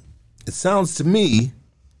so it sounds to me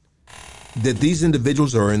that these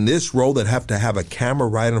individuals are in this role that have to have a camera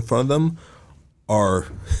right in front of them are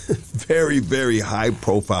very, very high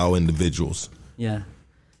profile individuals. Yeah.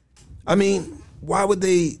 I mean, why would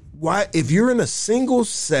they? Why, if you're in a single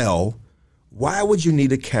cell, why would you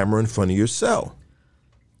need a camera in front of your cell?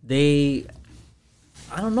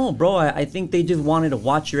 I don't know, bro. I think they just wanted to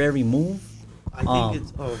watch your every move. I think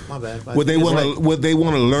it's. Oh, my bad. Would they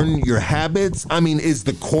want to learn your habits? I mean, is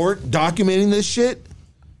the court documenting this shit?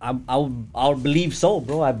 I would believe so,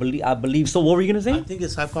 bro. I believe so. What were you gonna say? I think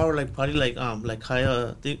it's high power, like probably like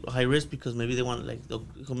high risk, because maybe they want they'll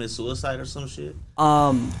commit suicide or some shit.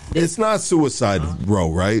 It's not suicide,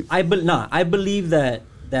 bro, right? I believe that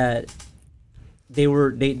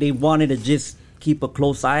they wanted to just keep a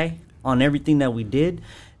close eye on everything that we did,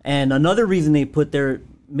 and another reason they put there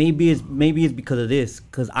maybe is because of this.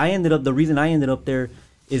 Because the reason I ended up there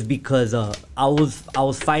is because I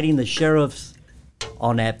was fighting the sheriffs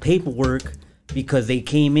on that paperwork because they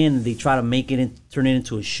came in and they try to make it turn it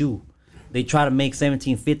into a shoe. They try to make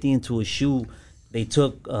 1750 into a shoe. They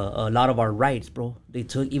took a lot of our rights, bro. They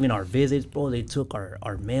took even our visits, bro. They took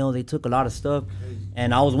our mail. They took a lot of stuff.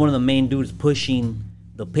 And I was one of the main dudes pushing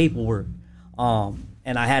the paperwork.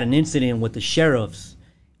 And I had an incident with the sheriffs.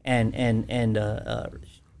 And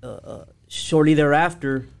shortly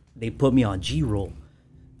thereafter, they put me on G-roll.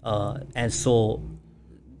 And so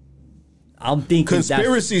I'm thinking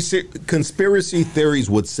conspiracy theories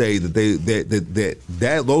would say that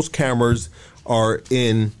that those cameras are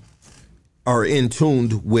in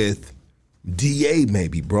tuned with DA,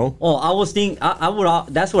 maybe, bro. Oh, I was thinking. I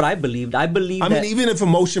would. That's what I believed. I mean, even if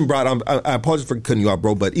emotion I apologize for cutting you off,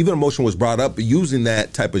 bro. But even emotion was brought up using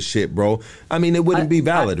that type of shit, bro. I mean, it wouldn't be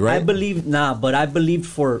valid, right? I believe but I believed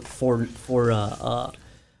for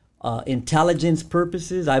intelligence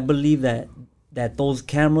purposes. I believe that those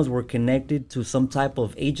cameras were connected to some type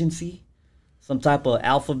of agency, some type of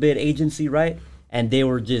alphabet agency, right? And they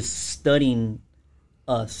were just studying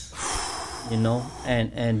us. You know,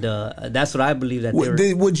 and that's what I believe that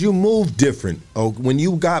they were. Would you move different? Oh, when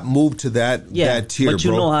you got moved to that tier, but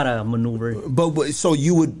you know how to maneuver. But so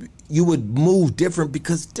you would move different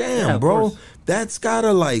because damn, bro, that's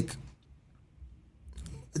gotta like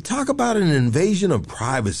talk about an invasion of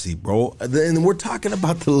privacy, bro. And we're talking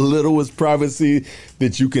about the littlest privacy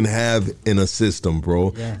that you can have in a system,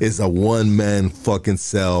 bro. Yeah. It's a one-man fucking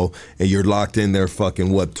cell, and you're locked in there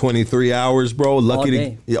fucking, 23 hours, bro?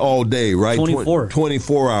 Lucky all day, right?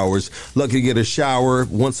 24 hours. Lucky to get a shower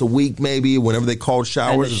once a week, maybe, whenever they call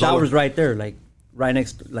showers. And the shower's right there, like, right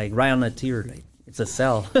next, like, right on the tier. Like, it's a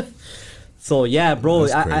cell. So, yeah, bro,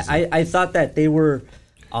 I thought that they were...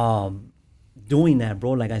 doing that,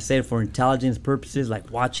 bro, like I said, for intelligence purposes, like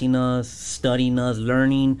watching us, studying us,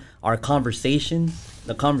 learning our conversations,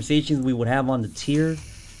 the conversations we would have on the tier,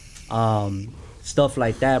 stuff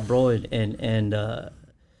like that, bro. And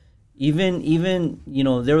even you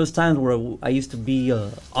know, there was times where I used to be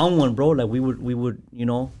on one, bro. Like we would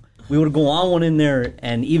go on one in there,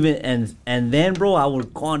 and then, bro, I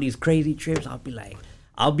would go on these crazy trips.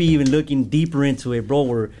 I'll be even looking deeper into it, bro,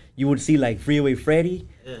 where you would see like Freeway Freddy.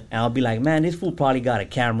 Yeah. And I'll be like, man, this fool probably got a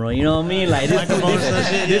camera, you know what I mean? Like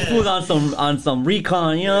this fool's on some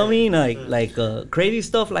recon, you know what I mean? Like crazy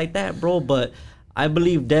stuff like that, bro. But I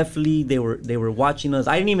believe definitely they were watching us.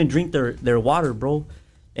 I didn't even drink their water, bro.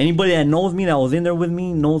 Anybody that knows me, that was in there with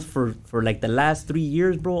me, knows for like the last 3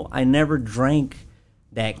 years, bro, I never drank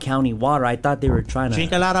that county water. I thought they were trying to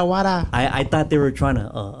drink a lot of water. I thought they were trying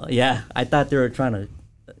to I thought they were trying to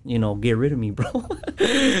get rid of me, bro.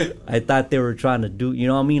 I thought they were trying to do, you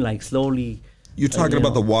know what I mean? Like slowly. You're talking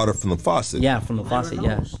about the water from the faucet. Yeah, from the faucet.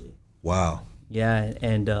 Yeah. Wow. Yeah,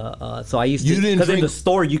 and so I used to, because in the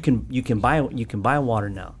store you can buy water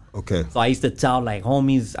now. Okay. So I used to tell like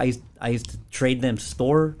homies, I used to trade them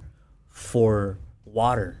store for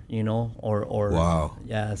water, or wow.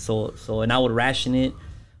 Yeah. So and I would ration it.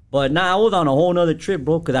 But I was on a whole nother trip,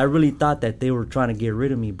 bro, because I really thought that they were trying to get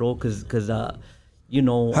rid of me, bro, because how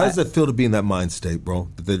does it feel to be in that mind state, bro?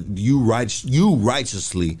 That you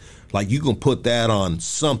righteously, like you can put that on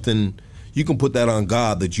something, you can put that on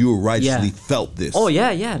God, that you righteously felt this. Oh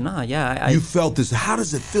yeah, you felt this. How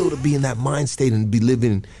does it feel to be in that mind state and be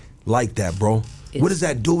living like that, bro? What does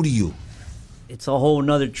that do to you? It's a whole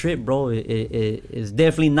nother trip, bro. It's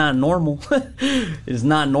definitely not normal. It's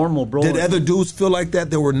not normal, bro. Did other dudes feel like that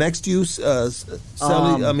were next to you,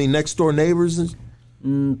 next door neighbors?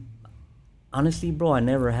 Honestly, bro, I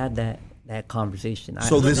never had that conversation.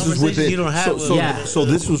 So this was within. So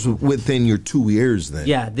this was within your 2 years, then.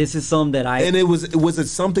 Yeah, this is something that I. And was it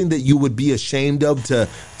something that you would be ashamed of to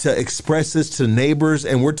express this to neighbors?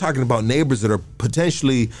 And we're talking about neighbors that are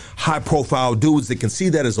potentially high profile dudes that can see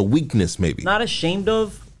that as a weakness, maybe. Not ashamed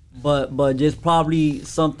of, but just probably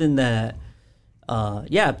something that.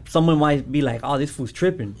 Someone might be like, "Oh, this fool's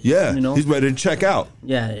tripping." Yeah, he's ready to check out.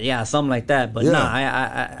 Yeah, something like that. But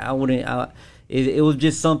I wouldn't. It was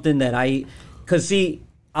just something that at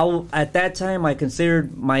that time I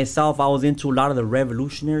considered myself. I was into a lot of the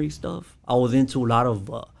revolutionary stuff. I was into a lot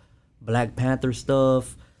of Black Panther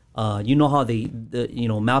stuff. You know how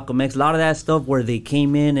Malcolm X, a lot of that stuff where they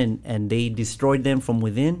came in and they destroyed them from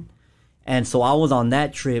within. And so I was on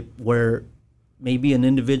that trip where maybe an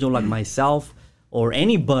individual like myself. Or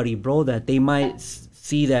anybody, bro, that they might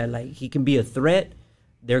see that like he can be a threat,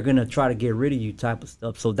 they're gonna try to get rid of you, type of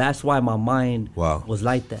stuff. So that's why my mind was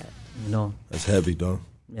like that, That's heavy, dog.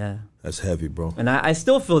 Yeah, that's heavy, bro. And I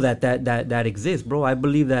still feel that exists, bro. I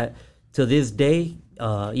believe that to this day,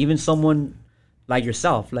 even someone like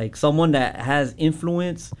yourself, like someone that has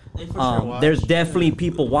influence. Sure There's definitely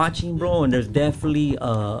people watching, bro, and there's definitely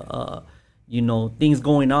you know, things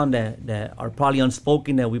going on that are probably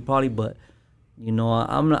unspoken that we probably, but you know,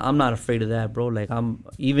 I'm not afraid of that, bro. Like I'm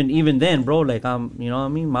even then, bro. Like I'm, you know what I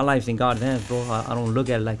mean. My life's in God's hands, bro. I don't look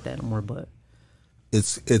at it like that anymore. But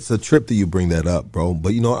it's a trip that you bring that up, bro.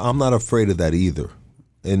 But you know, I'm not afraid of that either,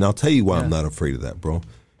 and I'll tell you why I'm not afraid of that, bro.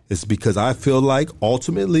 It's because I feel like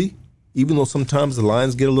ultimately, even though sometimes the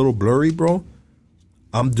lines get a little blurry, bro,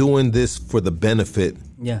 I'm doing this for the benefit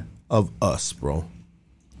of us, bro.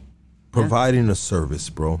 Providing a service,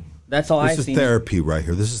 bro. That's how I seen it. This is therapy right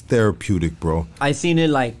here. This is therapeutic, bro. I seen it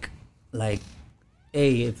like,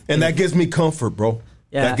 hey, that gives me comfort, bro.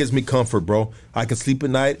 Yeah. That gives me comfort, bro. I can sleep at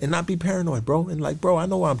night and not be paranoid, bro. And like, bro, I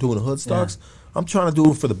know why I'm doing the hood stocks. Yeah. I'm trying to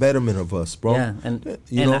do it for the betterment of us, bro. Yeah,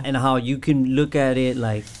 and how you can look at it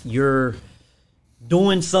like you're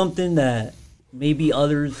doing something that maybe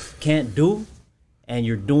others can't do, and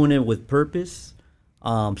you're doing it with purpose.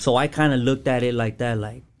 So I kind of looked at it like that,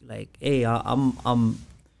 like, hey, I'm,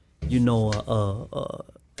 you know,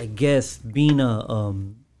 I guess being I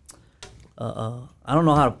don't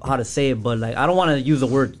know how to say it, but like I don't want to use the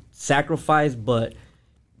word sacrifice, but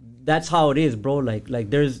that's how it is, bro. Like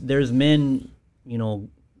there's men, you know,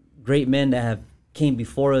 great men that have came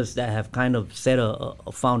before us that have kind of set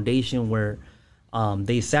a foundation where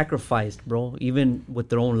they sacrificed, bro, even with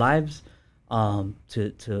their own lives,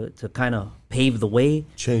 to kind of pave the way,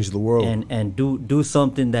 change the world, and do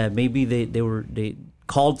something that maybe they were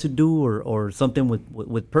called to do or something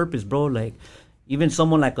with purpose, bro. Like even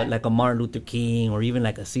someone like a Martin Luther King or even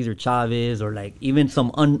like a Cesar Chavez or like even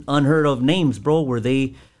some unheard of names, bro, where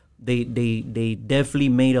they definitely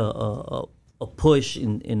made a push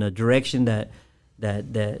in a direction that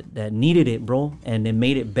needed it, bro, and it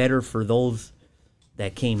made it better for those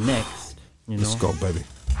that came next. You know? Let's go, baby.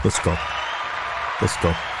 Let's go. Let's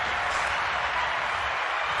go.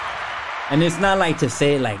 And it's not like to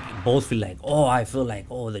say like boastfully like, oh, I feel like,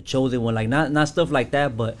 oh, the chosen one, like not stuff like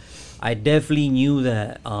that, but I definitely knew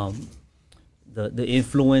that the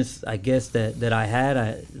influence, I guess, that I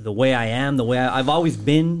had, the way I am, the way I've always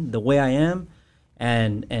been, the way I am,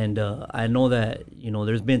 and I know that, you know,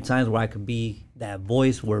 there's been times where I could be that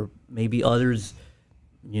voice where maybe others,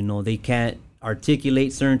 you know, they can't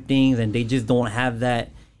articulate certain things and they just don't have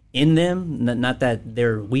that in them. Not that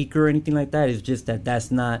they're weak or anything like that. It's just that that's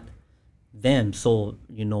not them. So,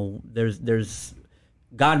 you know, there's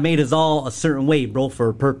God made us all a certain way, bro, for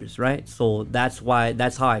a purpose, right? So that's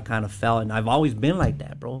how I kind of felt, and I've always been like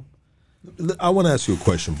that, bro. I want to ask you a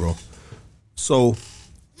question, bro. So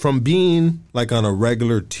from being like on a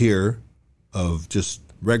regular tier of just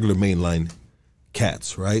regular mainline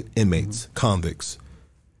cats, right? Inmates, convicts.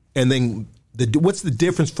 And then what's the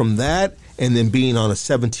difference from that and then being on a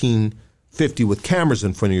 1750 with cameras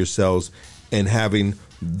in front of your cells and having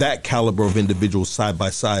that caliber of individuals side by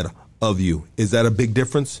side of you? Is that a big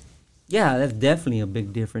difference? Yeah, that's definitely a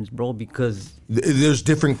big difference, bro, because there's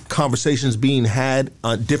different conversations being had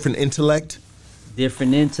on different intellect.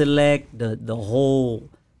 Different intellect, the whole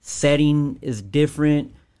setting is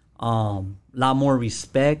different, a lot more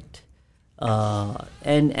respect.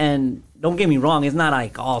 And don't get me wrong, it's not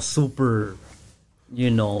like all super,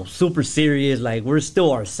 you know, super serious. Like we're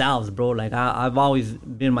still ourselves, bro. Like I've always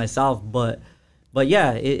been myself, but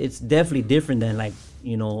yeah, it's definitely different than like,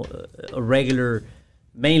 you know, a regular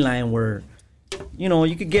mainline where, you know,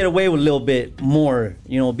 you could get away with a little bit more,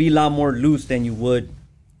 you know, be a lot more loose than you would,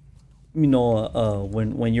 you know,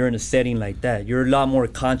 when you're in a setting like that. You're a lot more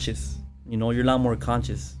conscious, you know, you're a lot more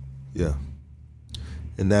conscious. Yeah.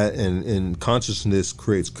 And that and consciousness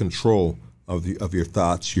creates control of your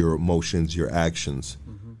thoughts, your emotions, your actions,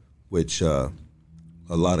 which a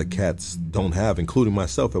lot of cats don't have, including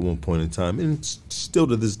myself at one point in time, and still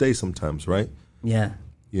to this day sometimes, right? Yeah.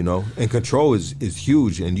 You know, and control is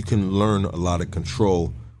huge, and you can learn a lot of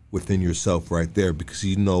control within yourself right there, because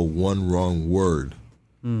you know one wrong word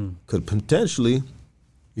could potentially,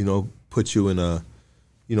 you know, put you in a,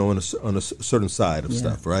 you know, on a certain side of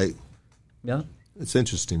stuff, right? Yeah. It's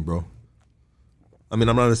interesting, bro. I mean,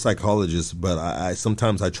 I'm not a psychologist, but I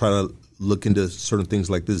sometimes I try to look into certain things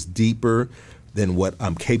like this deeper than what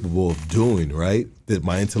I'm capable of doing, right? That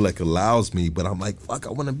my intellect allows me, but I'm like, fuck,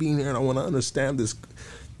 I want to be in here and I want to understand this,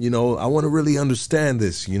 you know, I want to really understand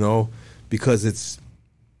this, you know, because it's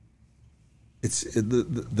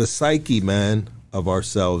the psyche, man, of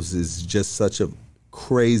ourselves is just such a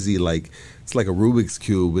crazy, like, it's like a Rubik's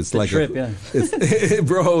Cube. It's like trip,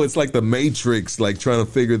 bro, it's like the Matrix, like trying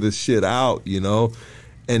to figure this shit out, you know,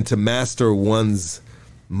 and to master one's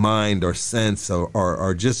mind or sense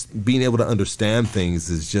or just being able to understand things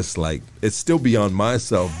is just like, it's still beyond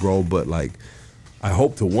myself, bro. But like, I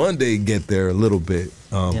hope to one day get there a little bit.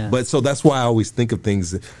 But so that's why I always think of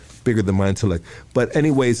things bigger than my intellect. But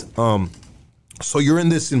anyways, so you're in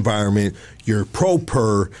this environment, you're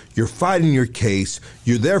pro-per, you're fighting your case,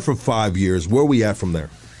 you're there for 5 years. Where are we at from there?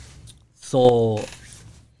 So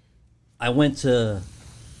I went to,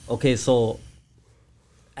 so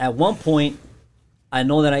at one point, I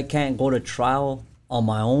know that I can't go to trial on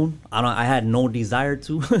my own. I had no desire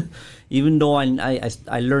to, even though I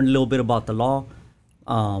learned a little bit about the law.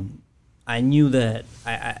 I knew that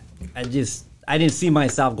I didn't see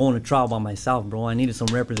myself going to trial by myself, bro. I needed some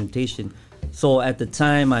representation. So at the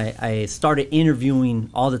time, I started interviewing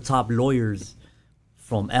all the top lawyers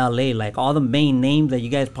from LA, like all the main names that you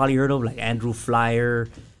guys probably heard of, like Andrew Flyer,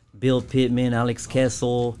 Bill Pittman, Alex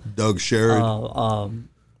Kessel, Doug Sherrod.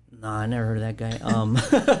 Nah, I never heard of that guy.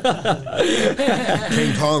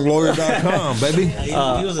 KingKongLawyer.com, baby.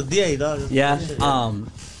 He was a DA, dog. Yeah.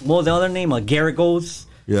 What was the other name? Garagos.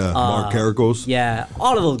 Yeah, Mark Garagos. Yeah,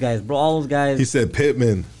 all of those guys, bro. All those guys. He said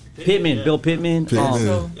Pittman. Bill Pittman.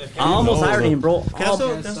 I almost hired him, bro.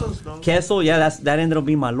 Kessel. Yeah, that ended up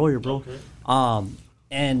being my lawyer, bro. Okay.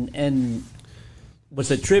 And what's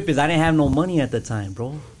the trip is I didn't have no money at the time,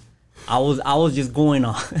 bro. I was just going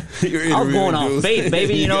on. I was going on faith,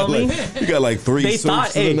 baby. You know what I mean? You got like 3 They suits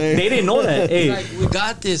thought, in the name. they didn't know that. Hey, Like, we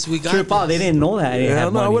got this. trip out. They didn't know that. I didn't have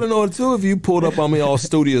I money. would have known it too if you pulled up on me all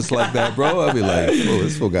studious like that, bro. I'd be like, "Oh,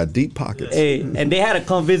 this fool got deep pockets." Hey, and they had to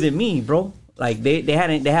come visit me, bro. Like they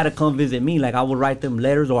had to come visit me. Like I would write them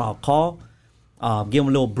letters or I'll call, give them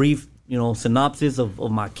a little brief, synopsis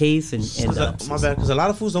of my case and my bad, because a lot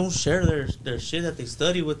of fools don't share their shit that they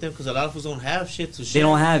study with them, because a lot of fools don't have shit to share. They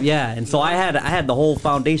don't have, and so I had the whole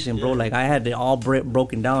foundation, bro. Like I had it all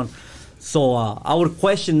broken down. So I would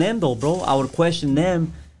question them though, bro. I would question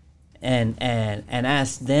them and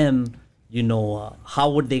ask them, how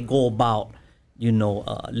would they go about,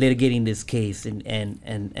 litigating this case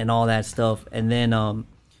and all that stuff. And then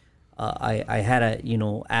I had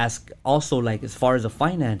to, ask also, like, as far as the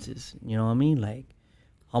finances, you know what I mean? Like,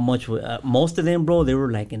 how much, most of them, bro, they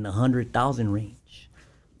were like in the 100,000 range.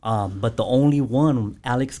 But the only one,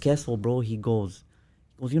 Alex Kessel, bro, he goes,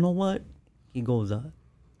 you know what? He goes, I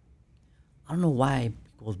don't know why.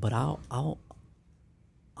 He goes, but I'll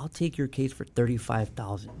take your case for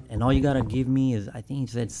 35,000, and all you gotta give me is, I think he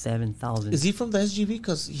said 7,000. Is he from the SGV?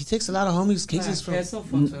 Because he takes a lot of homies' cases from.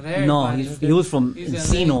 No, he was from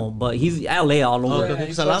Encino, but he's LA all over. Okay.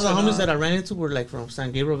 Because a lot of the homies that I ran into were like from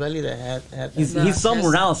San Gabriel Valley that had He's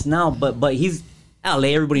somewhere else now, but he's LA.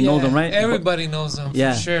 Everybody knows him, right? Everybody knows him,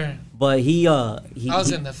 for sure. But he I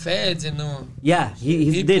was in the feds and knew him. Yeah,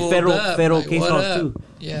 he did federal like, case law too.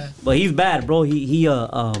 Yeah, but he's bad, bro.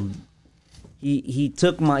 He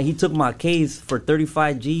took my case for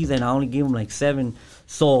 35 G's, and I only gave him like 7.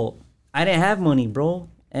 So I didn't have money, bro.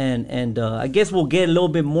 And I guess we'll get a little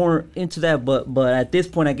bit more into that. But at this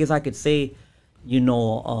point, I guess I could say, I'm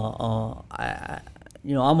a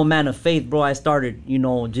man of faith, bro. I started,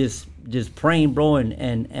 just praying, bro,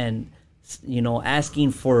 and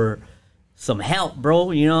asking for some help,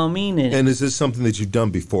 bro. You know what I mean? And is this something that you've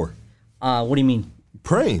done before? What do you mean?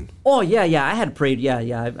 Praying. Oh yeah, I had prayed.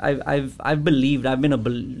 Yeah. I've believed. I've been a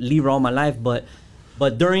believer all my life, but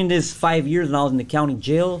during this 5 years when I was in the county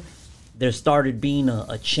jail, there started being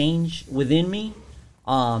a change within me.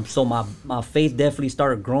 So my faith definitely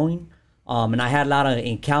started growing. And I had a lot of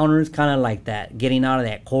encounters, kind of like that, getting out of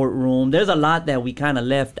that courtroom. There's a lot that we kind of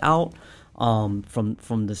left out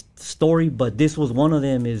from the story, but this was one of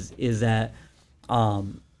them. Is that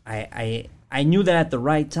I knew that at the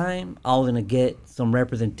right time I was gonna get some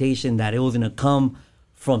representation, that it was gonna come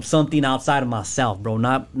from something outside of myself, bro,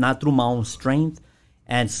 not through my own strength.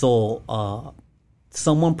 And so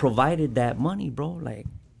someone provided that money, bro. Like,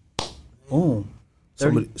 boom.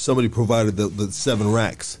 Somebody provided the 7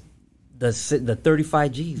 racks. The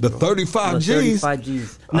 35 G's. The bro. 35 G's. 35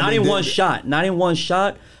 G's. Not in one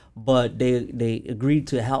shot, but they agreed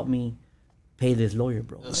to help me pay this lawyer,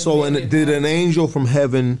 bro. So, and did an angel from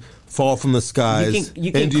heaven fall from the skies?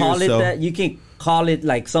 You can call yourself? It that. You can call it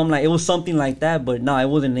like it was something like that, but no, it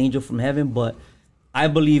wasn't an angel from heaven. But I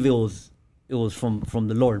believe it was from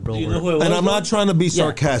the Lord, bro. Do you know who it was, and I'm not trying to be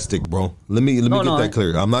sarcastic, bro. Let me get that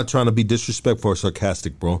clear. I'm not trying to be disrespectful or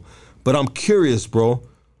sarcastic, bro. But I'm curious, bro.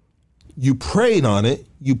 You prayed on it.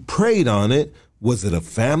 Was it a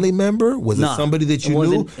family member? Was it somebody that you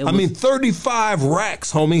knew? I mean, 35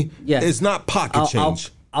 racks, homie. Yeah. It's not pocket change.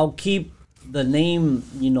 I'll keep the name,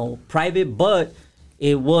 private, but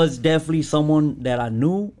it was definitely someone that I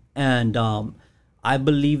knew. And I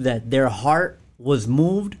believe that their heart was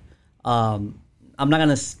moved. I'm not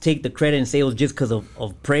going to take the credit and say it was just because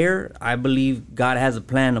of prayer. I believe God has a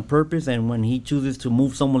plan, a purpose, and when he chooses to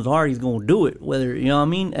move someone's heart, he's going to do it, whether, you know what I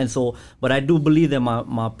mean? And so, but I do believe that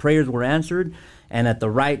my prayers were answered, and at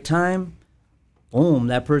the right time, boom,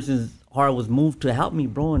 that person's heart was moved to help me,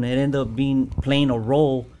 bro, and it ended up playing a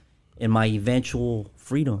role in my eventual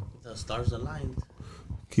freedom. The stars aligned.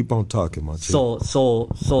 Keep on talking, my chick.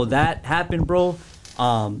 So that happened, bro.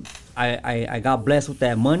 I got blessed with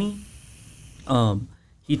that money.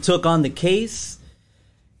 He took on the case,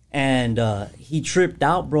 and he tripped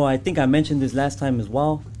out, bro. I think I mentioned this last time as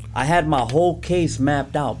well. I had my whole case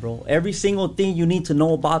mapped out, bro. Every single thing you need to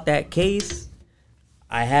know about that case,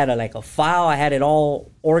 I had a file. I had it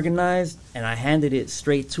all organized, and I handed it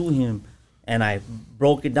straight to him. And I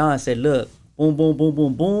broke it down. I said, look, boom, boom, boom,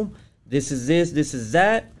 boom, boom. This is this is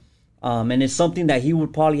that. And it's something that he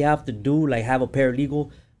would probably have to do, like have a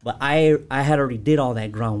paralegal. But I had already did all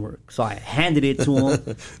that groundwork, so I handed it to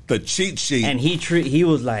him. The cheat sheet. And he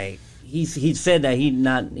was like, he said that he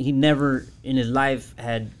never in his life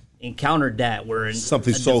had encountered that where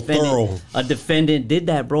something so thorough. A defendant did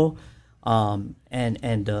that, bro.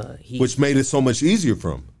 Which made it so much easier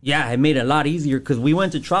for him. Yeah, it made it a lot easier because we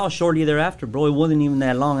went to trial shortly thereafter, bro. It wasn't even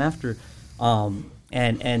that long after. And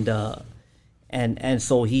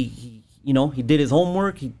so he did his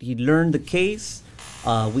homework. He learned the case.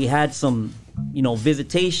 We had some,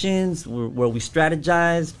 visitations where we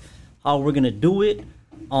strategized how we're gonna do it.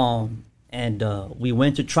 And we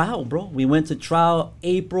went to trial, bro. We went to trial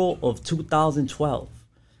April of 2012.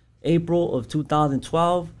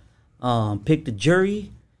 Picked a jury,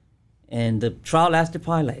 and the trial lasted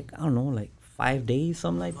probably 5 days,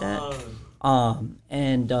 something like that.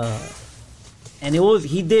 And it was,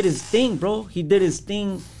 he did his thing, bro. He did his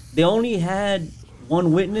thing. They only had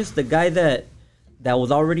one witness, the guy that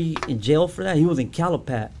was already in jail for that. He was in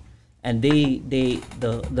Calipat. And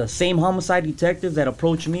the same homicide detectives that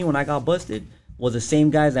approached me when I got busted was the same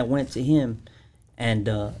guys that went to him. And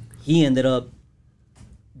he ended up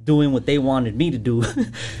doing what they wanted me to do.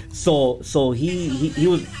 so he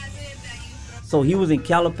was in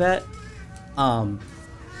Calipat.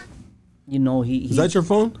 Is that your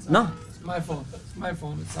phone? No. It's my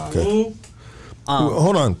phone. It's all okay.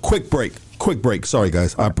 Hold on. Quick break. Sorry,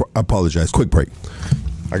 guys. I apologize. Quick break.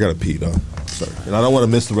 I got to pee, dog. Sorry. And I don't want to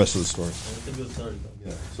miss the rest of the story.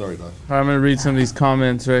 Yeah, sorry, dog. All right, I'm going to read some of these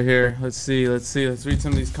comments right here. Let's read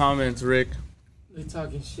some of these comments, Rick. They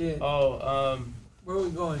talking shit. Oh, where are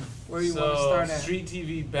we going? Where do you want to start at? Street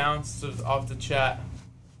TV bounced off the chat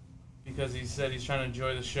because he said he's trying to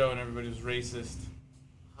enjoy the show and everybody was racist.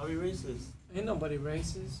 How are you racist? Ain't nobody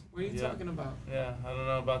racist. What are you talking about? Yeah, I don't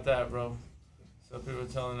know about that, bro. So people are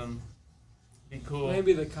telling him, be cool.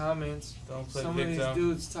 Maybe the comments. Don't play some victim. of these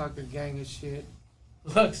dudes talk a gang of shit.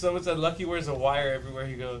 Look, someone said Lucky wears a wire everywhere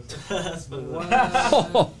he goes.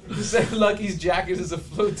 What? He said Lucky's jacket is a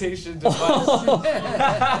flotation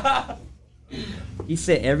device. He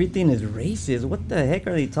said everything is racist. What the heck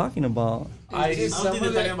are they talking about? It's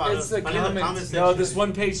the comments. No, this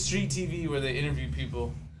one page Street TV where they interview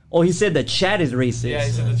people. Oh, he said the chat is racist. Yeah,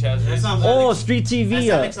 he said the chat is racist. Oh, Street TV. That's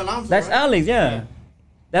Alex Alonso, that's right? Alex, yeah.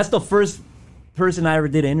 That's the first person I ever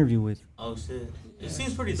did an interview with. Oh, shit. It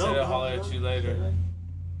seems pretty He dope. said I'll holler at you later.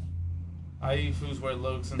 I eat foods where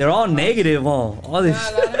Lokes. They're all negative, all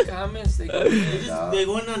this. A lot of comments. They go They're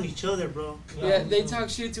going on each other, bro. Yeah, they talk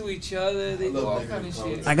shit to each other. They do all kind of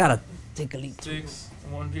shit. I gotta take a leak. 6,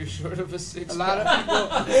 1 beer short of a 6. A lot of people.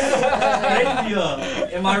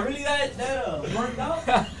 Am I really that burnt out?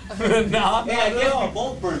 Nah, Yeah, I guess we're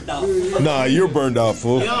both burnt out. Nah, you're burned out,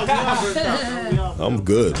 fool. We all burnt out, bro. I'm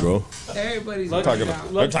good, bro. Everybody's Look, burnt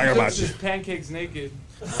out. They're talking about you. Pancakes naked.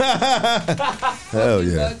 Hell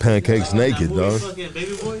yeah, pancakes naked, dog. Fucking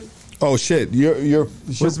Baby Boy. Oh shit, you're.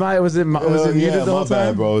 Was it muted yeah, the whole my bad,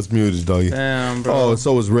 time? bro. It's muted, doggy. Damn, bro. Oh,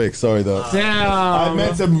 so was Rick. Sorry, though. Damn. I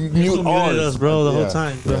meant to mute Muted ours, us, bro, the whole Yeah.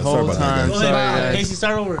 time. The Yeah, whole sorry about that, time. guys. Sorry, guys. Casey,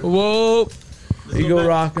 start over. Whoa. You go go back.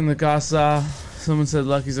 rock in the casa. Someone said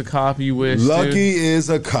Lucky's a cop. You wish. Lucky Dude. is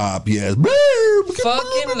a cop. Yes.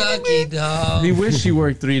 Fucking lucky, dog. He wished he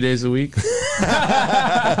worked 3 days a week. They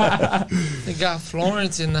got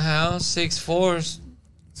Florence in the house, 6'4".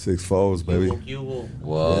 6'4", baby. You will.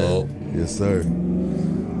 Whoa. Yes, sir.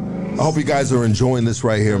 I hope you guys are enjoying this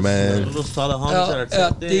right here, man. Little solid homies that are El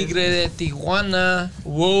tapped in. Tigre de Tijuana.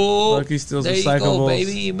 Whoa. Lucky steals there you go, recyclables.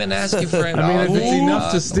 baby. You've been asking for it. I mean, if it's all enough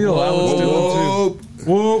week. to steal, I would steal them too. Whoop,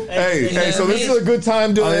 whoop. Hey, so this is a good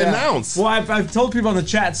time to announce. Well, I've told people on the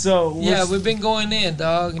chat, so Yeah, we've been going in,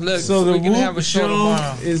 dog. Look, so the we're going to have a Whoop show show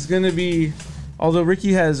tomorrow. is going to be Although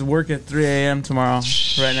Ricky has work at 3 a.m. tomorrow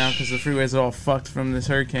right now because the freeways are all fucked from this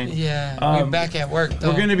hurricane. Yeah, we're back at work, though.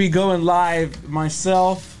 We're going to be going live.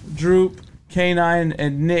 Myself, Droop, K9,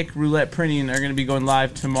 and Nick, Roulette Printing, are going to be going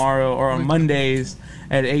live tomorrow or on Mondays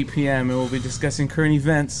at 8 p.m. And we'll be discussing current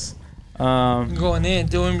events. Going in,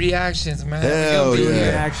 doing reactions, man. Hell yeah.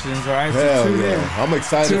 Reactions, all right? Hell So tune in. I'm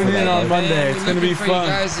excited Tune for in that, on man. Monday. It's going to be fun.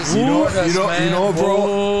 You know,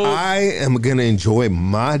 bro, I am going to enjoy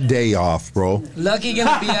my day off, bro. Lucky going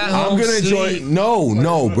to be at home. I'm going to enjoy.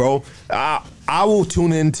 No, bro. I will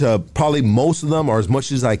tune into probably most of them or as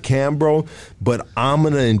much as I can, bro. But I'm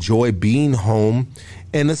going to enjoy being home.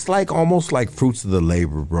 And it's like almost like fruits of the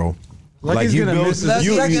labor, bro. Lucky's like gonna miss this.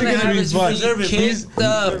 Lucky's gonna have be his fun. kid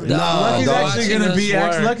stuff. Lucky's actually gonna be.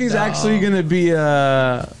 Lucky's actually gonna be.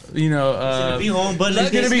 He's gonna be home, but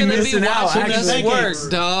he's gonna be missing out. Actually, work,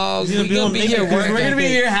 dog. He's gonna be here working. We're gonna be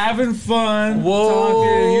here having fun. Whoa.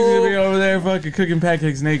 Talking. He's gonna be over there fucking cooking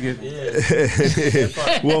pancakes naked.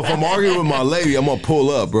 Well, if I'm arguing with my lady, I'm gonna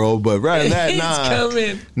pull up, bro. But rather than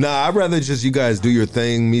that, nah, I'd rather just you guys do your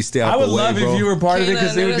thing, me stay out the way, bro. I would love if you were part of it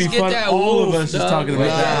because it would be fun. All of us just talking about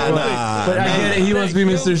that. But I get it. He wants to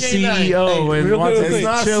be Mr. CEO and wants to it's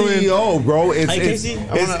not chilling. CEO, bro. Hey, Casey,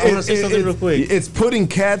 I want to say something real quick. It's putting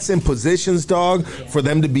cats in positions, dog, for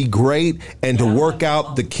them to be great and to work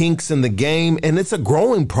out the kinks in the game. And it's a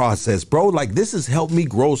growing process, bro. Like, this has helped me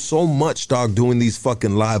grow so much, dog, doing these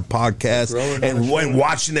fucking live podcasts and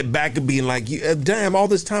watching it back and being like, damn, all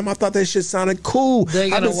this time I thought that shit sounded cool.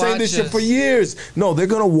 I've been saying this shit for years. No, they're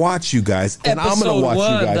going to watch you guys. And I'm going to watch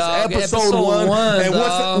you guys. Dog. Episode 1. And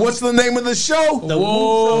what's the name of the show? The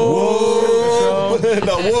Whoop Show.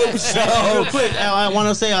 The Whoop Show. Real quick, I want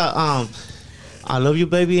to say, I love you,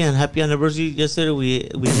 baby, and happy anniversary. Yesterday we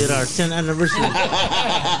did our 10th anniversary.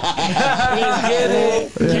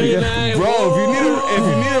 Bro, if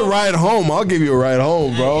you need a ride home, I'll give you a ride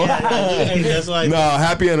home, bro. That's why. No,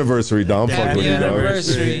 happy anniversary, dog. I'm fucking with you, dog. Happy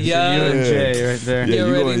anniversary, yeah. You and Jay right there. Yeah,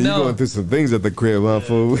 you going through some things at the crib, huh,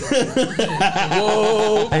 fool?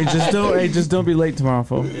 Whoa. Hey, just don't be late tomorrow,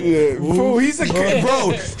 fool. Yeah, fool, he's a kid,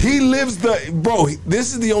 bro. He lives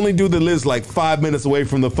this is the only dude that lives like 5 minutes away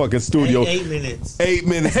from the fucking studio. 8 minutes. 8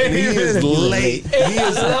 minutes. And he is late. He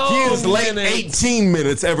is late 18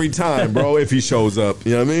 minutes every time, bro, if he shows up.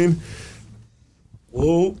 You know what I mean?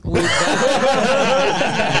 Whoa. There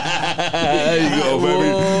you go, baby.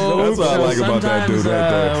 That's what I like about that dude right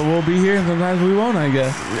there. We'll be here and sometimes we won't, I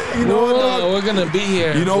guess. You know what? We're going to be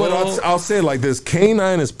here. You know what? I'll say it like this.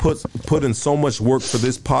 K9 has put in so much work for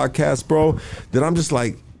this podcast, bro, that I'm just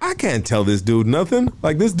like, I can't tell this dude nothing.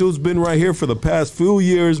 Like, this dude's been right here for the past few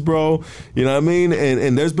years, bro. You know what I mean?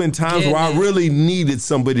 And there's been times where I really needed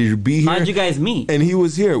somebody to be here. How'd you guys meet? And he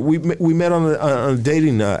was here. We met on a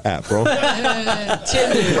dating app, bro. Tinder.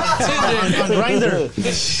 On Grindr.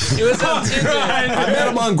 He was on Tinder. I met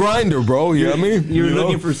him on Grindr, bro. You know what I mean? You were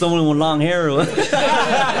looking for someone with long hair.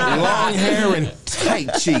 Long hair and tight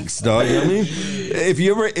cheeks, dog. You know what I mean? If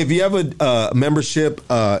you have a membership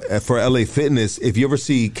for LA Fitness, if you ever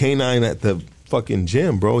see K9 at the fucking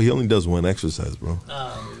gym, bro, he only does one exercise, bro.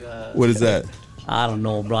 Oh, God. What is that? I don't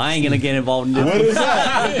know, bro. I ain't gonna get involved in this. What is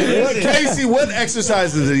that? Casey, what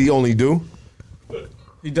exercises did he only do?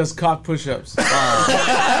 He does cock push-ups.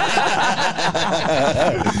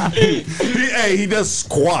 He does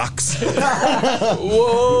squawks.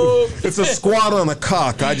 Whoa. It's a squat on a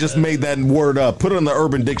cock. I just made that word up. Put it in the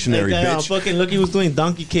Urban Dictionary, bitch. Fucking look, he was doing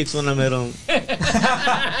donkey kicks when I met him.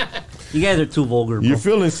 You guys are too vulgar, bro. You're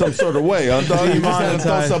feeling some sort of way, huh, dog? You just had to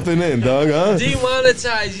throw something in, dog, huh?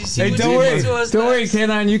 Demonetized. You see Hey, what don't you worry, did to us? don't worry,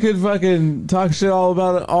 K9. You could fucking talk shit all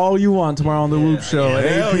about it all you want tomorrow on the Whoop Show at 8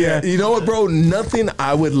 Hell p.m. yeah. You know what, bro? Nothing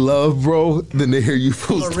I would love, bro, than to hear you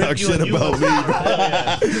fools talk shit about me, bro.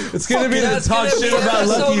 It's gonna be the talk shit about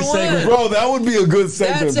Lucky segment. Bro, that would be a good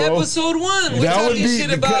segment, That's bro. episode 1. We're That would talking be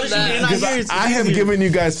shit about that. because I have given you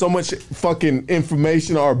guys so much fucking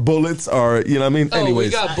information, or bullets, or you know what I mean. Oh, Anyways,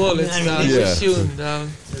 we got bullets, dog. Yeah. We're shooting, dog.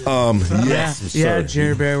 yes, Yeah, sir.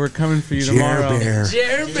 Jerry Bear, we're coming for you tomorrow.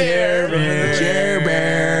 Jerry Bear. Jerry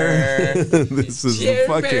Bear. This is Jerry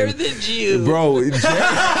fucking Bear the Jew. bro.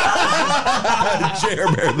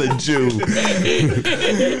 Jerry Bear the Jew.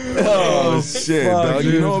 Oh shit, fuck, dog.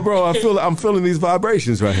 dude. You know what, bro? I'm feeling these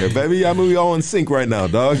vibrations right here, baby. I mean, we all in sync right now,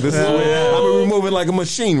 dog. This is I'm moving like a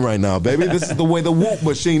machine right now, baby. This is the way the Whoop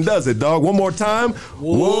machine does it, dog. One more time.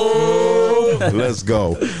 Whoa. Let's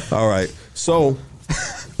go. All right. So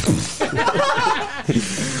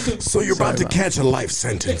So you're about to catch a life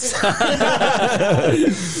sentence.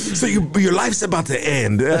 So your life's about to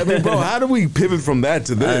end. I mean, bro, how do we pivot from that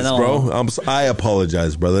to this, bro? I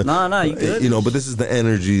apologize, brother. No, you good. But this is the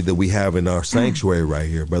energy that we have in our sanctuary right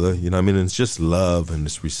here, brother. You know what I mean? And it's just love and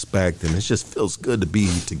it's respect, and it just feels good to be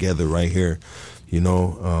together right here.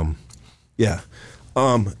 Yeah.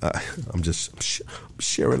 I'm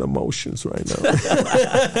sharing emotions right now.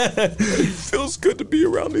 Feels good to be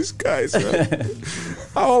around these guys. Right?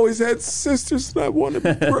 I always had sisters and I wanted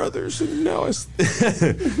brothers, and now it's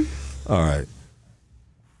all right.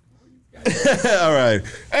 All right.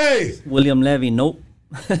 Hey, William Levy. Nope.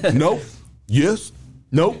 Nope. Yes.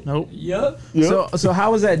 Nope. Nope. Yep. So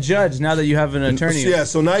how was that judged now that you have an attorney? Yeah.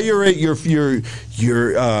 So now you get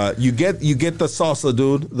the salsa,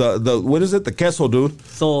 dude. The what is it? The queso, dude.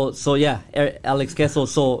 So yeah, Alex Queso.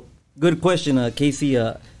 So good question, Casey.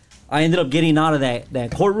 I ended up getting out of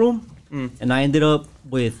that courtroom, and I ended up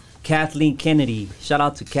with Kathleen Kennedy. Shout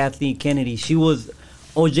out to Kathleen Kennedy. She was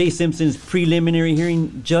O.J. Simpson's preliminary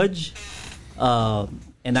hearing judge,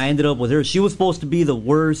 and I ended up with her. She was supposed to be the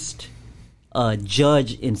worst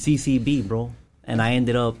judge in CCB, bro, and I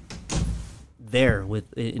ended up there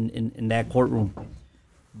in that courtroom.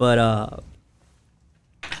 But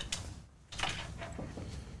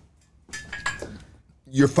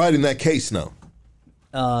you're fighting that case now.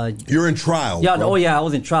 You're in trial. Yeah. Bro. Oh yeah, I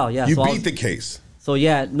was in trial. Yeah. You so beat the case. So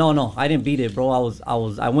yeah, no, I didn't beat it, bro.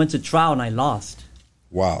 I went to trial and I lost.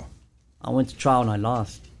 Wow. I went to trial and I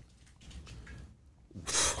lost.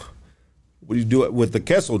 What do you do with the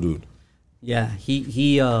queso, dude? Yeah,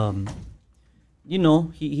 he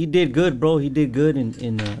did good, bro. He did good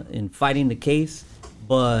in fighting the case,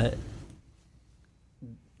 but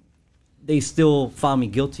they still found me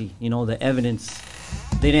guilty. The evidence,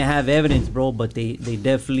 they didn't have evidence, bro, but they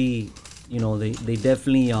definitely,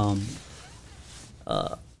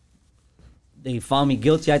 they found me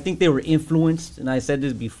guilty. I think they were influenced, and I said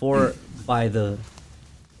this before, by the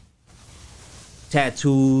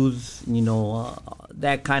tattoos,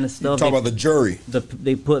 that kind of stuff. Talk about the jury.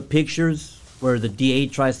 They put pictures where the DA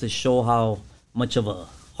tries to show how much of a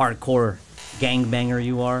hardcore gangbanger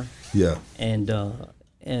you are. Yeah. And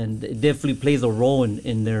it definitely plays a role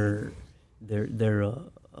in their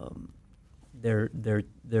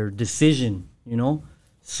decision,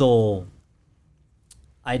 So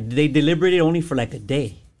they deliberated only for like a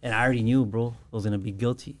day, and I already knew, bro, I was gonna be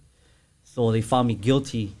guilty. So they found me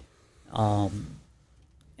guilty.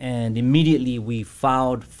 And immediately we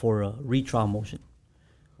filed for a retrial motion.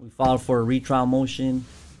 But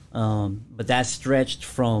that stretched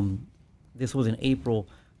from, this was in April,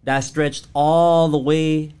 that stretched all the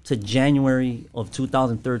way to January of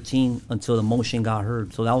 2013 until the motion got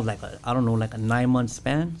heard. So that was like a 9-month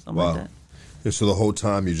span, something like that. Yeah, so the whole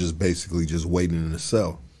time you're just basically just waiting in the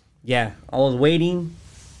cell. Yeah, I was waiting,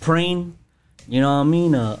 praying, you know what I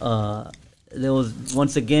mean? There was,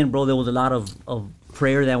 once again, bro, there was a lot of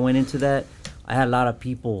prayer that went into that. I had a lot of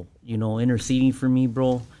people, interceding for me,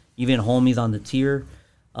 bro. Even homies on the tier.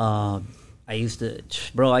 I used to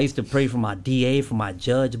pray for my DA, for my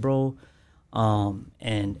judge, bro.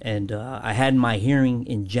 And I had my hearing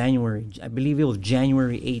in January. I believe it was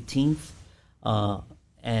January 18th.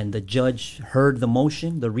 And the judge heard the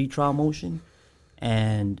motion, the retrial motion.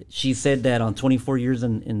 And she said that on 24 years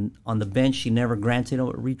on the bench, she never granted a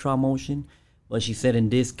retrial motion. But she said in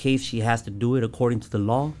this case, she has to do it according to the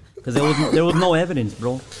law. Because there was no evidence,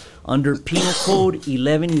 bro. Under Penal Code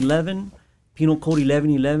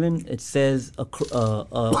 1111, it says a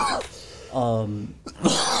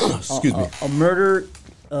murder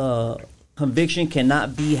conviction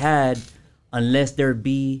cannot be had unless there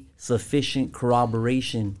be sufficient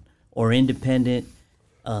corroboration or independent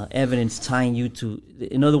evidence tying you to.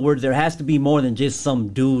 In other words, there has to be more than just some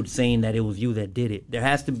dude saying that it was you that did it. There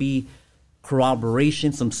has to be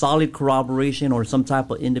corroboration, some solid corroboration, or some type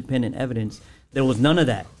of independent evidence. There was none of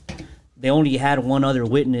that. They only had one other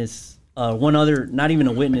witness, one other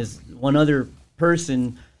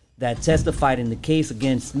person that testified in the case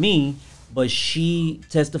against me, but she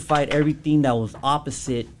testified everything that was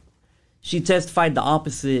opposite. She testified the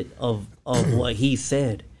opposite of what he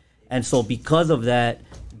said. And so because of that,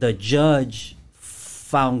 the judge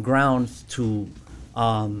found grounds to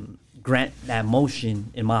grant that motion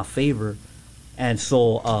in my favor. And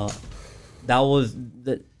so that was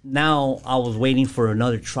now I was waiting for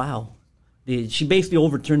another trial. She basically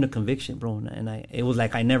overturned the conviction, bro, and it was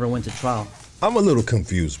like I never went to trial. I'm a little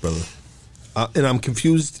confused, brother. And I'm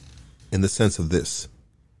confused in the sense of this.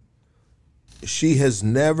 She has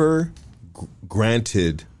never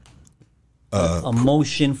granted a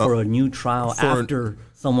motion for a new trial after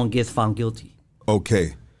someone gets found guilty.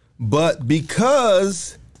 Okay. But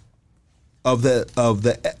because of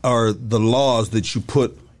the laws that you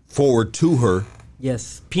put forward to her.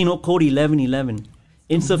 Yes, Penal Code 1111.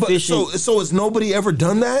 Insufficient. So has nobody ever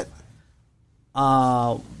done that?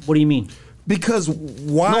 What do you mean? Because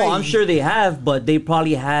why? No, I'm sure they have, but they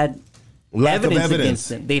probably had lack of evidence against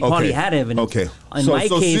them. They probably had evidence. Okay. In my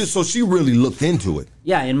case, so she really looked into it.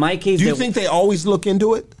 Yeah, in my case. Do you think they always look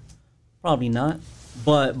into it? Probably not.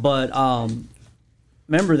 But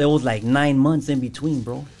remember, there was like 9 months in between,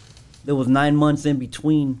 bro. There was 9 months in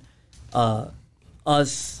between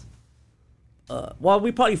us. Well,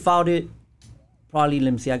 we probably filed it. Let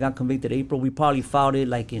me see, I got convicted April. We probably filed it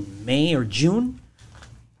like in May or June.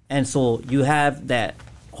 And so you have that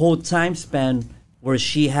whole time span where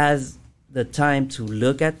she has the time to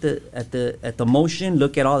look at the motion,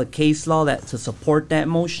 look at all the case law that to support that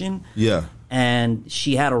motion. Yeah. And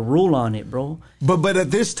she had a rule on it, bro. But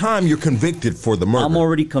at this time, you're convicted for the murder. I'm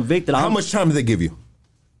already convicted. How much time did they give you?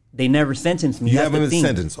 They never sentenced me. You haven't been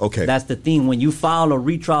sentenced. Okay. That's the thing. When you file a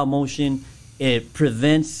retrial motion, it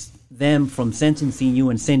prevents them from sentencing you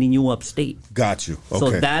and sending you upstate. Got you. Okay.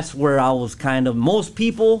 So that's where I was kind of. Most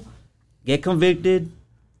people get convicted.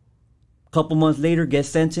 Couple months later, get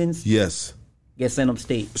sentenced. Yes. Get sent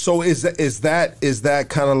upstate. So is that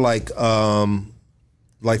kind of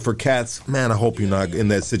like for cats? Man, I hope you're not in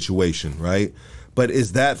that situation, right? But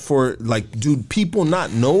is that for like? Do people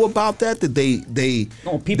not know about that? That they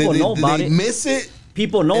no people know about it. They miss it.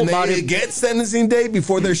 People know about it. Get sentencing day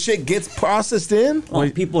before their shit gets processed in. Well,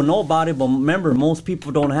 people know about it, but remember, most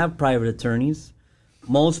people don't have private attorneys.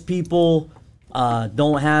 Most people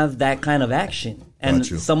don't have that kind of action. And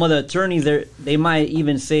some of the attorneys, they might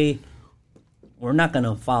even say, we're not going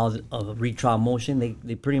to file a retrial motion.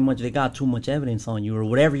 They pretty much, they got too much evidence on you or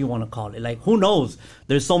whatever you want to call it. Like, who knows?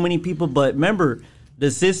 There's so many people. But remember,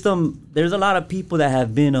 the system, there's a lot of people that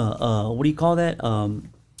have been, what do you call that?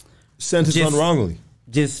 Sentenced unwrongly.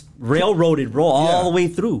 Just railroaded, bro, all the way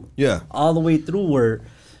through. Yeah. All the way through where,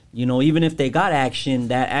 even if they got action,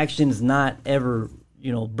 that action's not ever,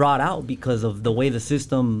 brought out because of the way the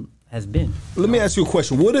system has been. Let me ask you a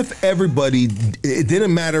question. What if everybody, it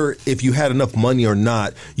didn't matter if you had enough money or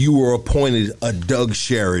not, you were appointed a Doug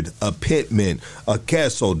Sherrod, a Pittman, a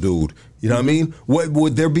Kessel dude? You know what I mean?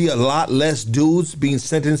 Would there be a lot less dudes being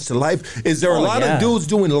sentenced to life? Is there a lot of dudes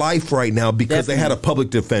doing life right now because they had a public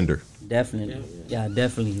defender? Definitely. Yeah,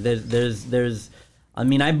 definitely. There's I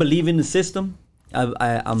mean, I believe in the system.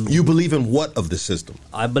 You believe in what of the system?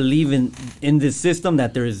 I believe in this system,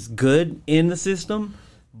 that there is good in the system,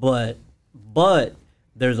 but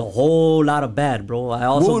there's a whole lot of bad, bro.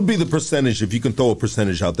 What would be the percentage, if you can throw a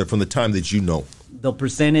percentage out there from the time that you know? The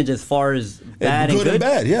percentage as far as bad and good? Good and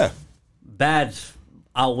bad, yeah. Bad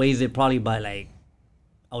outweighs it probably by like,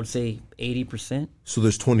 I would say 80%. So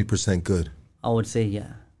there's 20% good? I would say,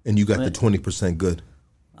 yeah. And you got the 20% good?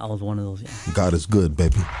 I was one of those, yeah. God is good,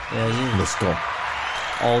 baby. Yeah. Let's go.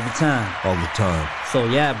 All the time. All the time. So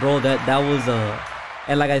yeah, bro, that was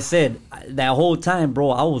and like I said, that whole time, bro,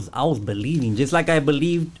 I was believing. Just like I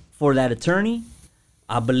believed for that attorney,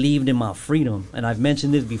 I believed in my freedom. And I've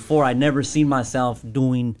mentioned this before, I never seen myself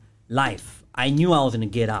doing life. I knew I was gonna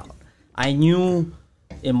get out. I knew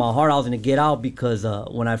in my heart I was gonna get out because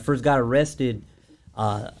when I first got arrested,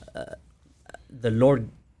 the Lord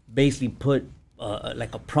basically put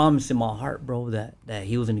like a promise in my heart, bro, that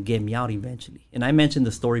he was gonna get me out eventually. And I mentioned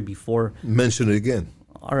the story before. Mention it again.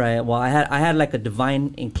 All right. Well, I had like a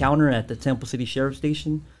divine encounter at the Temple City Sheriff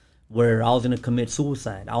Station where I was gonna commit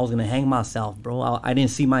suicide. I was gonna hang myself, bro. I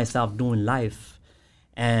didn't see myself doing life,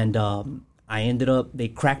 and I ended up. They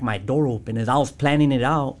cracked my door open as I was planning it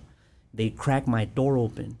out. They cracked my door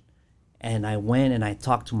open, and I went and I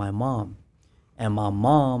talked to my mom, and my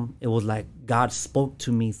mom. It was like God spoke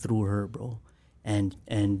to me through her, bro. And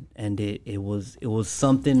it was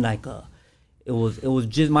something like it was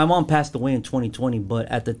just, my mom passed away in 2020, but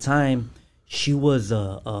at the time she was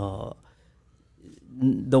the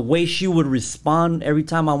way she would respond every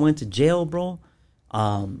time I went to jail, bro,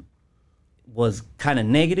 was kind of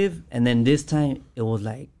negative. And then this time it was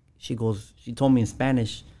like she told me in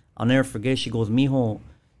Spanish, I'll never forget, she goes, mijo,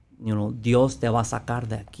 Dios te va a sacar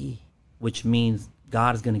de aquí, which means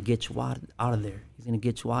God is gonna get you out of there. He's gonna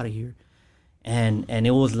get you out of here. And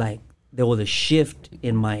it was like there was a shift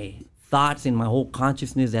in my thoughts, in my whole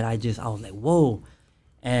consciousness, that I was like, whoa.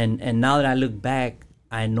 And now that I look back,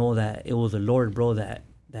 I know that it was the Lord, bro, that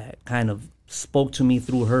kind of spoke to me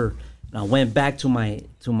through her. And I went back to my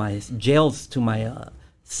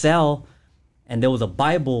cell, and there was a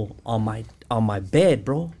Bible on my bed,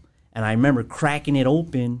 bro. And I remember cracking it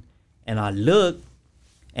open, and I looked,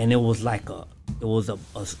 and it was like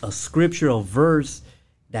a scripture, a verse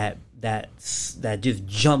that just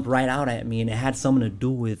jumped right out at me, and it had something to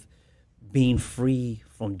do with being free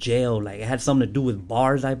from jail. Like, it had something to do with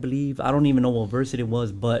bars, I believe. I don't even know what verse it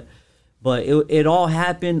was, but it all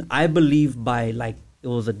happened, I believe, by, like, it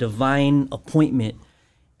was a divine appointment,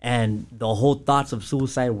 and the whole thoughts of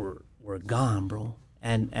suicide were gone, bro.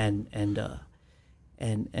 And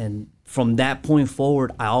from that point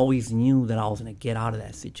forward, I always knew that I was gonna get out of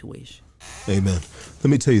that situation. Amen. Let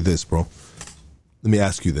me tell you this, bro. Let me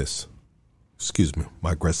ask you this. Excuse me,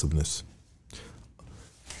 my aggressiveness.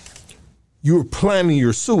 You were planning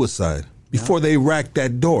your suicide before they racked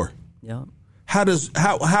that door. Yeah.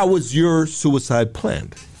 How was your suicide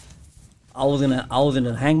planned? I was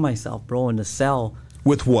gonna hang myself, bro, in the cell.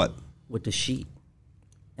 With what? With the sheet.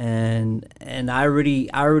 And I already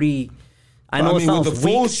I know it sounds with the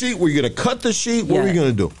full weak. sheet, were you gonna cut the sheet? What Yeah. were you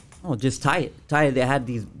gonna do? Oh, just tie it. They had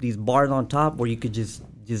these bars on top where you could just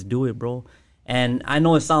do it, bro. And I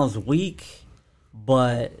know it sounds weak,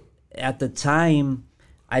 but at the time,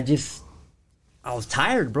 I was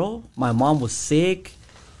tired, bro. My mom was sick,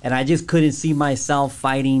 and I just couldn't see myself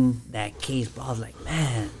fighting that case, bro. I was like,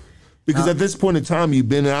 man. Because at this point in time, you've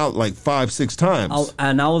been out like 5-6 times.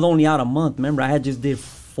 I was only out a month. Remember, I had just did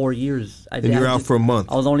 4 years. And you're out for a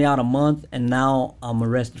month. I was only out a month, and now I'm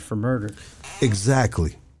arrested for murder.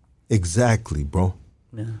 Exactly, bro.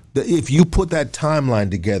 Yeah. If you put that timeline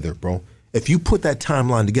together, bro. If you put that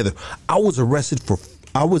timeline together, I was arrested for.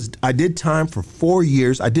 I did time for 4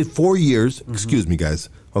 years. I did 4 years. Mm-hmm. Excuse me, guys.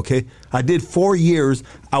 Okay, I did 4 years.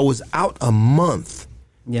 I was out a month.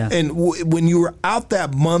 Yeah. And when you were out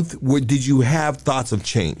that month, did you have thoughts of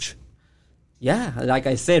change? Yeah, like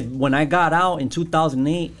I said, when I got out in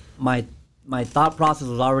 2008, my thought process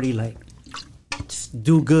was already like, just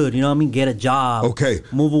do good, you know what I mean? Get a job. Okay.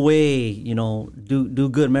 Move away, you know, do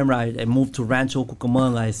good. Remember, I moved to Rancho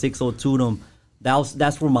Cucamonga, I 602 them.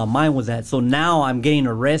 That's where my mind was at. So now I'm getting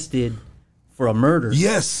arrested for a murder.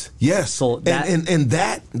 Yes. So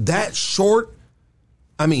that short.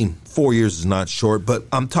 I mean, 4 years is not short, but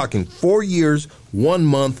I'm talking 4 years, 1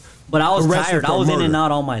 month. But I was tired. I was in and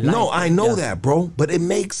out all my life. No, I know that, bro. But it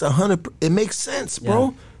makes sense,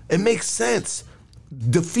 bro. Yeah. It makes sense.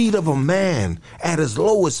 Defeat of a man at his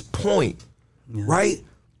lowest point, right?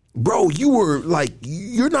 Bro, you were like,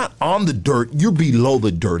 you're not on the dirt. You're below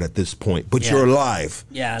the dirt at this point, but you're alive.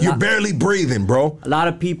 Yeah. You're barely breathing, bro. A lot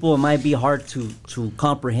of people, it might be hard to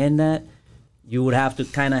comprehend that. You would have to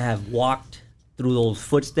kind of have walked through those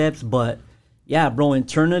footsteps. But, yeah, bro,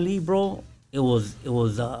 internally, bro, it was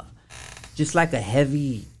just like a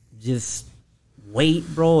heavy just weight,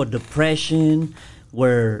 bro, a depression,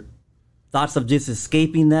 where thoughts of just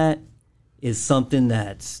escaping that is something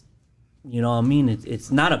that's, you know what I mean? It's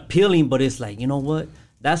not appealing, but it's like, you know what?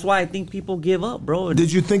 That's why I think people give up, bro.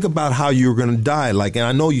 Did you think about how you were going to die? Like, and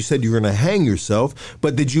I know you said you were going to hang yourself,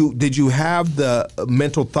 but did you have the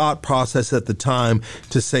mental thought process at the time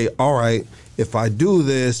to say, all right, if I do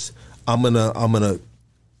this, I'm gonna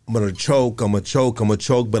choke,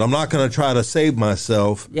 but I'm not gonna try to save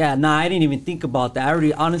myself? Yeah, nah, I didn't even think about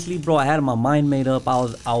that. Honestly, bro, I had my mind made up. I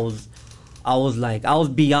was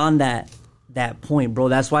beyond that point, bro.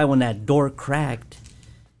 That's why when that door cracked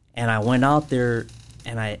and I went out there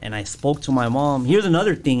and I spoke to my mom. Here's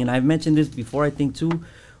another thing, and I've mentioned this before, I think too,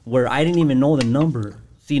 where I didn't even know the number.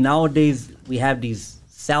 See, nowadays we have these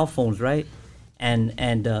cell phones, right?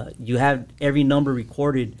 And you have every number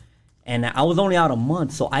recorded. And I was only out a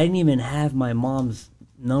month, so I didn't even have my mom's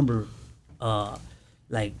number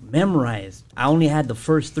like memorized. I only had the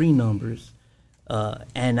first 3 numbers.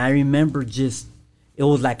 And I remember it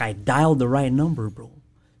was like I dialed the right number, bro.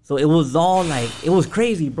 So it was all like, it was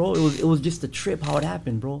crazy, bro. It was just a trip how it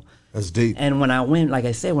happened, bro. That's deep. And when I went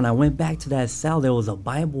back to that cell, there was a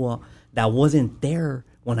Bible that wasn't there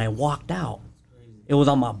when I walked out. It was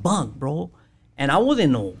on my bunk, bro. And I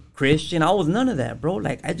wasn't no Christian. I was none of that, bro.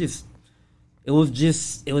 Like, it all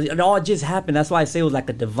just happened. That's why I say it was like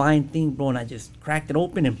a divine thing, bro. And I just cracked it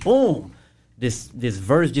open and boom, this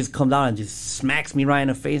verse just comes out and just smacks me right in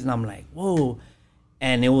the face. And I'm like, whoa.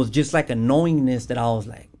 And it was just like a knowingness that I was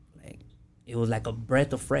like, it was like a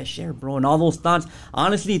breath of fresh air, bro. And all those thoughts, I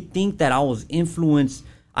honestly think that I was influenced.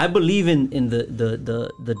 I believe in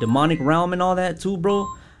the demonic realm and all that too, bro.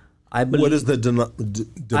 I believe, what is the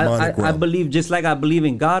demonic realm? I believe, just like I believe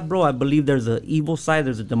in God, bro, I believe there's an evil side,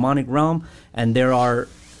 there's a demonic realm, and there are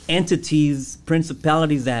entities,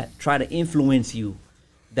 principalities that try to influence you,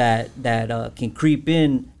 that can creep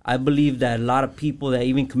in. I believe that a lot of people that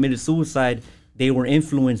even committed suicide, they were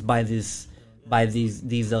influenced by these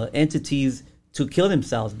entities to kill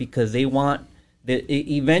themselves because they want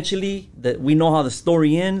Eventually, we know how the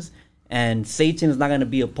story ends, and Satan is not going to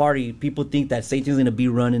be a party. People think that Satan's going to be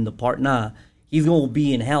running the part. Nah, he's going to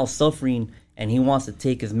be in hell suffering, and he wants to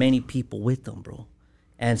take as many people with him, bro.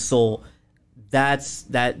 And so that's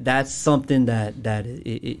something that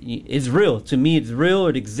it's real. To me, it's real.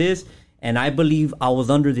 It exists. And I believe I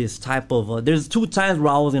was under this type of... there's 2 times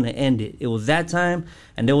where I was going to end it. It was that time,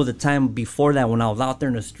 and there was a time before that when I was out there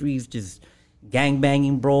in the streets just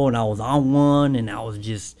gangbanging, bro, and I was on one, and I was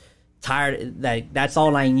just tired. That's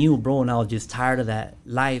all I knew, bro, and I was just tired of that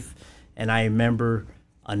life. And I remember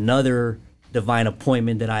another divine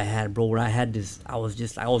appointment that I had, bro, where I had this... I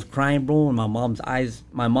was crying, bro, and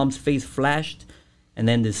my mom's face flashed, and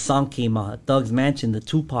then this song came out, Thug's Mansion, the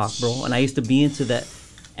Tupac, bro, and I used to be into that.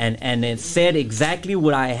 And it said exactly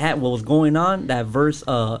what was going on. That verse,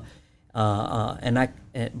 but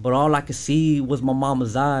all I could see was my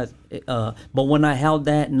mama's eyes. But when I held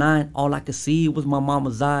that 9, all I could see was my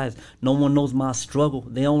mama's eyes. No one knows my struggle.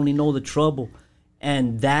 They only know the trouble.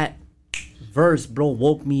 And that verse, bro,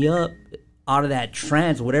 woke me up out of that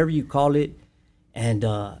trance, whatever you call it. And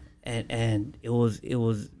it was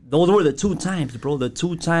those were the 2 times, bro. The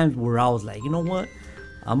 2 times where I was like, you know what,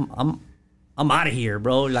 I'm out of here,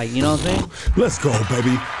 bro. Like, you know what I'm saying? Let's go,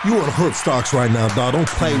 baby. You on Hood Stocks right now, dog. Don't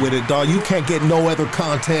play with it, dog. You can't get no other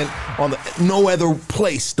content on no other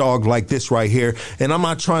place, dog, like this right here. And I'm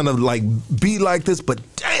not trying to, like, be like this, but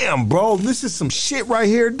damn, bro, this is some shit right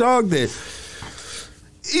here, dog, that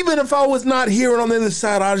even if I was not here and on the other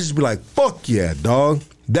side, I'd just be like, fuck yeah, dog.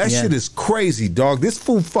 That shit is crazy, dog. This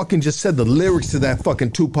fool fucking just said the lyrics to that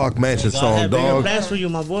fucking Tupac Mansion song, dog. Plans for you,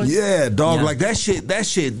 my boy. Yeah, dog. Yeah. Like that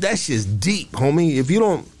shit's deep, homie. If you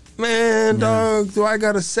don't, man, dog, do I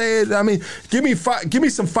gotta say it? I mean, give me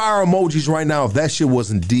some fire emojis right now if that shit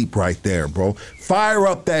wasn't deep right there, bro. Fire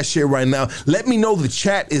up that shit right now. Let me know the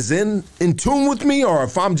chat is in tune with me or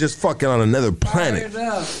if I'm just fucking on another planet. Fire it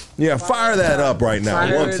up. Yeah, fire that up right now.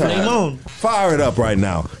 One time. Fire it up right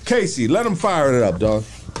now. Casey, let him fire it up, dog.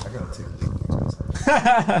 I gotta take a leak.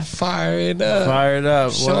 Fire it up. Fire it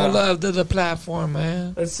up. Show love to the platform,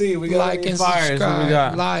 man. Let's see. We got like and fires. subscribe. What we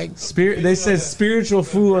got? Like. They said spiritual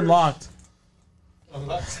fool unlocked.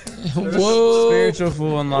 Whoa. Spiritual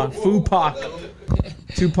fool unlocked.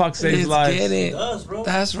 Tupac saves lives. Get it.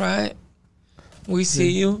 That's right. We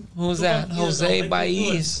see you. Who's that? Jose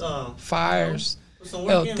Baiz. Fires.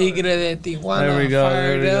 El Tigre de Tijuana. There we go.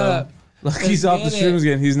 Fire it up. Look, he's off the shrooms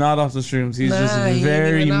again. He's not off the shrooms. He's just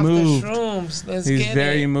very moved. He's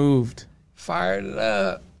very moved. Fired it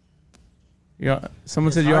up.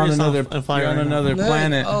 Someone said you're on another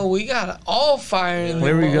planet. Oh, we got all fire in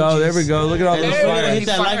there. There we go. Look at all those fires. Hit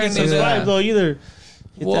that like and subscribe, though, either.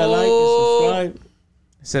 Hit that like and subscribe.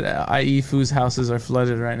 I said, IE Foo's houses are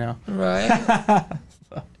flooded right now. Right.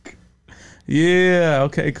 Fuck. Yeah.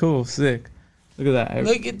 Okay. Cool. Sick. Look at that.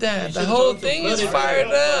 Look at that. The whole thing is fired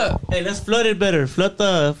up. Hey, let's flood it better. Flood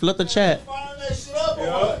the chat.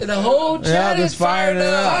 The whole chat is fired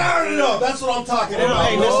up. Fired it up. That's what I'm talking about.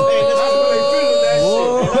 Hey, let's flood it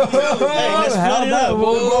up.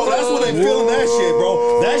 Bro, that's what they feeling that shit,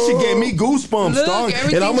 bro. That shit gave me goosebumps, dog.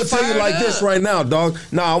 And I'm gonna tell you like this right now, dog.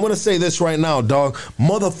 Nah, I wanna say this right now, dog.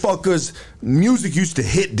 Motherfuckers, music used to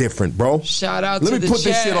hit different, bro. Shout out to the chat. Let me put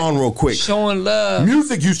this shit on real quick. Showing love.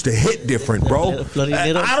 Music used to hit different, bro.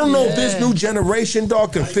 I don't know if this new generation,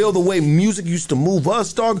 dog, can feel the way music used to move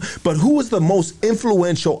us, dog. But who was the most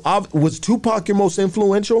influential? Was Tupac your most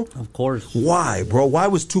influential? Of course. Why, bro? Why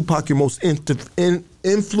was Tupac your most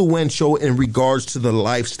influential in regards to the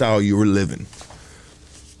lifestyle you were living?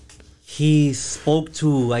 He spoke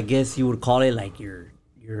to, I guess you would call it like your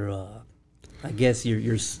I guess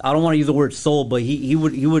your I don't want to use the word soul, but he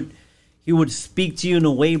would speak to you in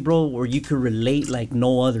a way, bro, where you could relate like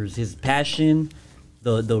no others. His passion,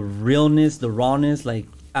 the realness, the rawness. Like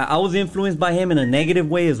I was influenced by him in a negative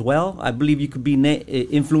way as well. I believe you could be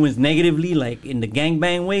influenced negatively, like in the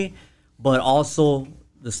gangbang way, but also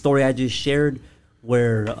the story I just shared,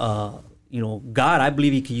 where God, I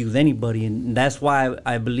believe He could use anybody, and that's why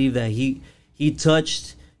I believe that He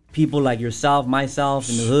touched people like yourself, myself,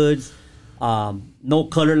 in the hoods. No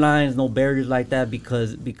color lines, no barriers like that,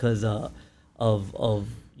 because of who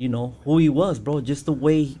he was, bro. Just the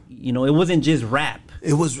way, it wasn't just rap.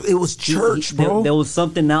 It was church, bro. There was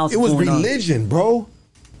something else. It was religion, bro.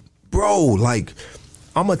 Bro, like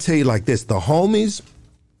I'm gonna tell you like this: the homies,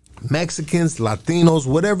 Mexicans, Latinos,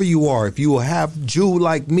 whatever you are, if you a half Jew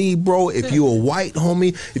like me, bro, if you a white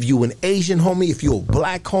homie, if you an Asian homie, if you a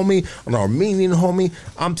black homie, an Armenian homie,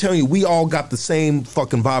 I'm telling you, we all got the same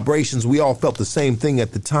fucking vibrations. We all felt the same thing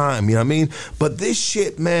at the time, you know what I mean? But this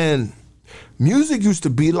shit, man, music used to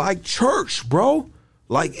be like church, bro.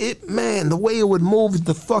 Like it, man, the way it would move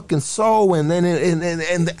the fucking soul, and then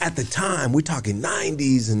and at the time we're talking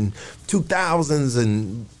 90s and 2000s,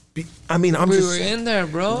 and I mean, we were in there,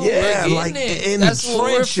 bro. Yeah, like in That's the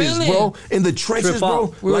trenches, bro. In the trenches,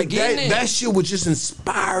 bro. Like that shit would just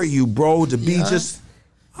inspire you, bro, to be just.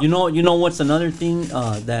 You know what's another thing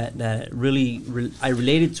that really I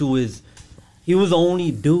related to is he was the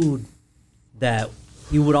only dude that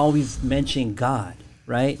he would always mention God,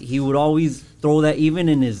 right? He would always throw that even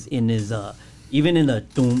in his even in the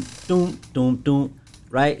doom doom doom doom,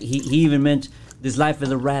 right? He even mentioned this life as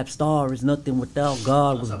a rap star is nothing without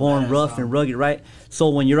God. Was born rough and rugged, right? So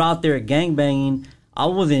when you're out there gangbanging, I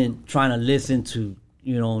wasn't trying to listen to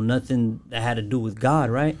nothing that had to do with God,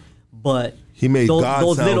 right? But he made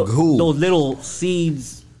God sound cool. Those little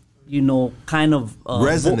seeds, kind of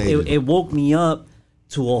resonated. It woke me up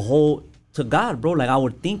to God, bro. Like I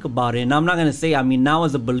would think about it, and I'm not gonna say. I mean, now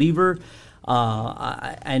as a believer,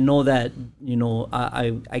 I know that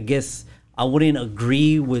I guess I wouldn't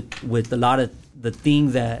agree with a lot of the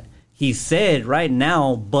things that he said right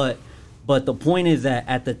now, but the point is that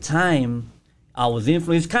at the time I was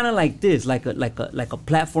influenced, kind of like this, like a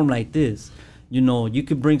platform like this. You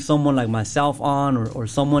could bring someone like myself on, or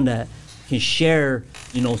someone that can share,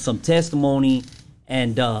 some testimony,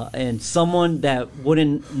 and someone that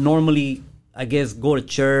wouldn't normally, I guess, go to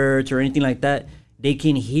church or anything like that. They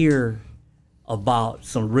can hear about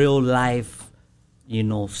some real life,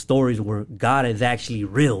 stories where God is actually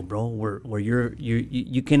real, bro. Where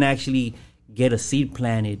you can actually get a seed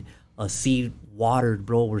planted, a seed watered,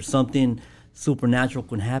 bro. Where something supernatural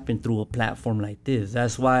can happen through a platform like this.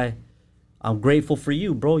 That's why I'm grateful for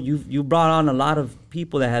you, bro. You brought on a lot of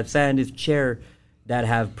people that have sat in this chair that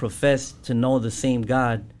have professed to know the same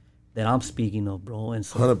God that I'm speaking of, bro. And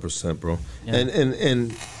so, 100%, bro. Yeah.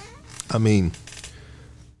 And I mean,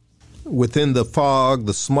 within the fog,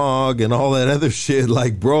 the smog, and all that other shit,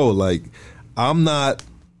 like, bro, like, I'm a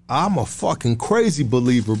fucking crazy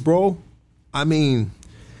believer, bro. I mean,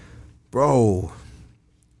 bro,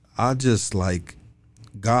 I just, like,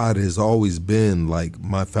 God has always been, like,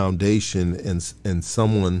 my foundation and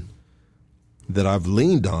someone that I've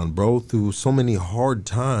leaned on, bro, through so many hard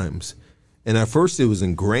times. And at first it was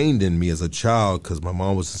ingrained in me as a child because my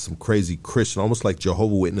mom was some crazy Christian, almost like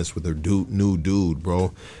Jehovah's Witness with her new dude,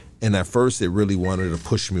 bro. And at first it really wanted to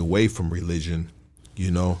push me away from religion,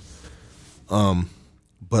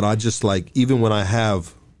 But I just, like, even when I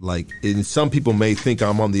have, like, and some people may think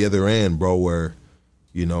I'm on the other end, bro, where,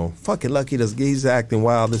 fucking Lucky, he's acting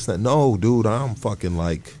wild, this, that. No, dude, I'm fucking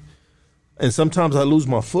like, and sometimes I lose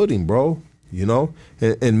my footing, bro,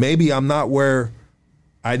 and maybe I'm not where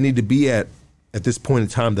I need to be at this point in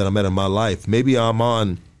time that I'm at in my life. Maybe I'm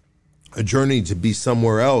on a journey to be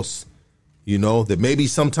somewhere else, that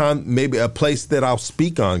maybe a place that I'll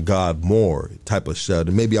speak on God more type of shit,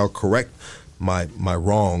 and maybe I'll correct my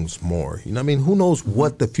wrongs more. I mean, who knows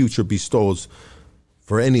what the future bestows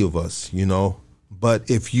for any of us,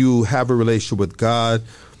 But if you have a relationship with God,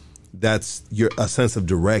 that's a sense of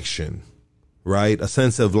direction, right? A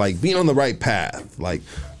sense of, like, being on the right path, like,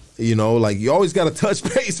 like, you always got to touch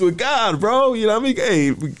base with God, bro. You know what I mean?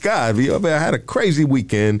 Hey, God, I had a crazy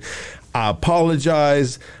weekend. I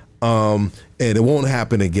apologize. And it won't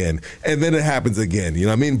happen again. And then it happens again. You know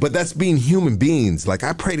what I mean? But that's being human beings. Like,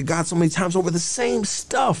 I pray to God so many times over the same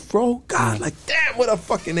stuff, bro. God, like, damn, what a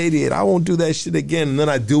fucking idiot. I won't do that shit again. And then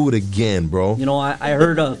I do it again, bro. I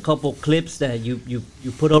heard a couple clips that you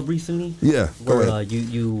put up recently. Yeah. Where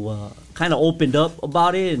you kind of opened up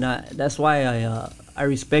about it. And that's why I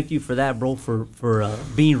respect you for that, bro, for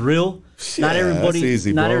being real. Yeah, not everybody, that's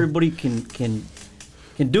easy, bro. Not everybody can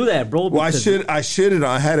do that, bro. Well, I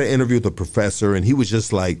had an interview with a professor, and he was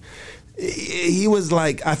just like,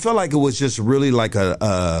 I felt like it was just really like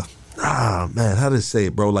how to say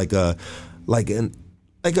it, bro? Like a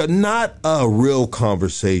not a real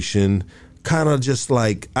conversation, kind of just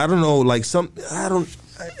like, I don't know, like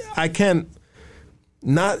I can't,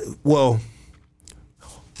 not, well,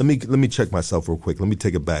 let me check myself real quick. Let me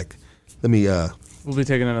take it back. We'll be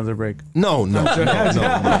taking another break. No.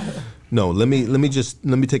 No, let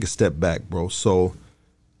me take a step back, bro. So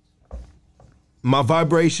my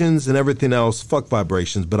vibrations and everything else, fuck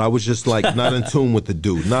vibrations, but I was just, like, not in tune with the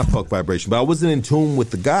dude. Not fuck vibration, but I wasn't in tune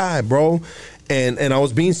with the guy, bro. And I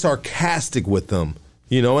was being sarcastic with him.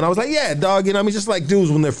 And I was like, yeah, dog, just like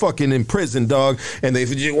dudes when they're fucking in prison, dog, and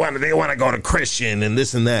they want to go to Christian and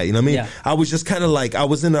this and that, Yeah. I was just kind of like, I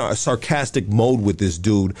was in a sarcastic mode with this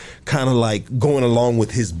dude, kind of like going along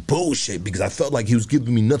with his bullshit because I felt like he was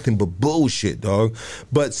giving me nothing but bullshit, dog.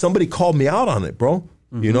 But somebody called me out on it, bro.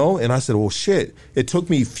 you know? And I said, well, shit. It took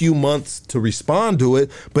me a few months to respond to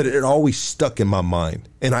it, but it always stuck in my mind.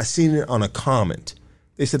 And I seen it on a comment.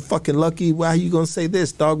 They said, fucking Lucky, why are you going to say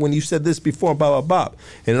this, dog, when you said this before, blah, blah, blah.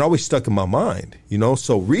 And it always stuck in my mind, you know?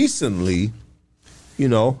 So recently, you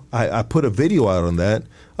know, I put a video out on that,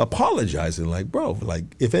 apologizing, like, bro, like,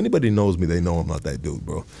 if anybody knows me, they know I'm not that dude,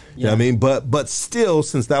 bro. You know what I mean? But still,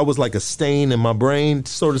 since that was like a stain in my brain,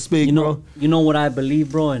 so to speak, bro. You know what I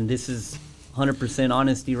believe, bro, and this is 100%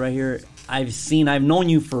 honesty right here. I've known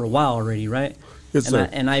you for a while already, right? Yes, sir.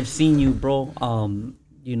 And I've seen you, bro,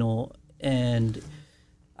 you know, and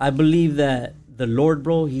I believe that the Lord,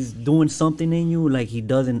 bro, he's doing something in you like he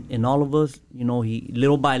does in all of us. You know, he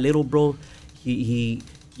little by little, bro,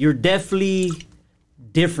 you're definitely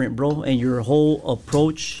different, bro, and your whole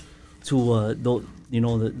approach to the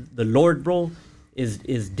Lord, bro,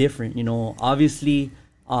 is different. You know, obviously,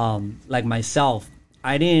 like myself,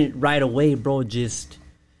 I didn't right away, bro, just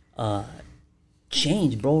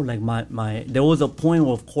change, bro. Like my there was a point,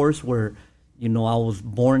 of course, where, you know, I was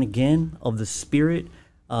born again of the Spirit.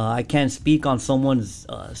 I can't speak on someone's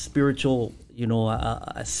spiritual, you know,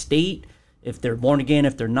 state, if they're born again,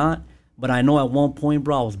 if they're not. But I know at one point,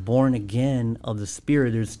 bro, I was born again of the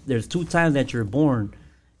Spirit. There's 2 times that you're born,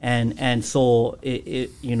 and so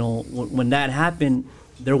it you know, when that happened,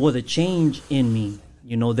 there was a change in me.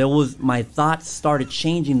 You know, my thoughts started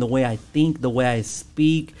changing, the way I think, the way I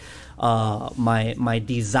speak, my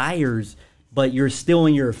desires. But you're still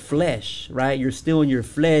in your flesh, right? You're still in your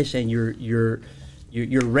flesh, and you're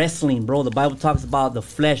wrestling, bro. The Bible talks about the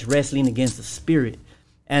flesh wrestling against the Spirit.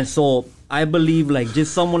 And so I believe, like,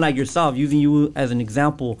 just someone like yourself, using you as an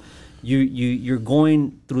example, you're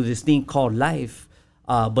going through this thing called life,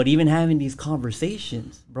 but even having these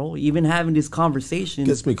conversations, bro,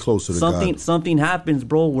 gets me closer to God. Something happens,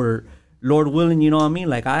 bro, where, Lord willing, you know what I mean?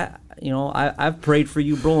 Like, I've prayed for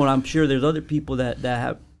you, bro, and I'm sure there's other people that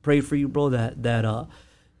have prayed for you, bro, that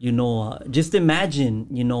you know, just imagine,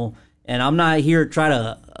 you know, and I'm not here to try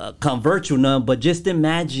to convert you none, but just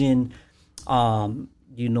imagine,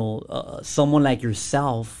 you know, someone like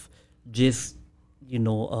yourself, just, you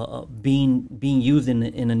know, being used in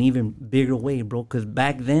an even bigger way, bro. Because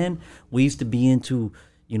back then we used to be into,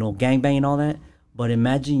 you know, gangbang and all that. But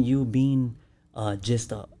imagine you being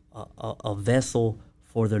just a vessel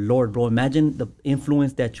for the Lord, bro. Imagine the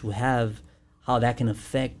influence that you have, how that can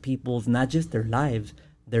affect people's, not just their lives,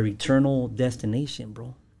 their eternal destination,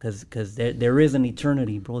 bro. Because there is an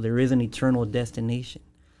eternity, bro. There is an eternal destination.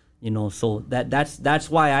 You know, so that's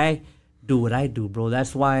why I do what I do, bro.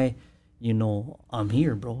 That's why, you know, I'm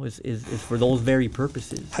here, bro. It's for those very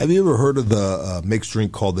purposes. Have you ever heard of the mixed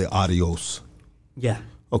drink called the Adios? Yeah.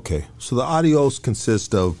 Okay, so the Adios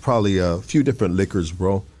consists of probably a few different liquors,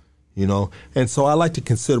 bro. You know, and so I like to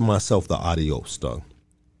consider myself the Adios, dog.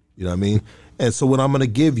 You know what I mean? And so what I'm gonna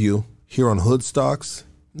give you here on Hood Stocks,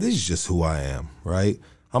 this is just who I am, right?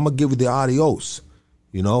 I'm gonna give you the Adios.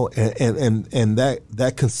 You know, and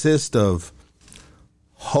that consists of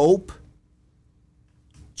hope,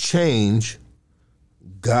 change,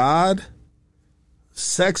 God,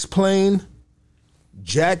 sex playing,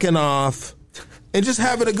 jacking off, and just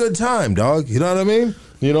having a good time, dog. You know what I mean?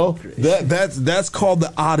 You know, that's called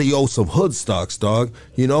the Adios of Hood Stocks, dog.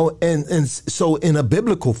 You know, and so in a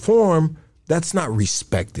biblical form, that's not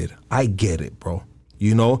respected. I get it, bro.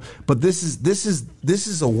 You know, but this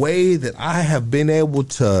is a way that I have been able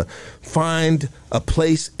to find a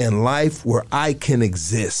place in life where I can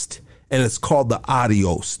exist, and it's called the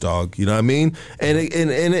Adios, dog. You know what I mean? And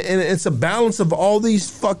it's a balance of all these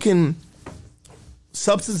fucking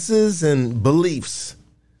substances and beliefs.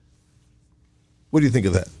 What do you think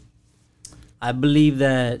of that? I believe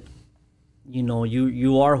that, you know,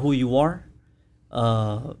 you are who you are.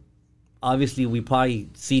 Obviously, we probably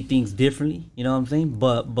see things differently. You know what I'm saying?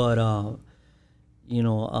 But you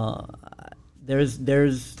know, there's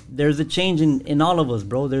a change in all of us,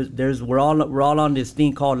 bro. We're all on this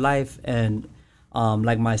thing called life, and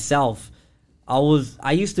like myself,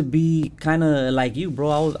 I used to be kind of like you,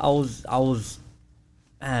 bro. I was.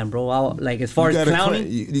 Man, bro, like as far as clowning,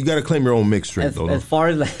 you gotta claim your own mixed drink, though. As far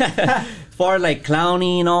as like, as far as like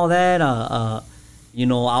clowning and all that, you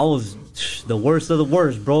know, I was the worst of the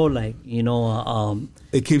worst, bro. Like, you know,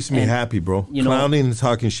 it keeps me happy, bro. You know, clowning and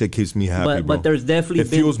talking shit keeps me happy, bro. But there's definitely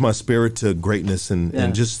fuels my spirit to greatness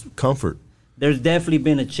and just comfort. There's definitely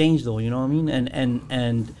been a change, though. You know what I mean?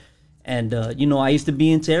 And you know, I used to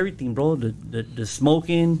be into everything, bro. The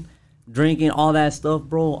smoking, drinking, all that stuff,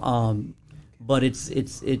 bro. But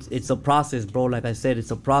it's a process, bro. Like I said,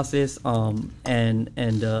 it's a process. And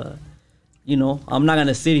you know, I'm not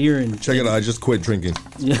gonna sit here and check it out. I just quit drinking.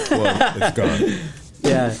 Well, it's gone.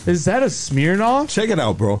 Yeah. Is that a Smirnoff? Check it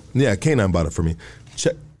out, bro. Yeah, K9 bought it for me.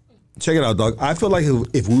 Check it out, dog. I feel like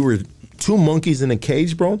if we were two monkeys in a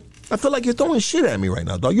cage, bro, I feel like you're throwing shit at me right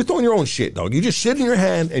now, dog. You're throwing your own shit, dog. You just shit in your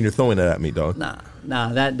hand and you're throwing it at me, dog. Nah,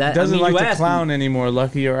 that Doesn't I mean, like to clown anymore,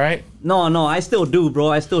 Lucky, all right? No, I still do, bro.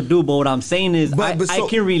 I still do. But what I'm saying is, I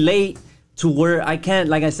can relate to where I can't.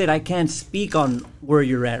 Like I said, I can't speak on where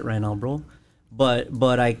you're at right now, bro.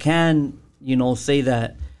 But I can, say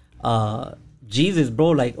that Jesus,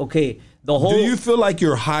 bro. Like, okay, the whole. Do you feel like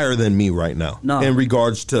you're higher than me right now? No. In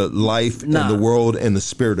regards to life and the world and the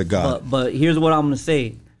spirit of God. But here's what I'm gonna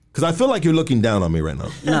say. Because I feel like you're looking down on me right now.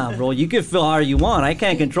 Nah, bro. You can feel however you want. I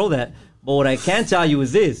can't control that. But what I can tell you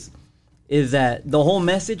is this: is that the whole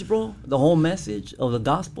message, bro? The whole message of the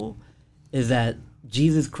gospel is that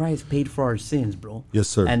Jesus Christ paid for our sins, bro. Yes,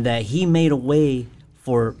 sir. And that He made a way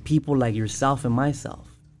for people like yourself and myself,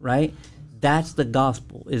 right? That's the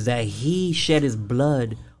gospel, is that He shed His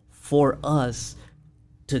blood for us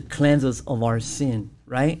to cleanse us of our sin,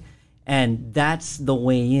 right? And that's the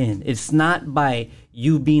way in. It's not by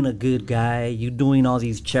you being a good guy, you doing all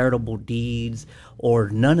these charitable deeds, or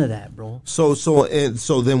none of that, bro. So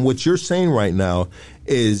then what you're saying right now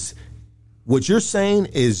is,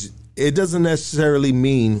 it doesn't necessarily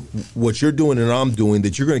mean what you're doing and I'm doing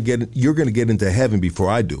that you're gonna get into heaven before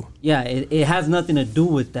I do. Yeah, it has nothing to do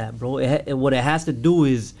with that, bro. What it has to do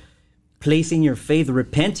is placing your faith,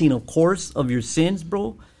 repenting, of course, of your sins,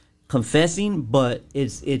 bro, confessing, but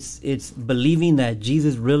it's believing that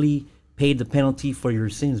Jesus really paid the penalty for your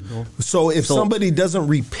sins, bro. So if somebody doesn't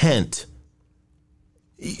repent,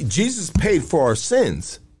 Jesus paid for our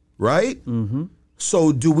sins, right? Mm-hmm.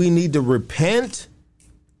 So do we need to repent?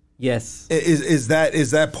 Yes. Is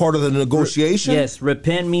that part of the negotiation? Yes.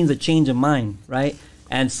 Repent means a change of mind, right?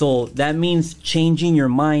 And so that means changing your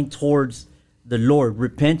mind towards the Lord,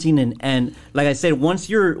 repenting, and like I said, once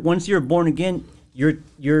you're born again, your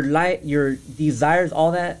desires,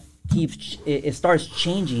 all that it starts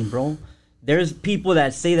changing, bro. There's people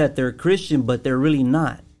that say that they're Christian, but they're really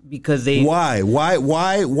not. Because why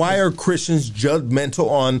are Christians judgmental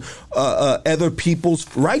on other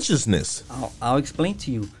people's righteousness? I'll explain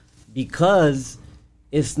to you. Because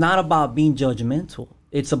it's not about being judgmental.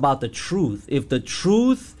 It's about the truth. If the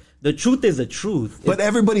truth is the truth. But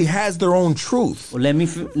everybody has their own truth. Well, let me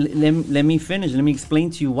finish. Let me explain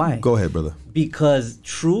to you why. Go ahead, brother. Because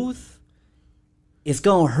truth, it's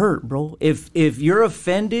gonna hurt, bro. If you're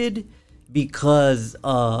offended because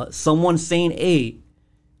someone's saying, "Hey,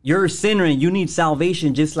 you're a sinner and you need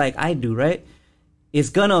salvation just like I do," right? It's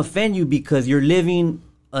gonna offend you because you're living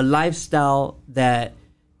a lifestyle that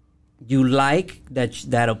you like,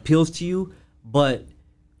 that appeals to you, but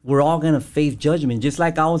we're all gonna face judgment. Just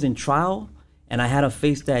like I was in trial and I had to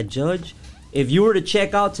face that judge. If you were to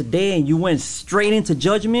check out today and you went straight into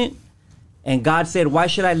judgment and God said, "Why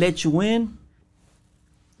should I let you in?"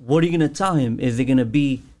 What are you gonna tell him? Is it gonna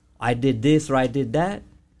be, "I did this" or "I did that"?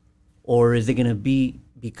 Or is it gonna be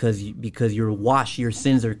because you're washed, your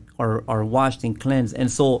sins are washed and cleansed? And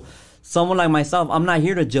so someone like myself, I'm not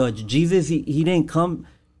here to judge. Jesus, he didn't come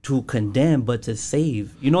to condemn, but to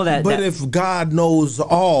save. You know that. But if God knows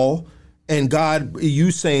all, and God, you're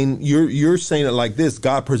saying it like this,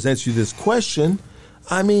 God presents you this question.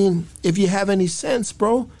 I mean, if you have any sense,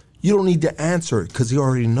 bro, you don't need to answer it because He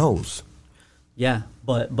already knows. Yeah,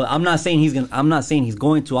 but I'm not saying he's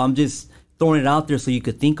going to. I'm just throwing it out there so you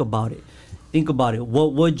could think about it. Think about it.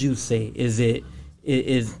 What would you say? Is he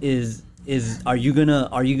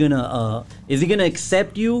gonna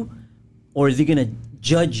accept you, or is he gonna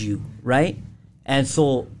judge you, right? And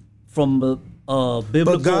so from biblical,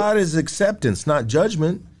 but God is acceptance, not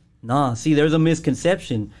judgment. Nah, see, there's a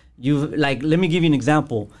misconception. Let me give you an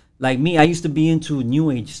example. Like me, I used to be into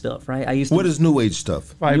New Age stuff, right? What is New Age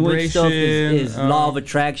stuff? Vibration. New Age stuff is law of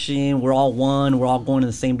attraction. We're all one. We're all going to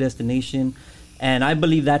the same destination. And I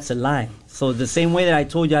believe that's a lie. So the same way that I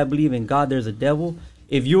told you I believe in God, there's a devil.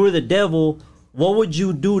 If you were the devil, what would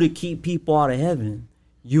you do to keep people out of heaven?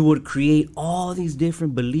 You would create all these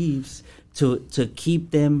different beliefs to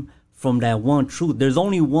keep them from that one truth. There's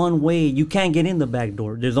only one way. You can't get in the back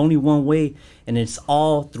door. There's only one way, and it's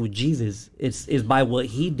all through Jesus. It's by what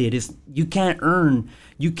He did. You can't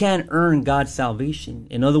earn God's salvation.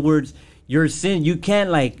 In other words, your sin, you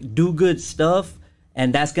can't do good stuff,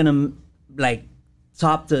 and that's gonna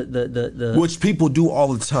top the which people do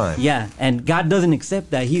all the time. Yeah, and God doesn't accept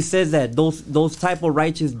that. He says that those type of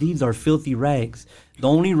righteous deeds are filthy rags. The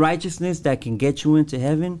only righteousness that can get you into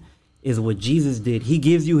heaven is what Jesus did. He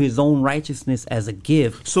gives you his own righteousness as a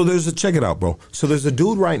gift. So check it out, bro. So there's a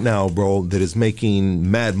dude right now, bro, that is making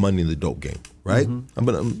mad money in the dope game, right?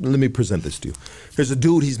 Let me present this to you. There's a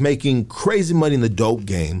dude, he's making crazy money in the dope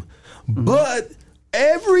game, but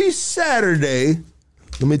every Saturday,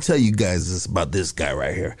 let me tell you guys this about this guy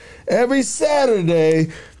right here. Every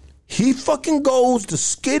Saturday, he fucking goes to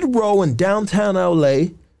Skid Row in downtown LA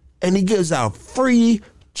and he gives out free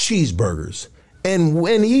cheeseburgers. And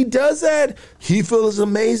when he does that, he feels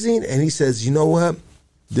amazing and he says, you know what?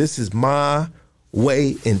 This is my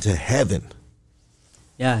way into heaven.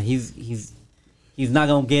 Yeah, he's not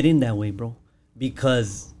gonna get in that way, bro.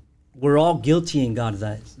 Because we're all guilty in God's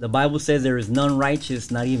eyes. The Bible says there is none righteous,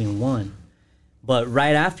 not even one. But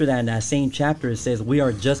right after that, in that same chapter, it says we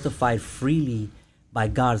are justified freely by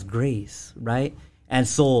God's grace, right? And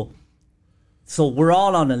so we're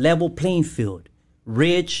all on a level playing field.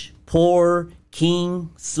 Rich, poor, king,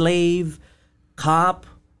 slave, cop,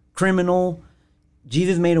 criminal.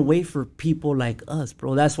 Jesus made a way for people like us,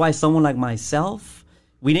 bro. That's why someone like myself,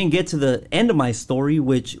 we didn't get to the end of my story,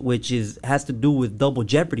 which has to do with double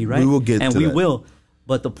jeopardy, right? We will get and to we that. will.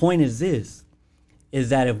 But the point is this,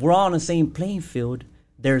 is that if we're all on the same playing field,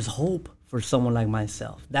 there's hope for someone like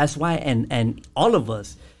myself. That's why, and all of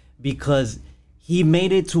us, because he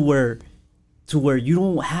made it to where you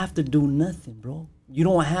don't have to do nothing, bro. You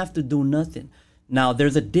don't have to do nothing. Now,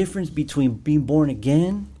 there's a difference between being born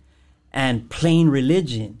again and plain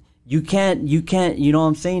religion. You can't, you know what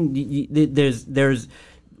I'm saying? There's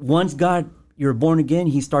once you're born again,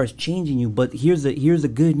 he starts changing you. But here's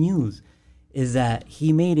the good news, is that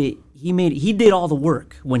he did all the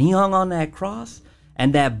work. When he hung on that cross,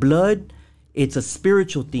 and that blood, it's a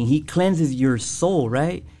spiritual thing. He cleanses your soul,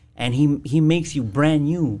 right? And he makes you brand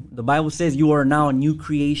new. The Bible says you are now a new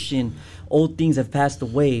creation. Old things have passed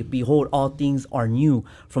away. Behold, all things are new.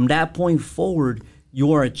 From that point forward,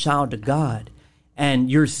 you are a child of God.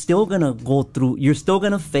 And you're still gonna you're still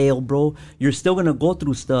gonna fail, bro. You're still gonna go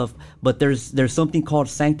through stuff, but there's something called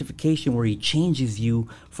sanctification where he changes you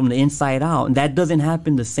from the inside out. And that doesn't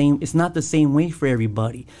happen it's not the same way for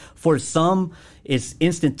everybody. For some, it's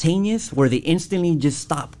instantaneous, where they instantly just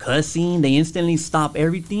stop cussing, they instantly stop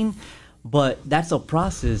everything. But that's a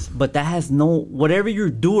process. But that has whatever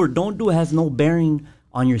you do or don't do has no bearing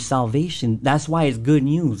on your salvation. That's why it's good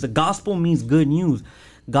news. The gospel means good news.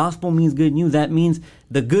 Gospel means good news. That means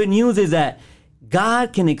the good news is that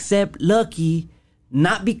God can accept Lucky,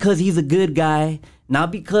 not because he's a good guy,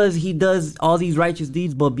 not because he does all these righteous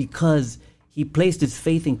deeds, but because he placed his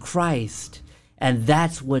faith in Christ. And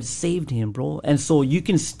that's what saved him, bro. And so you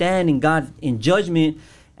can stand in God in judgment,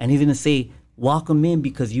 and he's going to say, welcome in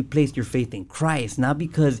because you placed your faith in Christ, not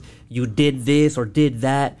because you did this or did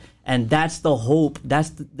that. And that's the hope.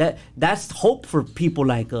 That's hope for people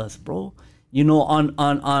like us, bro. You know,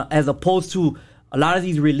 on as opposed to a lot of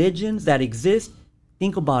these religions that exist.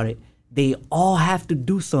 Think about it. They all have to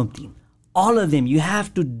do something. All of them. You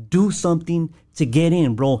have to do something to get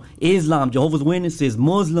in, bro. Islam, Jehovah's Witnesses,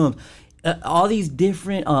 Muslims, all these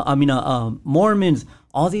different, Mormons,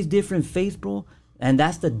 all these different faiths, bro. And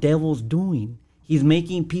that's the devil's doing. He's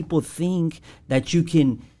making people think that you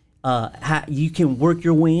can work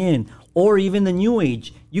your way in. Or even the New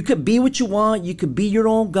Age. You could be what you want. You could be your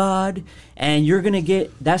own God. And you're going to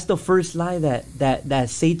get... That's the first lie that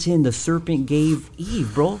Satan, the serpent, gave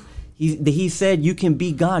Eve, bro. He said you can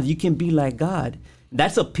be God. You can be like God.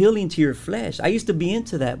 That's appealing to your flesh. I used to be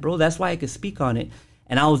into that, bro. That's why I could speak on it.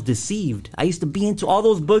 And I was deceived. I used to be into all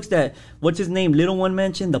those books that... What's his name? Little One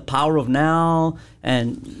mentioned. The Power of Now.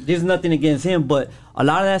 And there's nothing against him. But a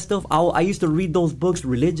lot of that stuff... I used to read those books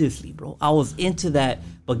religiously, bro. I was into that.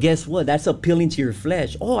 But guess what? That's appealing to your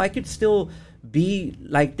flesh. Oh, I could still be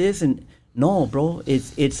like this. And no, bro.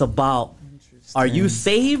 It's about, are you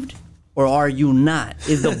saved or are you not?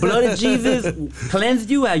 Is the blood of Jesus cleansed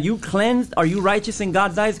you? Are you cleansed? Are you righteous in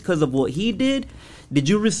God's eyes because of what he did? Did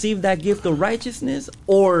you receive that gift of righteousness?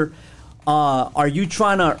 Or are you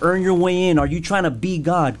trying to earn your way in? Are you trying to be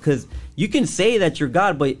God? Because you can say that you're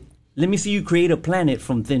God, but let me see you create a planet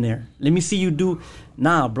from thin air. Let me see you do...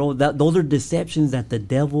 Nah, bro, those are deceptions that the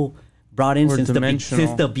devil brought in since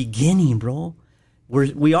the beginning, bro.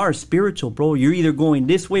 We are spiritual, bro. You're either going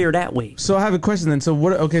this way or that way. So I have a question then. So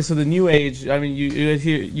what? Okay, so the New Age. I mean,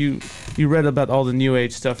 you read about all the New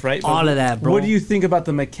Age stuff, right? All of that, bro. What do you think about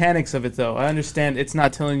the mechanics of it, though? I understand it's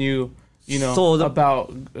not telling you,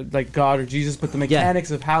 about like God or Jesus, but the mechanics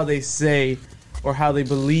of how they say or how they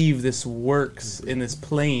believe this works in this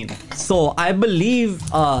plane. So I believe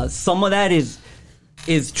some of that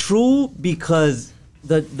is true because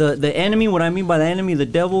the enemy, what I mean by the enemy, the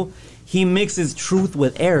devil, he mixes truth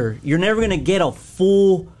with error. You're never going to get a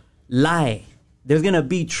full lie. There's going to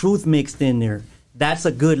be truth mixed in there. That's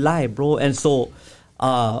a good lie, bro. And so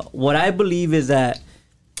what I believe is that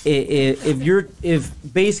if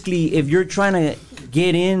you're trying to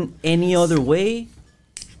get in any other way,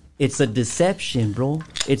 it's a deception, bro.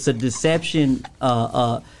 It's a deception.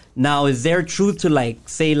 Now, is there truth to like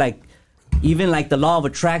say like even like the law of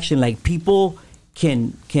attraction? Like people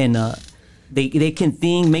can they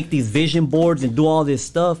can make these vision boards and do all this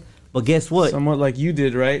stuff. But guess what? Somewhat like you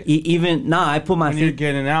did, right? I put my when you're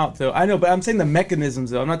getting out, though. I know, but I'm saying the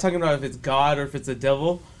mechanisms, though. I'm not talking about if it's God or if it's a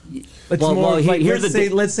devil. It's more like,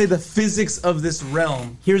 let's say the physics of this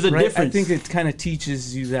realm. Here's a difference. I think it kind of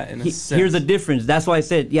teaches you that in a sense. Here's a difference. That's why I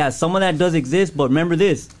said, yeah, some of that does exist, but remember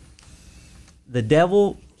this. The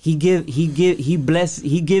devil, he gives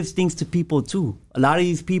things to people too. A lot of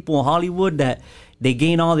these people in Hollywood that they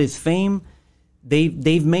gain all this fame,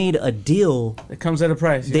 they've made a deal. It comes at a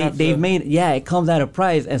price. It comes at a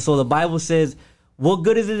price. And so the Bible says, what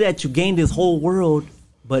good is it that you gain this whole world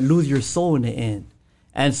but lose your soul in the end?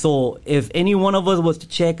 And so if any one of us was to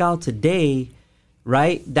check out today,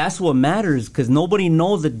 right, that's what matters, because nobody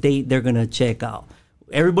knows the date they're going to check out.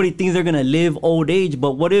 Everybody thinks they're going to live old age,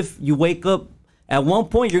 but what if you wake up, at one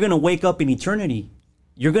point you're going to wake up in eternity.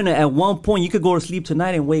 You're going to, at one point, you could go to sleep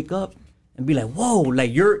tonight and wake up and be like, whoa,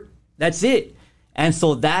 like that's it. And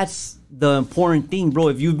so that's the important thing, bro.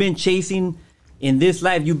 If you've been chasing in this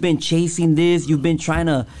life, you've been chasing this, you've been trying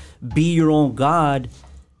to be your own God,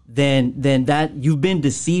 then that you've been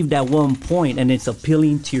deceived at one point, and it's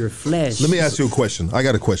appealing to your flesh. Let me ask you a question. I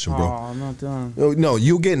got a question, bro. Oh, I'm not done. No,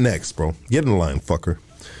 you get next, bro. Get in the line, fucker.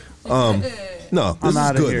 No, this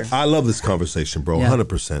is good. Here. I love this conversation, bro.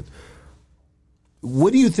 100%.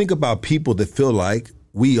 What do you think about people that feel like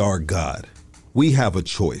we are God? We have a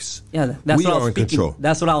choice. Yeah, that's what I was in control.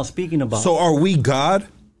 That's what I was speaking about. So are we God?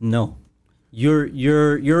 No.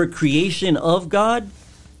 You're a creation of God.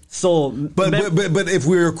 So But if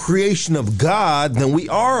we're a creation of God, then we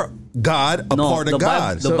are God, part of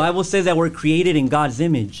God. The Bible says that we're created in God's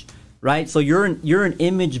image, right? So you're an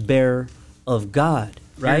image bearer of God,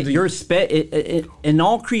 right? In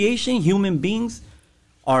all creation, human beings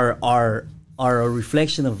are a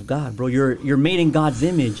reflection of God, bro. You're made in God's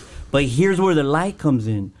image. But here's where the lie comes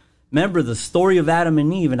in. Remember the story of Adam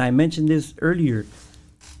and Eve, and I mentioned this earlier.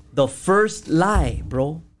 The first lie,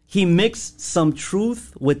 bro. He mixed some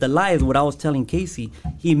truth with the lie, is what I was telling Casey.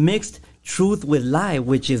 He mixed truth with lie,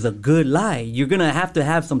 which is a good lie. You're going to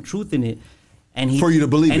have some truth in it. For you to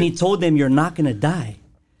believe it. And he told them, you're not going to die.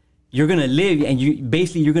 You're going to live, and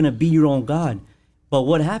you're going to be your own God. But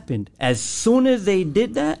what happened? As soon as they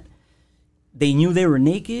did that, they knew they were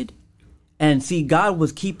naked. And see, God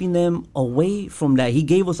was keeping them away from that. He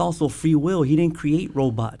gave us also free will. He didn't create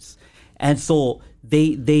robots. And so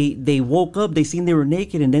they woke up, they seen they were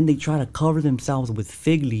naked, and then they try to cover themselves with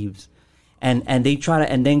fig leaves. And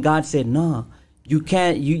then God said, nah, you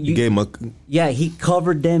can't. You gave them he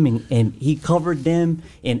covered them he covered them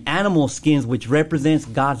in animal skins, which represents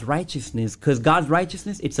God's righteousness. Because God's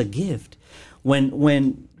righteousness, it's a gift.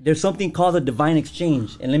 When there's something called a divine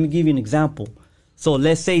exchange. And let me give you an example. So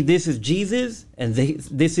let's say this is Jesus, and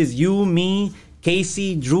this is you, me,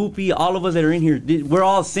 Casey, Droopy, all of us that are in here. We're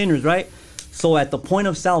all sinners, right? So at the point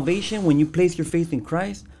of salvation, when you place your faith in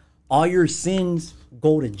Christ, all your sins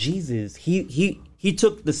go to Jesus. He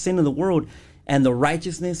took the sin of the world, and the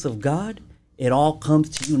righteousness of God, it all comes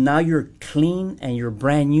to you. Now you're clean and you're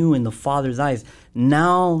brand new in the Father's eyes.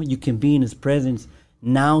 Now you can be in His presence.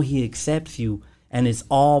 Now He accepts you, and it's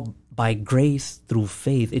all by grace through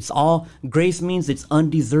faith. It's all, grace means it's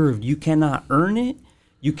undeserved. You cannot earn it.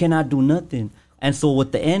 You cannot do nothing. And so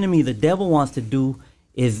what the enemy, the devil, wants to do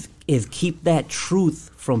is keep that truth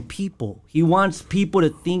from people. He wants people to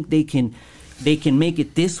think they can make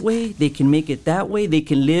it this way, they can make it that way, they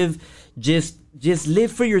can live, just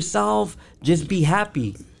live for yourself, just be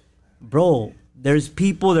happy. Bro, there's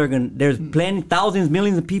people there's plenty, thousands,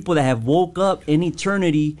 millions of people that have woke up in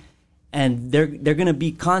eternity, and they're gonna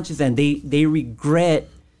be conscious, and they regret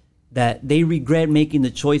making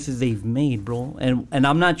the choices they've made, bro. And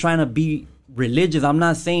I'm not trying to be religious. I'm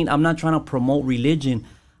not trying to promote religion.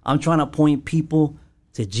 I'm trying to point people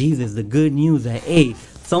to Jesus, the good news that, hey,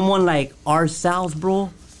 someone like ourselves,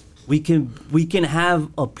 bro, we can have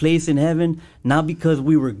a place in heaven, not because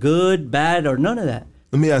we were good, bad, or none of that.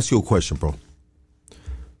 Let me ask you a question, bro.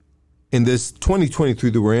 In this 2023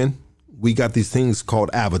 that we're in, we got these things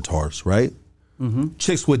called avatars, right? Mm-hmm.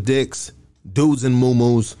 Chicks with dicks, dudes in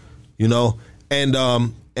muumuus, you know? And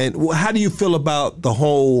how do you feel about the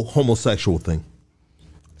whole homosexual thing?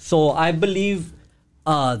 So I believe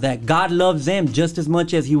that God loves them just as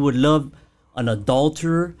much as he would love an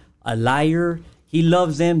adulterer, a liar. He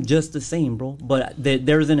loves them just the same, bro. But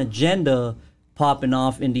there's an agenda popping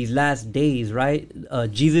off in these last days, right?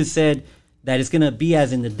 Jesus said that it's going to be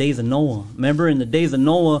as in the days of Noah. Remember, in the days of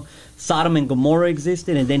Noah, Sodom and Gomorrah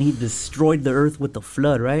existed, and then he destroyed the earth with the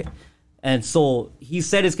flood, right? And so he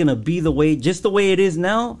said it's going to be just the way it is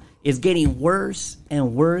now. It's getting worse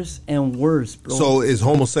and worse and worse, bro. So is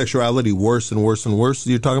homosexuality worse and worse and worse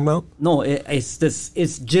you're talking about? No, it's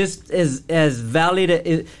just as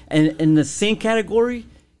valid. And in the sin category,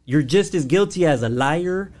 you're just as guilty as a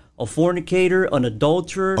liar, a fornicator, an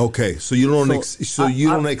adulterer. Okay, so you don't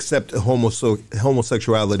don't accept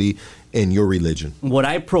homosexuality in your religion. Would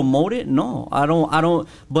I promote it? No, I don't.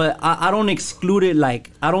 But I don't exclude it.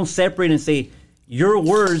 Like, I don't separate and say you're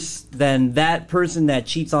worse than that person that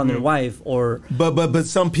cheats on their wife, or. But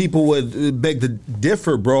some people would beg to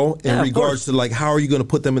differ, bro, in regards to like, how are you going to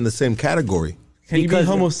put them in the same category? Can you be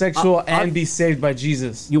homosexual and be saved by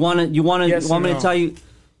Jesus? You want me to tell you?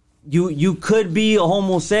 You could be a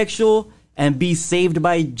homosexual and be saved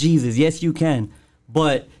by Jesus. Yes, you can.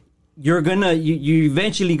 But you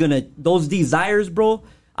eventually gonna, those desires, bro.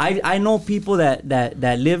 I know people that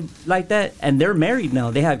live like that, and they're married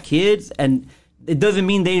now. They have kids, and it doesn't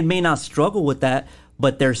mean they may not struggle with that,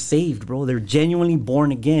 but they're saved, bro. They're genuinely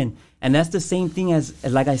born again. And that's the same thing as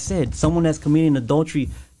like I said, someone that's committing adultery.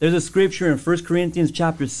 There's a scripture in 1 Corinthians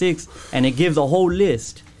chapter 6, and it gives a whole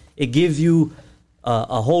list. It gives you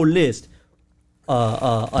a whole list.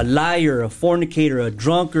 A liar, a fornicator, a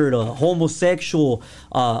drunkard, a homosexual.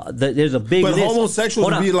 There's a big list. But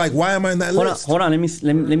homosexuals would be like, why am I in that list? Hold on, let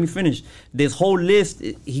me finish. This whole list,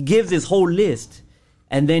 he gives this whole list,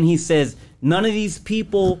 and then he says, none of these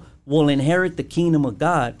people will inherit the kingdom of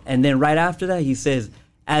God. And then right after that, he says,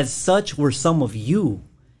 as such were some of you.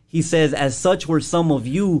 He says, as such were some of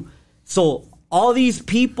you. So all these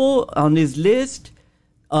people on this list,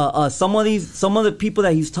 some of the people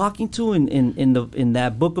that he's talking to in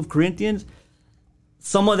that book of Corinthians,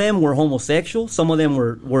 some of them were homosexual, some of them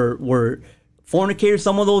were fornicators,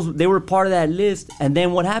 some of those, they were part of that list. And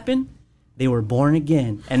then what happened? They were born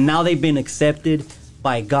again, and now they've been accepted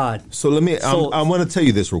by God. So I want to tell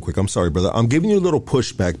you this real quick. I'm sorry, brother. I'm giving you a little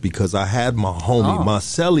pushback because I had my homie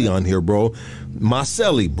Marcelli on here, bro.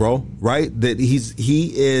 Marcelli, bro, right? That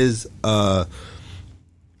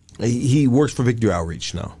he works for Victory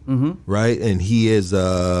Outreach now, right? And he is,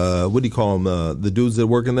 what do you call him? The dudes that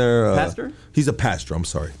work in there? Pastor? He's a pastor. I'm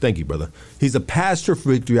sorry. Thank you, brother. He's a pastor for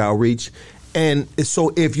Victory Outreach. And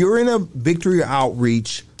so if you're in a Victory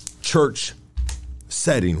Outreach church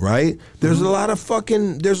setting, right? There's a lot of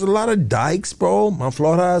dykes, bro,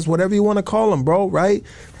 manfloras, whatever you want to call them, bro, right?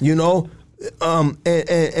 You know,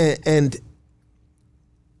 and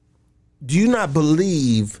do you not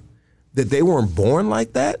believe that they weren't born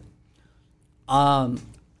like that?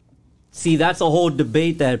 See, that's a whole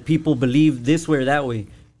debate that people believe this way or that way.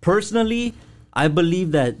 Personally, I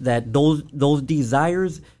believe that those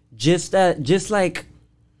desires, just like,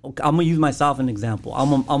 I'm gonna use myself as an example.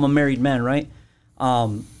 I'm a married man, right?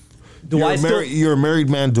 You're a married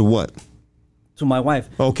man to what? To my wife.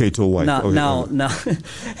 Okay, to a wife. Now,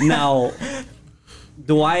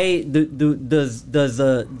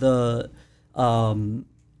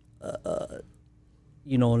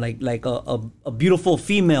 like a beautiful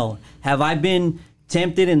female, have I been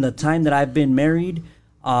tempted in the time that I've been married,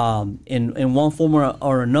 in one form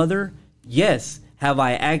or another? Yes. Have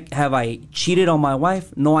I cheated on my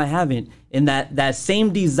wife? No, I haven't. In that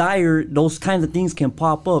same desire, those kinds of things can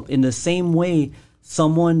pop up. In the same way,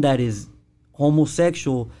 someone that is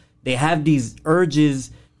homosexual, they have these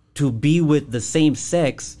urges to be with the same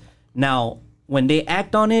sex. Now, when they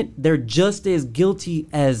act on it, they're just as guilty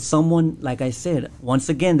as someone, like I said, once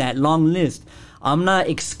again, that long list. I'm not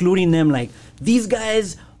excluding them like, these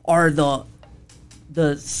guys are the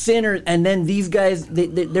sinners, and then these guys,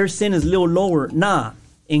 their sin is a little lower. Nah,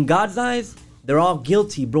 in God's eyes, they're all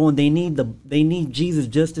guilty, bro, and they need Jesus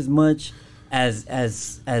just as much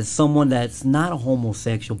as someone that's not a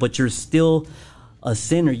homosexual, but you're still a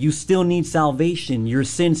sinner. You still need salvation. Your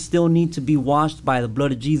sins still need to be washed by the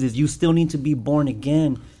blood of Jesus. You still need to be born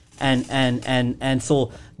again, and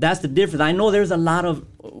so that's the difference. I know there's a lot of.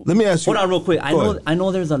 Let me ask you. Hold on, real quick. I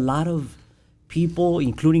know there's a lot of people,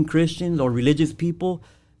 including Christians or religious people,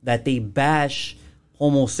 that they bash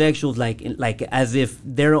homosexuals like as if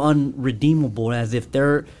they're unredeemable, as if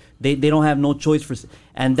they don't have no choice for,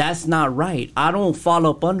 and that's not right. I don't fall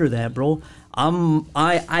up under that, bro.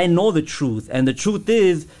 I know the truth, and the truth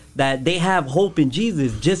is that they have hope in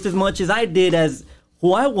Jesus just as much as I did, as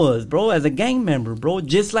who I was, bro, as a gang member, bro.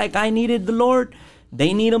 Just like I needed the Lord,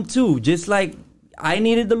 They need him too. Just like I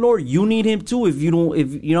needed the Lord, you need him too. If you don't,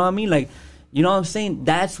 if you know what I mean, like, you know what I'm saying?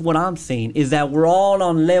 That's what I'm saying, is that we're all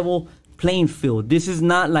on level playing field. This is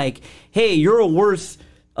not like, hey, you're a worse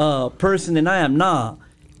person than I am. Nah.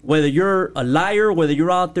 Whether you're a liar, whether you're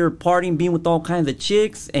out there partying, being with all kinds of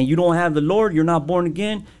chicks, and you don't have the Lord, you're not born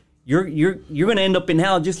again, you're gonna end up in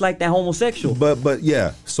hell just like that homosexual. But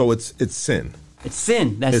yeah, so it's sin. It's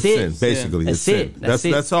sin. That's It's it. sin, basically. That's It's sin. it. That's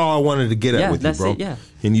it. That's all I wanted to get at Yeah, with you, that's bro. it, yeah.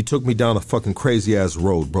 And you took me down a fucking crazy ass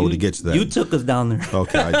road, bro, to get to that. You took us down there.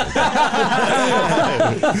 Okay, I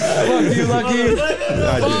did. Fuck you, Lucky.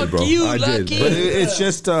 I did, bro. you, I did. Lucky. But it's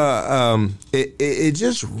just it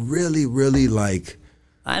just really like,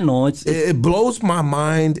 I know it blows my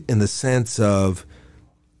mind in the sense of,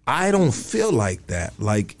 I don't feel like that.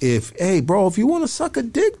 Like, hey, bro, if you want to suck a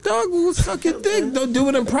dick, dog, we'll suck your dick. Don't do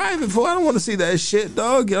it in private, fool. I don't want to see that shit,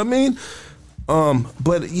 dog. You know what I mean?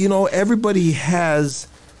 But, you know, everybody has,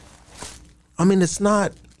 I mean, it's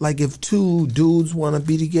not like if two dudes want to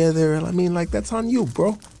be together, I mean, like, that's on you,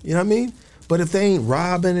 bro. You know what I mean? But if they ain't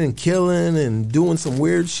robbing and killing and doing some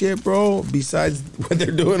weird shit, bro, besides what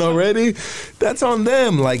they're doing already, that's on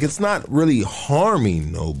them. Like, it's not really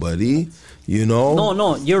harming nobody. You know?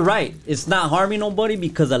 No, you're right. It's not harming nobody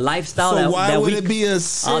because a lifestyle so why would it be a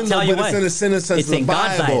sin? I'll tell you but why. it's in a sin sense it's of in the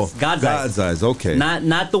God's Bible. eyes. God's eyes. Okay.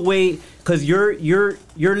 Not the way, because your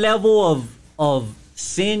level of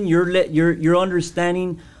sin, your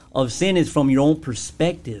understanding of sin is from your own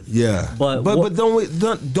perspective. Yeah. But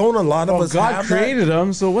don't a lot of us God have created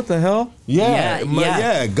them, so what the hell?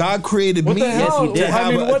 Yeah. God created What me. the hell? Yes, he did.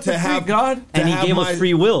 I mean, what the freak, God? And he gave us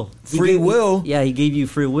free will. Free will? He gave you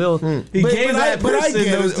free will. He gave that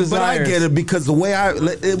person those desires. But I get it because the way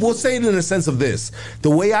we'll say it in the sense of this. The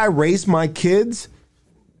way I raise my kids,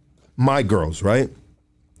 my girls, right?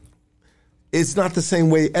 It's not the same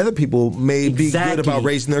way other people may be good about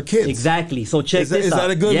raising their kids. Exactly. So check this out. Is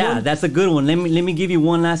that a good one? Yeah, that's a good one. Let me give you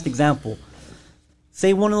one last example.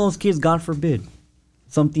 Say one of those kids, God forbid,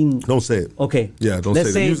 something. Don't say it. Okay. Yeah, don't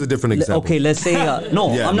say it. Use a different example. Okay, let's say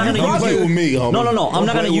no. Yeah, I'm not don't gonna use play you. with me, homie. No. I'm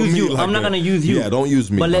not gonna play use with me you. like I'm not that. gonna use you. Yeah, don't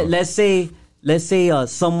use me. But bro. let's say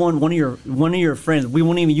someone, one of your friends. We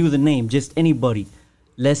won't even use a name. Just anybody.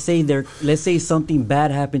 Let's say something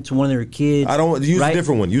bad happened to one of their kids. I don't use right? a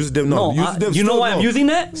different one. Use a different. No, use a different. You know why I'm using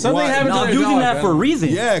that? Something happened to I'm their using dog, that for a reason.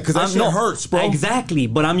 Yeah, because that shit hurts, bro. Exactly,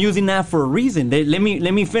 but I'm using that for a reason. Let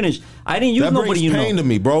me finish. I didn't use that nobody. brings pain to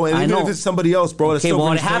me, bro. And I even know. if it's somebody else, bro, it Okay, still well, it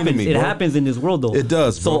brings pain happens. to me, It bro. happens in this world, though. It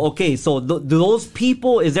does, bro. So okay, so do those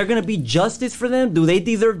people? Is there going to be justice for them? Do they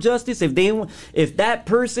deserve justice if that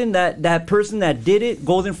person that did it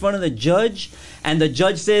goes in front of the judge and the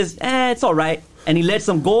judge says, it's all right, and he lets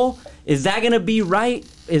them go? Is that gonna be right?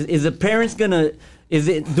 Is the parents gonna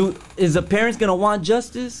want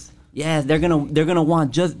justice? Yeah, they're gonna want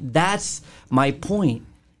just. That's my point.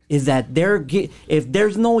 Is that if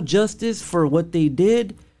there's no justice for what they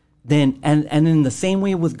did, then and in the same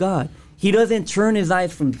way with God, He doesn't turn His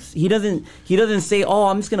eyes from. He doesn't say, "Oh,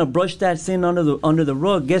 I'm just gonna brush that sin under the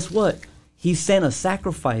rug." Guess what? He sent a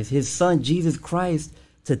sacrifice, His Son Jesus Christ,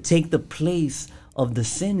 to take the place of the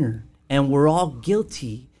sinner, and we're all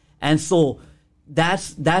guilty. And so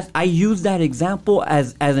that's I use that example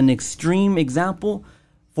as an extreme example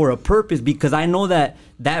for a purpose, because I know that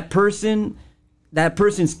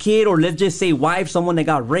person's kid, or let's just say wife, someone that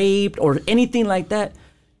got raped or anything like that,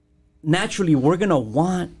 naturally we're gonna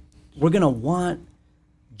want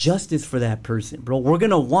justice for that person, bro. We're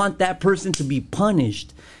gonna want that person to be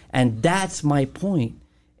punished. And that's my point.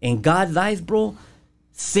 In God's eyes, bro,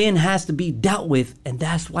 sin has to be dealt with, and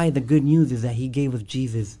that's why the good news is that He gave us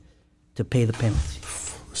Jesus to pay the penalty.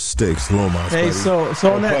 Sticks, Lomas. Hey, buddy. so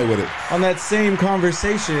Don't play with it. on that same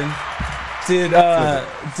conversation, did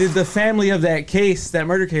the family of that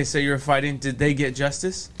murder case that you were fighting, did they get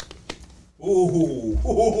justice? Ooh.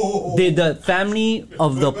 Did the family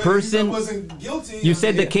of the person wasn't guilty? you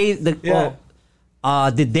said the case?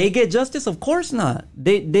 Did they get justice? Of course not.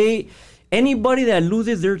 They anybody that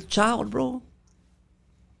loses their child, bro.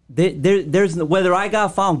 There's whether I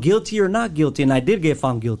got found guilty or not guilty, and I did get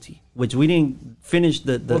found guilty, which we didn't finish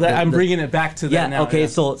I'm bringing it back to that now. Okay,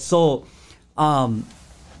 yeah. so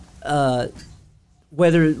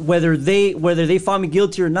whether they found me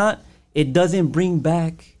guilty or not, it doesn't bring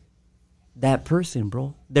back that person,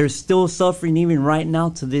 bro. They're still suffering even right now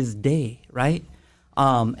to this day, right?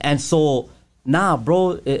 And so,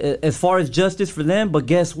 bro, as far as justice for them, but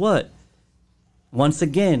guess what? Once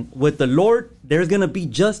again, with the Lord, there's gonna be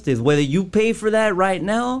justice, whether you pay for that right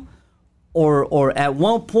now, or at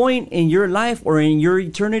one point in your life or in your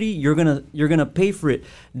eternity, you're gonna pay for it.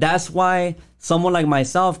 That's why someone like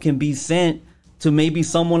myself can be sent to maybe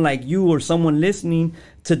someone like you or someone listening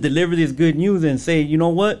to deliver this good news and say, you know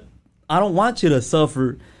what? I don't want you to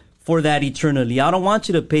suffer for that eternally. I don't want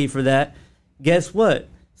you to pay for that. Guess what?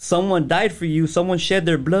 Someone died for you. Someone shed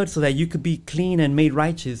their blood so that you could be clean and made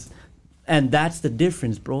righteous. And that's the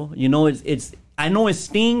difference, bro. You know, it's I know it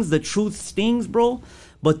stings. The truth stings, bro.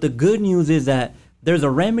 But the good news is that there's a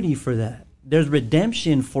remedy for that. There's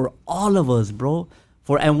redemption for all of us, bro.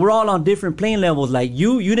 And we're all on different playing levels. Like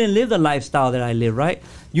you didn't live the lifestyle that I live, right?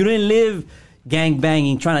 You didn't live gang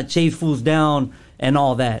banging, trying to chase fools down and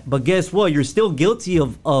all that. But guess what? You're still guilty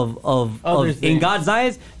of in God's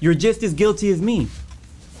eyes, you're just as guilty as me.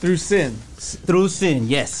 Through sin. Through sin,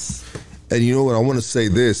 yes. And you know what? I want to say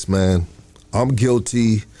this, man. I'm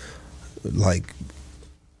guilty. Like,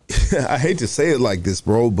 I hate to say it like this,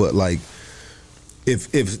 bro, but like,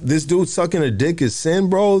 if this dude sucking a dick is sin,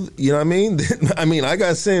 bro, you know what I mean? I mean, I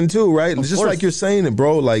got sin too, right? It's just like you're saying it,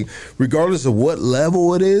 bro. Like, regardless of what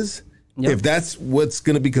level it is, if that's what's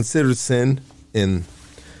going to be considered sin in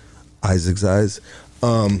Isaac's eyes,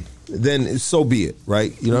 then so be it,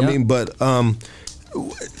 right? You know what I mean? But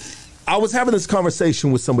I was having this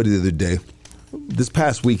conversation with somebody the other day. This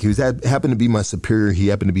past week, he happened to be my superior. He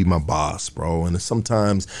happened to be my boss, bro. And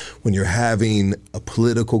sometimes when you're having a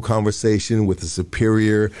political conversation with a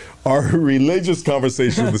superior or a religious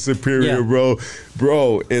conversation with a superior,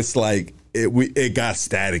 bro, it's like it got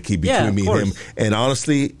staticky between me and him. And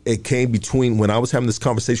honestly, it came between when I was having this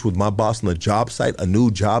conversation with my boss on the job site, a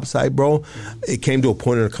new job site, bro. It came to a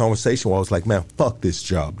point in the conversation where I was like, man, fuck this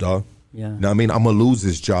job, dog. Yeah. You know what I mean? I'm going to lose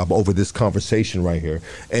this job over this conversation right here.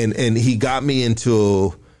 And he got me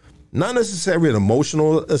into not necessarily an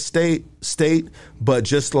emotional state, but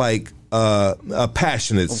just like a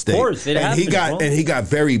passionate state. Of course, it happens, and he got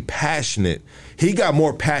very passionate. He got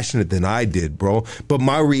more passionate than I did, bro. But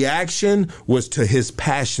my reaction was to his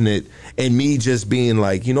passionate and me just being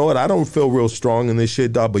like, you know what? I don't feel real strong in this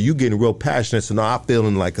shit, dog, but you getting real passionate, so now I'm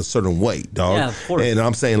feeling like a certain way, dog. Yeah, of course. And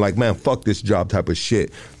I'm saying like, man, fuck this job type of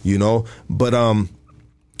shit, you know? But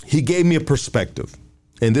he gave me a perspective,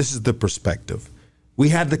 and this is the perspective. We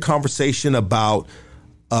had the conversation about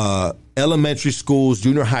elementary schools,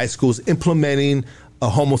 junior high schools implementing a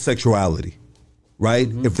homosexuality, right?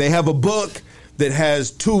 Mm-hmm. If they have a book that has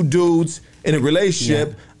two dudes in a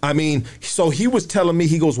relationship, I mean, so he was telling me,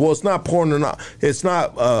 he goes, well, it's not porn or not, it's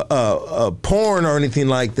not porn or anything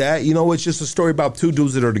like that. You know, it's just a story about two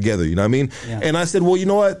dudes that are together. You know what I mean? Yeah. And I said, well, you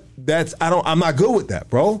know what? I'm not good with that,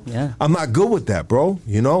 bro. Yeah. I'm not good with that, bro.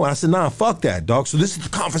 You know? And I said, nah, fuck that, dog. So this is the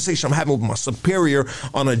conversation I'm having with my superior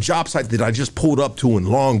on a job site that I just pulled up to in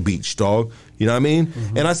Long Beach, dog. You know what I mean?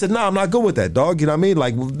 Mm-hmm. And I said, nah, I'm not good with that, dog. You know what I mean?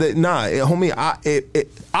 Like, nah, homie,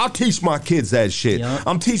 I'll teach my kids that shit. Yep.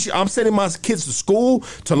 I'm sending my kids to school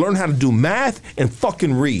to learn how to do math and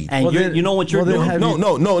fucking read. And you know what you're doing?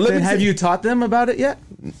 No. Have you taught them about it yet?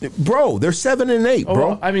 Bro, they're 7 and 8, bro.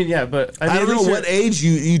 Well, I mean, yeah, but I don't know what age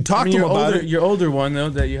you talk to them about it. Your older one, though,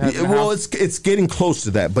 that you have. Well, it's getting close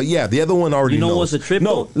to that, but yeah, the other one already knows. You know what's a trip?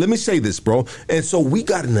 No, let me say this, bro. And so we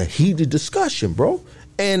got in a heated discussion, bro.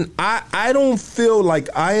 And I don't feel like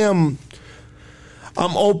I'm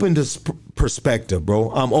open to perspective,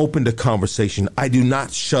 bro. I'm open to conversation. I do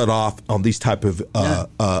not shut off on these type of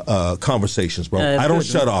conversations, bro. I don't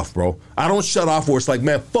shut off, bro. I don't shut off where it's like,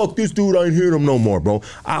 man, fuck this dude, I ain't hearing him no more, bro.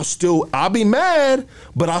 I'll be mad,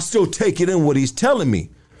 but I'll still take it in what he's telling me.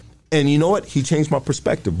 And you know what? He changed my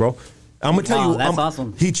perspective, bro. I'm going to tell you. That's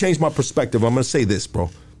awesome. He changed my perspective. I'm going to say this,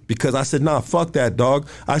 bro. Because I said, nah, fuck that, dog.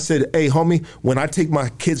 I said, hey, homie, when I take my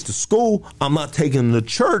kids to school, I'm not taking them to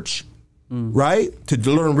church, right, to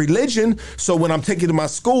learn religion. So when I'm taking them to my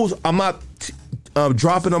schools, I'm not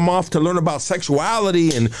dropping them off to learn about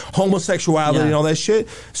sexuality and homosexuality and all that shit.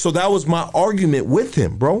 So that was my argument with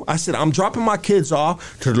him, bro. I said, I'm dropping my kids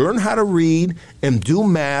off to learn how to read and do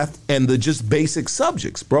math and the just basic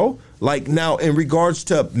subjects, bro. Like now, in regards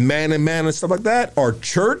to man and stuff like that, or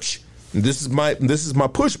church, this is my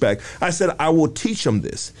pushback. I said, I will teach him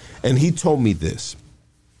this. And he told me this.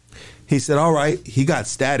 He said, all right, he got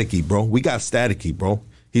staticky, bro. We got staticky, bro.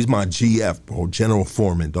 He's my GF, bro, general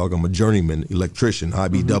foreman, dog. I'm a journeyman electrician,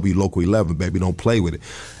 IBW Local 11, baby. Don't play with it.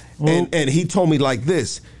 Well, and he told me like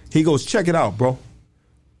this. He goes, check it out, bro.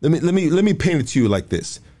 Let me paint it to you like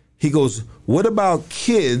this. He goes, what about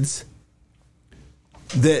kids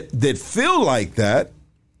that feel like that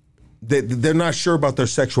they're not sure about their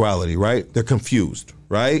sexuality, right? They're confused,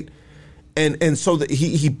 right? And so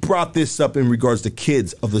he brought this up in regards to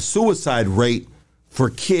kids, of the suicide rate for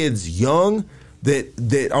kids young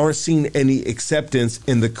that aren't seeing any acceptance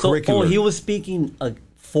in the curriculum. He was speaking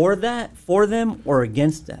for them, or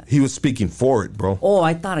against that? He was speaking for it, bro. Oh,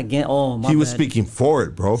 I thought again. Oh, my He was bad. speaking for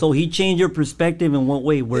it, bro. So he changed your perspective in what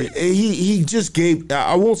way? He just gave,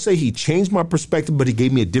 I won't say he changed my perspective, but he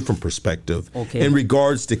gave me a different perspective in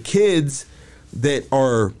regards to kids that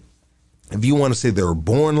are, if you want to say they were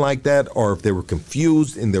born like that, or if they were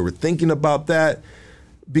confused and they were thinking about that.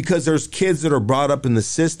 Because there's kids that are brought up in the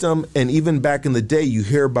system, and even back in the day, you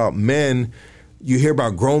hear about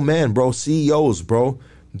grown men, bro, CEOs, bro,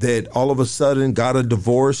 that all of a sudden got a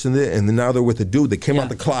divorce and then now they're with a dude that came out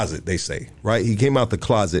the closet, they say, right? He came out the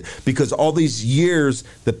closet because all these years,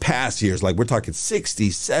 the past years, like we're talking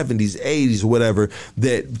 60s, 70s, 80s, whatever,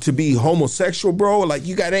 that to be homosexual, bro, like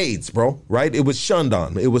you got AIDS, bro, right? It was shunned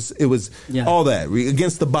on. It was all that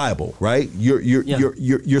against the Bible, right?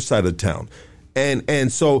 Your side of town. And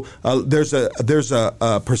so there's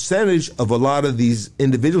a percentage of a lot of these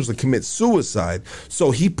individuals that commit suicide.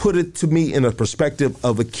 So he put it to me in a perspective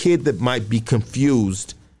of a kid that might be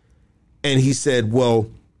confused. And he said, well,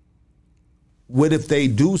 what if they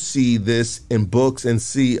do see this in books and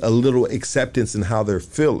see a little acceptance in how they're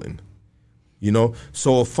feeling? You know,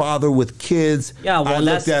 so a father with kids, I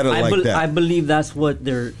looked at it like that. I believe that's what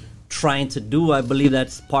they're trying to do. I believe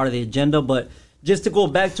that's part of the agenda, but just to go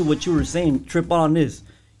back to what you were saying, trip on this.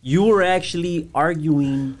 You were actually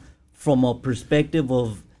arguing from a perspective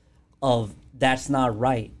of that's not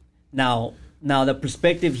right. Now the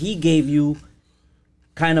perspective he gave you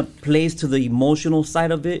kind of plays to the emotional side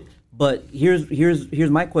of it. But here's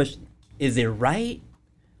my question: is it right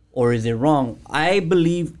or is it wrong? I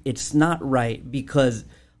believe it's not right because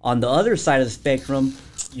on the other side of the spectrum,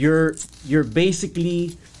 you're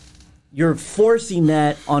basically. You're forcing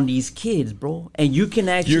that on these kids, bro. And you can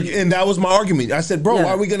actually... and that was my argument. I said, bro, why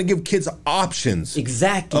are we going to give kids options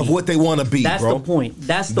of what they want to be, That's bro? the point.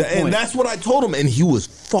 That's the point. And that's what I told him. And he was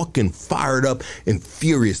fucking fired up and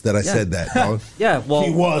furious that I said that, dog. Well...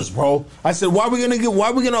 He was, bro. I said, why are we going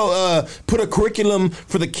to put a curriculum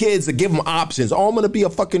for the kids to give them options? Oh, I'm going to be a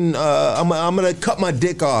fucking... I'm going to cut my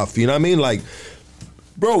dick off. You know what I mean? Like...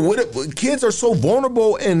 Bro, kids are so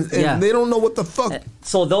vulnerable and they don't know what the fuck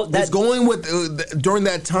is going with during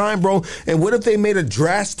that time, bro. And what if they made a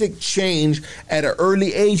drastic change at an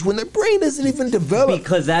early age when their brain isn't even developed?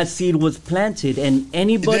 Because that seed was planted and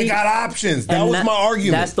anybody... They got options. That was my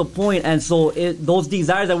argument. That's the point. And so those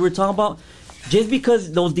desires that we're talking about, just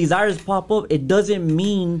because those desires pop up, it doesn't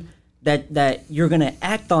mean that you're going to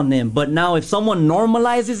act on them. But now if someone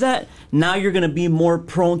normalizes that, now you're going to be more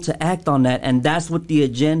prone to act on that. And that's what the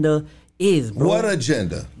agenda is, bro. What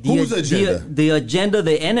agenda? Whose agenda? The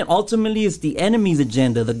agenda, ultimately it's the enemy's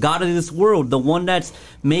agenda, the God of this world, the one that's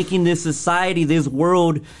making this society, this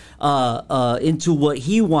world into what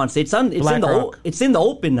he wants. It's in the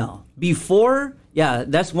open now. Before,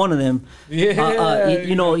 that's one of them. It's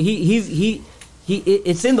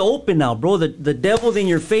in the open now, bro. The devil's in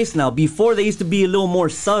your face now. Before, they used to be a little more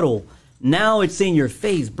subtle. Now it's in your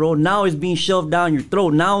face, bro. Now it's being shoved down your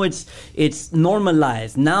throat. Now it's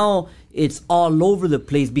normalized. Now it's all over the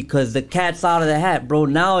place because the cat's out of the hat, bro.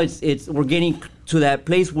 Now we're getting to that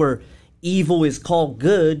place where evil is called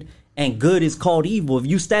good and good is called evil. If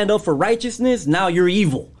you stand up for righteousness, now you're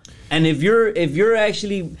evil. And if you're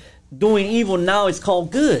actually doing evil, now it's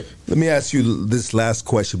called good. Let me ask you this last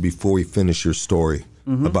question before we finish your story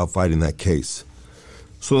about fighting that case.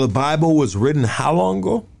 So the Bible was written how long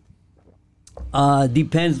ago?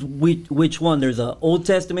 Depends which one. There's an Old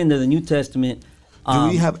Testament, there's a New Testament. Do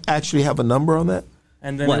we actually have a number on that?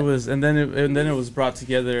 And then it was brought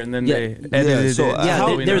together, and then they edited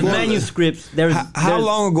it. There's manuscripts. How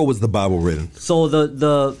long ago was the Bible written? So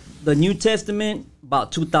the New Testament,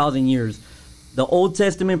 about 2,000 years. The Old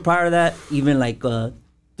Testament prior to that, even like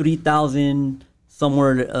 3,000,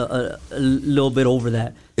 somewhere a little bit over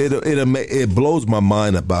that. It blows my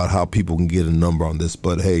mind about how people can get a number on this,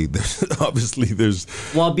 but hey, there's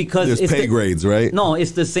pay grades, right? No,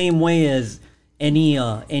 it's the same way as any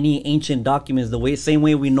ancient documents. Same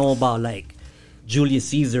way we know about like Julius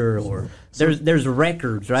Caesar or there's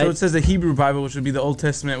records, right? So it says the Hebrew Bible, which would be the Old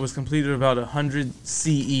Testament, was completed about 100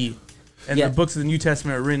 CE. And the books of the New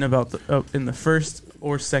Testament are written about in the first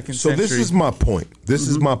or second century. So this is my point. This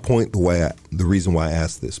is my point. The reason why I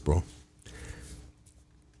asked this, bro.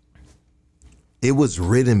 It was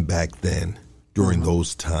written back then during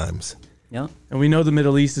those times. Yeah. And we know the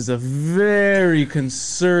Middle East is a very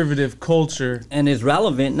conservative culture. And it's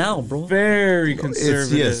relevant now, bro. Very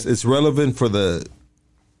conservative. It's relevant for the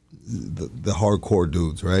hardcore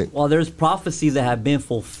dudes, right? Well, there's prophecies that have been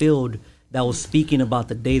fulfilled that was speaking about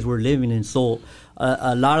the days we're living in. So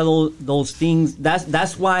a lot of those things.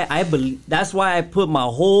 That's why I believe. That's why I put my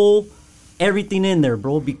whole everything in there,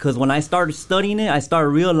 bro. Because when I started studying it, I started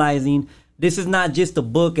realizing this is not just a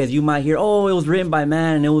book as you might hear. Oh, it was written by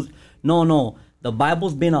man, and it was no. The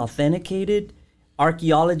Bible's been authenticated.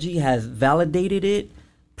 Archaeology has validated it.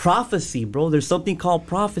 Prophecy, bro. There's something called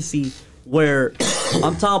prophecy where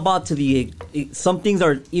I'm talking about some things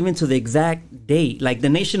are even to the exact date. Like the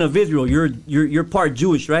nation of Israel, you're part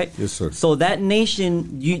Jewish, right? Yes, sir. So that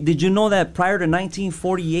nation, did you know that prior to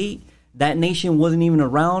 1948, that nation wasn't even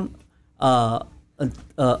around up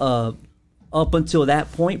until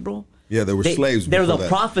that point, bro? Yeah, there were slaves. There was a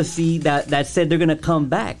prophecy that said they're going to come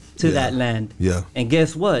back to that land. Yeah. And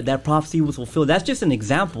guess what? That prophecy was fulfilled. That's just an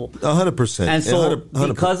example. 100%. And so 100%.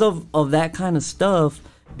 because of that kind of stuff,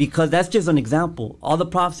 because that's just an example. All the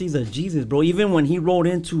prophecies of Jesus, bro, even when he rode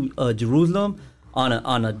into Jerusalem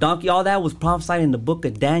on a donkey, all that was prophesied in the book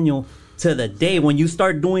of Daniel to the day. When you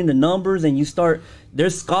start doing the numbers and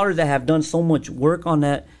there's scholars that have done so much work on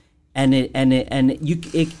that. And it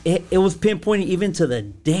was pinpointed even to the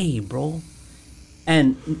day, bro.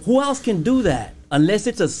 And who else can do that unless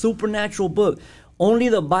it's a supernatural book? Only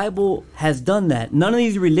the Bible has done that. None of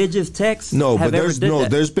these religious texts have ever done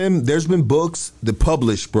that. There's been books that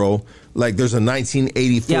published, bro. Like there's a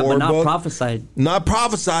 1984 but not book. prophesied. Not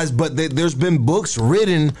prophesied, but there's been books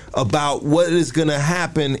written about what is going to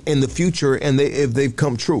happen in the future, and if they've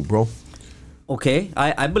come true, bro. Okay,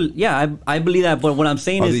 I believe that, but what I'm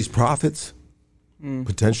saying Are is these prophets?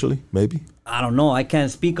 Potentially, maybe. I don't know. I can't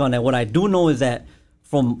speak on that. What I do know is that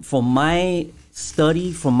from my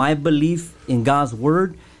study, from my belief in God's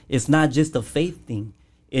word, it's not just a faith thing.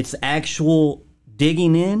 It's actual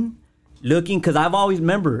digging in, looking. Because I've always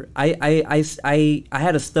remember I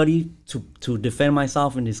had a study to defend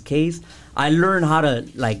myself in this case. I learned how to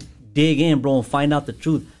dig in, bro, and find out the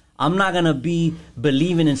truth. I'm not going to be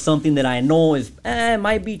believing in something that I know is, it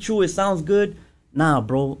might be true, it sounds good. Nah,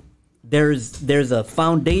 bro. There's a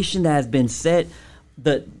foundation that has been set.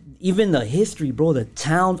 Even the history, bro, the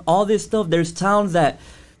towns, all this stuff. There's towns that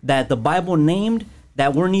the Bible named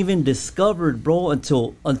that weren't even discovered, bro,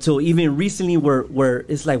 until even recently where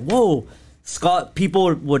it's like, whoa,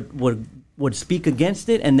 people would speak against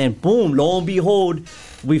it, and then boom, lo and behold,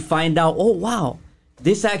 we find out, oh wow,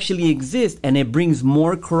 this actually exists, and it brings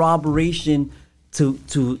more corroboration to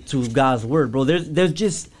God's word, bro. There's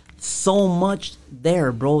just so much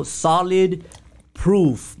there, bro. Solid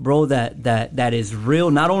proof, bro, that is real.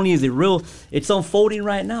 Not only is it real, it's unfolding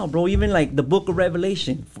right now, bro. Even like the book of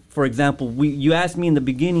Revelation, for example. You asked me in the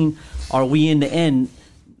beginning, are we in the end?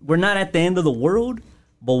 We're not at the end of the world,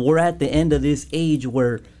 but we're at the end of this age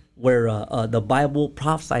where the Bible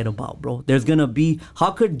prophesied about, bro. There's gonna be. How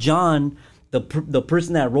could John, the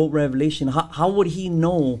person that wrote Revelation, how would he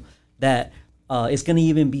know that it's going to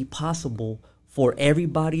even be possible for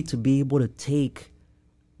everybody to be able to take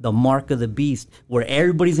the mark of the beast, where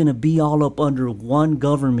everybody's going to be all up under one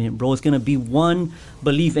government, bro? It's going to be one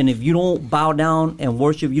belief. And if you don't bow down and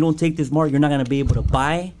worship, you don't take this mark, you're not going to be able to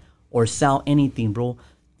buy or sell anything, bro.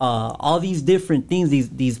 All these different things,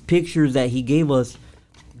 these pictures that he gave us,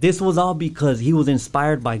 this was all because he was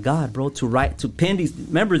inspired by God, bro, to pen these.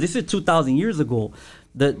 Remember, this is 2,000 years ago.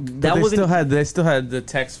 They still had the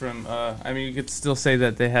text from. You could still say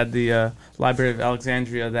that they had the Library of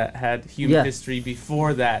Alexandria that had human history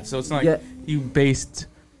before that. So it's not like he based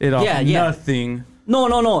it off nothing.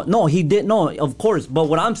 No. He didn't. No, of course. But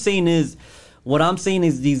what I'm saying is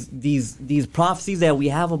these prophecies that we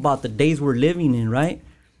have about the days we're living in, right?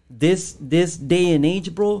 This day and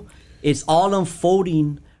age, bro, it's all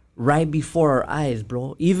unfolding right before our eyes,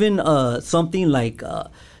 bro. Even something like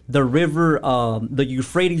the river, the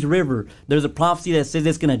Euphrates River. There's a prophecy that says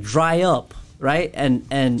it's gonna dry up, right?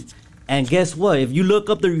 And guess what? If you look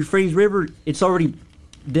up the Euphrates River, it's already,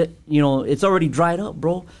 it's already dried up,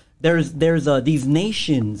 bro. There's these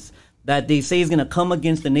nations that they say is gonna come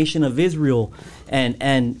against the nation of Israel,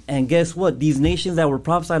 and guess what? These nations that were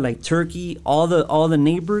prophesied, like Turkey, all the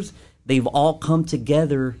neighbors, they've all come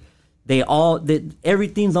together.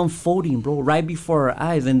 Everything's unfolding, bro, right before our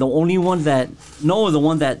eyes. And the only ones that know are the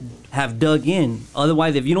ones that have dug in.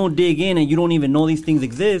 Otherwise, if you don't dig in and you don't even know these things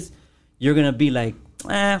exist, you're gonna be like,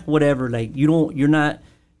 whatever. Like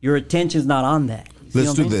your attention's not on that.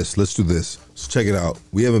 Let's do this. So check it out.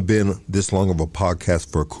 We haven't been this long of a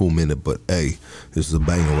podcast for a cool minute, but hey, this is a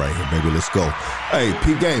banger right here, baby. Let's go. Hey,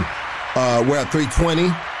 Pete Game. We're at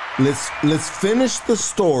 3:20. Let's finish the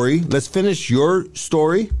story. Let's finish your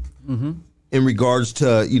story. Mm-hmm. In regards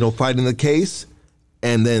to fighting the case,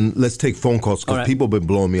 and then let's take phone calls because people have been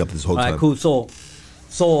blowing me up this whole time. All right, cool.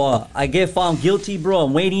 So I get found guilty, bro.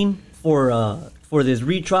 I'm waiting for this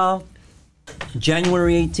retrial.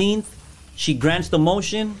 January 18th, she grants the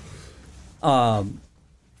motion. And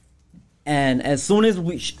as soon as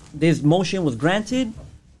this motion was granted,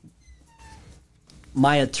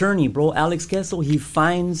 my attorney, bro, Alex Kessel, he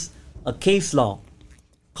finds a case law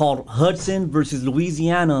called Hudson versus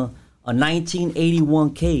Louisiana, a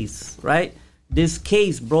 1981 case, right? This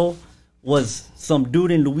case, bro, was some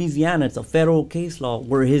dude in Louisiana. It's a federal case law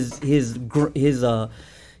where his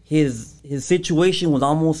situation was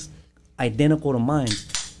almost identical to mine.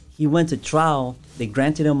 He went to trial. They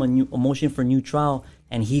granted him a motion for new trial,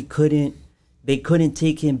 and they couldn't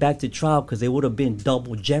take him back to trial because it would have been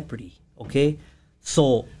double jeopardy. Okay,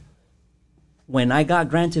 so when I got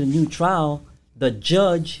granted a new trial, the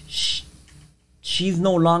judge, she's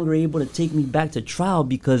no longer able to take me back to trial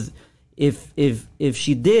because if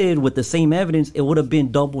she did with the same evidence, it would have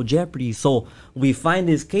been double jeopardy. So we find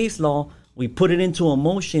this case law, we put it into a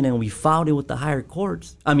motion, and we filed it with the higher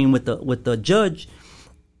courts. I mean, with the judge,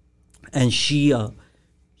 and she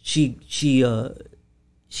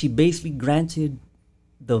basically granted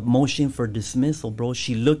the motion for dismissal, bro.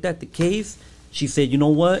 She looked at the case. She said, you know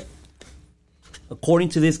what? According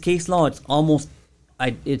to this case law, it's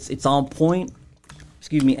on point.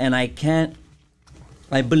 Excuse me, and I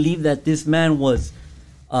believe that this man was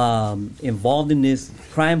involved in this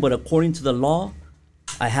crime, but according to the law,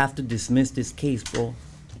 I have to dismiss this case, bro.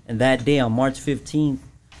 And that day, on March 15th,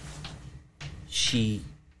 she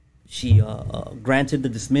granted the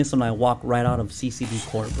dismissal, and I walked right out of CCD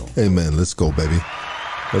court, bro. Hey, man, let's go, baby.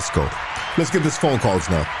 Let's go. Let's get this phone calls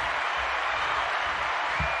now.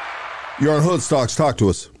 You're on Hood Stocks. Talk to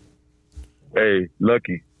us. Hey,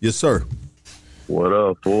 Lucky. Yes, sir. What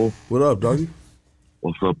up, fool? What up, doggy?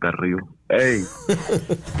 What's up, perrillo? Hey.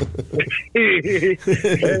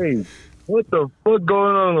 Hey, what the fuck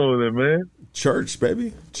going on over there, man? Church,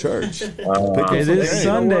 baby. Church. It is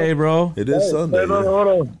Sunday, bro. It is Sunday. Hey, hold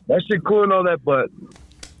on. That shit cool and all that, but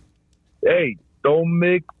hey, don't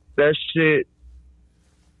mix that shit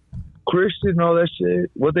Christian and all that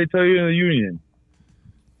shit. What they tell you in the union.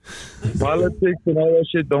 Politics and all that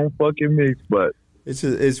shit don't fucking mix, but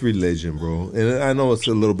it's religion, bro. And I know it's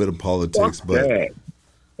a little bit of politics, but hey,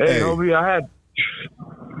 homie, I had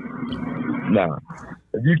nah.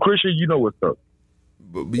 If you Christian, you know what's up.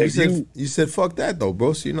 But you said fuck that though,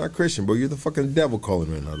 bro. So you're not Christian, bro. You're the fucking devil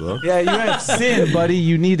calling right now, though. Yeah, you have sin, buddy.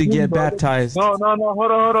 You need to get baptized. No.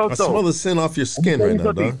 Hold on. I smell the sin off your skin right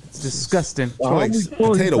now, dog. It's disgusting. It's like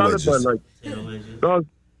potato wedges. Dog,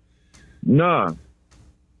 nah.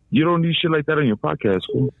 You don't need shit like that on your podcast,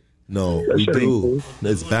 fool. No, we do.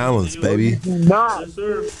 It's balance, baby. Nah,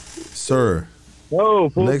 sir. No,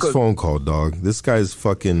 fool. Next phone call, dog. This guy's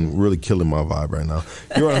fucking really killing my vibe right now.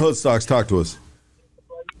 You're on Hood Stocks. Talk to us.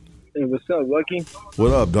 Hey, what's up, Lucky?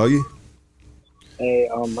 What up, doggy? Hey,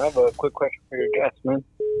 I have a quick question for your guest, man.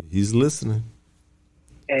 He's listening.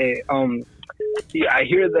 Hey, yeah, I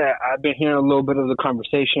hear that I've been hearing a little bit of the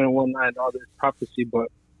conversation and whatnot and all this prophecy, but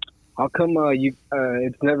how come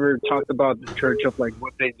it's never talked about the church of like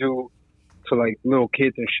what they do to like little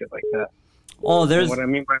kids and shit like that? Oh, there's what I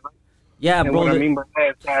mean by that. Yeah, and bro. What I mean by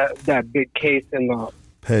that is that big case in the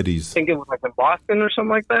Petties. I think it was like in Boston or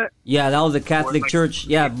something like that. Yeah, that was a Catholic church.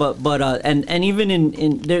 Yeah, but and even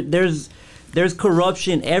in there's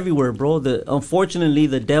corruption everywhere, bro. Unfortunately,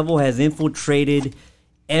 the devil has infiltrated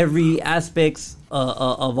every aspects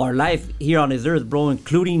of our life here on this earth, bro,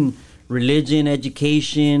 including religion,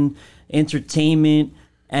 education, entertainment,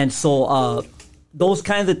 and so those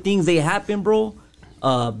kinds of things they happen, bro,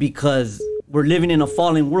 because we're living in a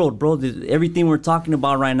fallen world, bro. Everything we're talking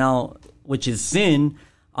about right now, which is sin.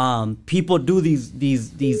 People do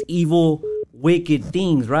these evil, wicked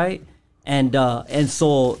things, right? And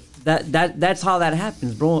so that's how that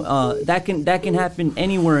happens, bro. That can happen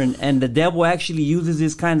anywhere, and the devil actually uses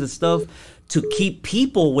this kinds of stuff to keep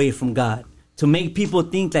people away from God, to make people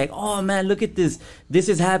think like, oh man, look at this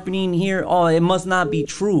is happening here. Oh, it must not be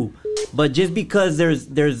true. But just because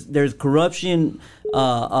there's corruption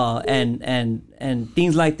and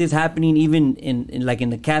things like this happening, even in like in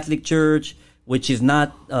the Catholic Church, which is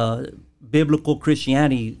not biblical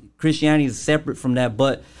Christianity. Christianity is separate from that.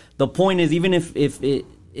 But the point is, even if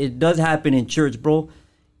it does happen in church, bro,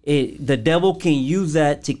 the devil can use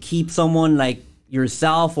that to keep someone like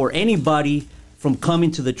yourself or anybody from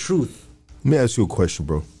coming to the truth. Let me ask you a question,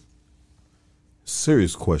 bro.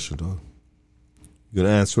 Serious question, dog. You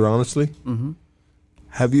gonna answer it honestly? Mm-hmm.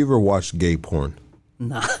 Have you ever watched gay porn?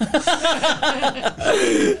 Nah.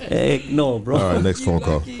 Heck no, bro. All right, next phone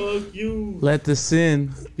call. Fuck you. Let the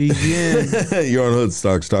sin begin. You're on Hood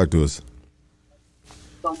Stocks. Talk to us.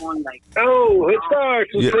 Someone like, oh, Hood Stocks.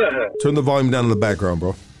 Yeah. Turn the volume down in the background,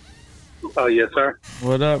 bro. Oh, yes, sir.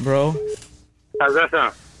 What up, bro? How's that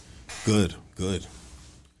sound? Good.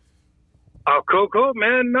 Oh, cool,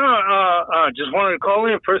 man. No, just wanted to call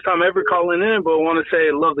in. First time ever calling in, but I want to say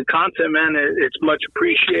I love the content, man. It's much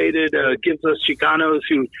appreciated. Gives us Chicanos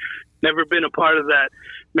who never been a part of that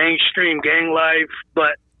mainstream gang life,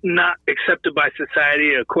 but not accepted by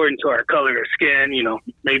society according to our color of skin. You know,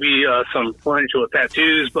 maybe some potential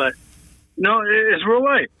tattoos, but no, it's real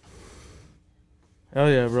life. Hell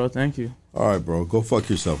yeah, bro. Thank you. All right, bro. Go fuck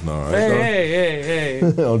yourself now, all right, Hey.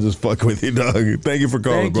 I'll just fuck with you, dog. Thank you for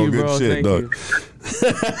calling, Thank bro. you, Good shit, Thank dog.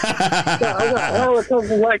 I got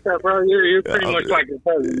something like that, bro. You're pretty much like a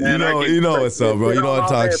cousin, man. You know what's up, bro. You know I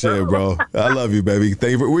talk shit, bro. I love you, baby.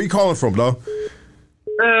 Thank you. Where you calling from, dog?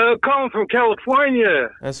 Calling from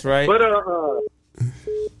California. That's right. But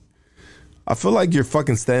I feel like you're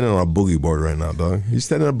fucking standing on a boogie board right now, dog. You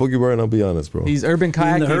standing on a boogie board, and I'll be honest, bro. He's urban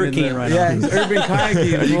kayaking. the hurricane right now. Yeah, he's urban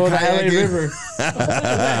kayaking in the middle of the LA River.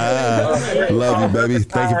 Love you, baby.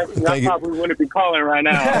 Thank you. I probably wouldn't be calling right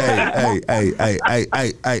now.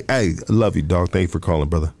 Hey. Love you, dog. Thank you for calling,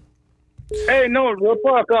 brother. Hey, no, real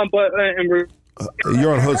talk. But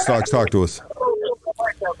You're on Hoodstocks. Talk to us.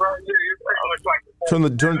 Turn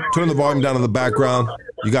the volume down in the background.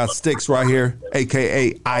 You got Sticks right here,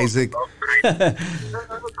 a.k.a. Isaac. Love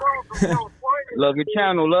your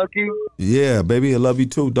channel, Lucky. Yeah, baby. I love you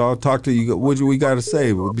too, dog. Talk to you. What we got to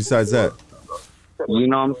say besides that? You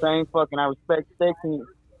know what I'm saying? Fucking, I respect Sticks. And,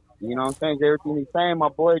 you know what I'm saying? Everything he's saying, my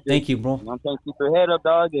boy. Just, Thank you, bro. You know what I'm saying? Keep your head up,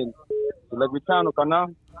 dog. And love your channel,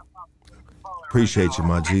 carnal. Appreciate you,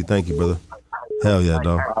 my G. Thank you, brother. Hell yeah,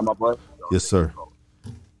 dog. All right, my boy. Yes, sir.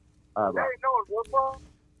 All right,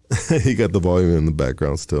 He got the volume in the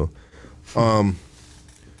background still.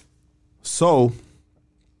 So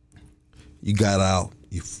you got out.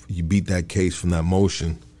 You beat that case from that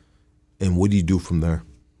motion, and what do you do from there?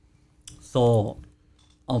 So,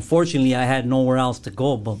 unfortunately, I had nowhere else to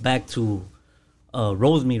go but back to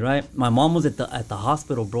Rosemead, right? My mom was at the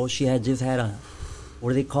hospital, bro. She had just had a,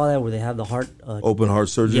 what do they call that, where they have the heart? Open heart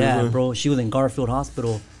surgery? Yeah, bro. She was in Garfield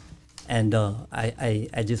Hospital, and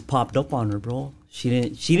I just popped up on her, bro. She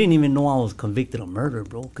didn't even know I was convicted of murder,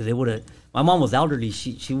 bro, because they would have. My mom was elderly.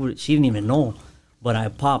 She didn't even know, but I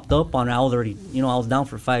popped up on her. I was already, I was down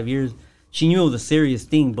for 5 years. She knew it was a serious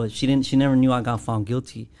thing, but she never knew I got found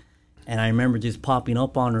guilty. And I remember just popping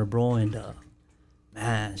up on her, bro, and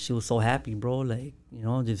man, she was so happy, bro. Like,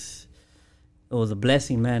 just it was a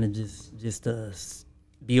blessing, man, to just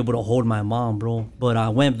be able to hold my mom, bro. But I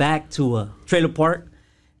went back to a trailer park,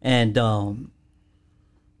 and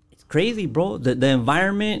it's crazy, bro. The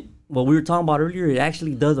environment, what we were talking about earlier, it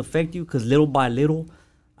actually does affect you, because little by little,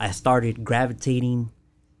 I started gravitating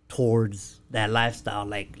towards that lifestyle,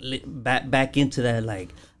 like back into that,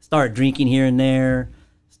 like started drinking here and there,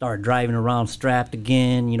 started driving around strapped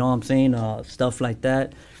again, you know what I'm saying, stuff like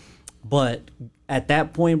that. But at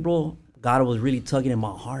that point, bro, God was really tugging at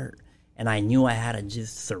my heart, and I knew I had to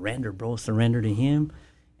just surrender to Him,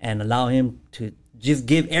 and allow Him to just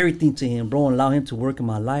give everything to Him, bro, and allow Him to work in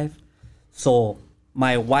my life. So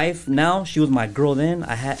my wife now, she was my girl then.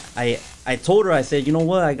 I told her, I said, you know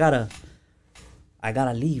what, I gotta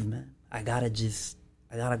leave, man. I gotta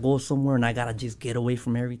go somewhere, and I gotta just get away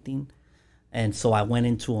from everything. And so I went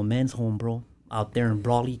into a men's home, bro, out there in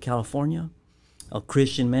Brawley, California, a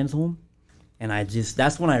Christian men's home. And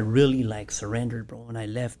that's when I really surrendered, bro. And I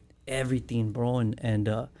left everything, bro. And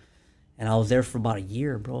I was there for about a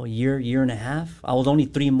year, bro, year and a half. I was only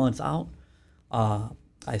 3 months out.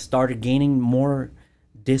 I started gaining more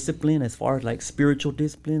discipline as far as spiritual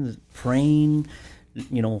discipline, praying,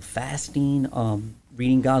 fasting,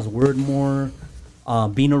 reading God's word more,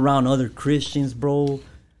 being around other Christians, bro,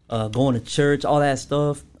 going to church, all that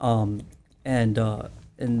stuff. And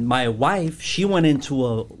my wife, she went into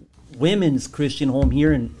a women's Christian home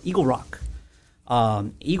here in Eagle Rock.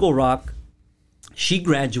 Eagle Rock, she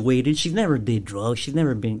graduated. She's never did drugs. She's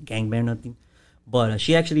never been gangbang, nothing. But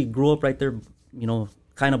she actually grew up right there,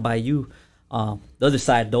 kind of by you, the other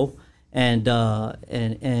side though. And I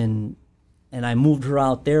moved her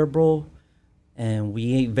out there, bro. And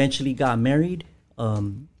we eventually got married.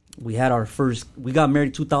 We got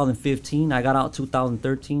married 2015. I got out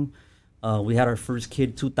 2013. We had our first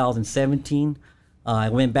kid 2017. I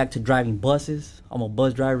went back to driving buses. I'm a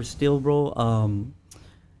bus driver still, bro.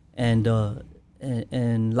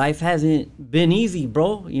 And life hasn't been easy,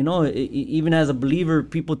 bro. Even as a believer,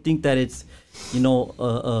 people think that it's,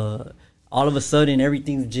 all of a sudden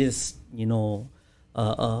everything's just,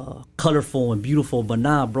 colorful and beautiful. But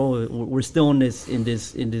nah, bro, we're still in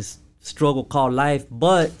this struggle called life.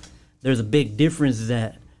 But there's a big difference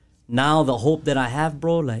that now the hope that I have,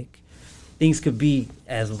 bro, things could be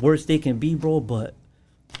as worse they can be, bro, but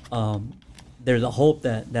there's a hope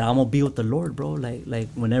that I'm gonna be with the Lord, bro. Like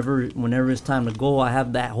whenever it's time to go, I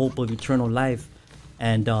have that hope of eternal life,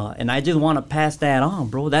 and I just want to pass that on,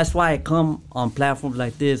 bro. That's why I come on platforms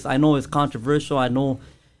like this. I know it's controversial. I know,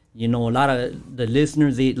 a lot of the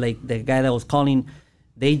listeners, they, like the guy that was calling,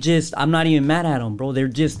 I'm not even mad at them, bro. They're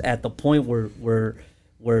just at the point where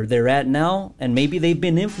they're at now, and maybe they've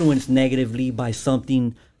been influenced negatively by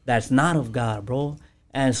something that's not of God, bro.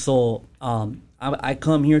 And so I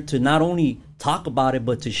come here to not only talk about it,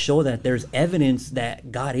 but to show that there's evidence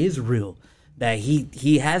that God is real, that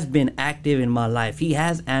he has been active in my life. He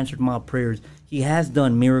has answered my prayers. He has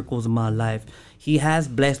done miracles in my life. He has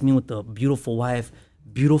blessed me with a beautiful wife,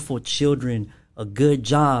 beautiful children, a good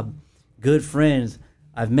job, good friends.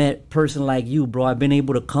 I've met a person like you, bro. I've been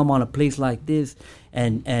able to come on a place like this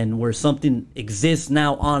and where something exists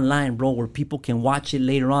now online, bro, where people can watch it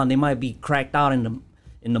later on. They might be cracked out in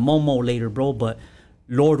the Momo later, bro, but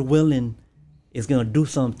Lord willing, it's going to do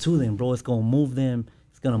something to them, bro. It's going to move them.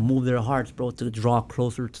 It's going to move their hearts, bro, to draw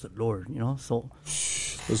closer to the Lord, So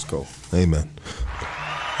let's go. Amen.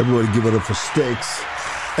 Everybody give it up for Sticks,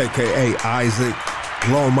 a.k.a. Isaac.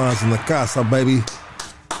 Lomas in the casa, baby.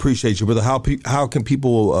 Appreciate you, brother. How can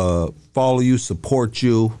people follow you, support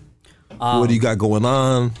you? What do you got going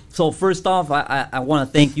on? So first off, I want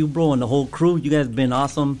to thank you, bro, and the whole crew. You guys have been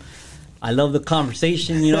awesome. I love the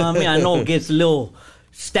conversation, you know what I mean? I know it gets a little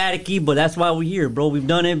staticky, but that's why we're here, bro. We've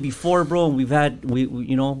done it before, bro, and we've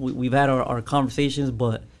had our conversations,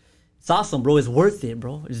 but it's awesome, bro. It's worth it,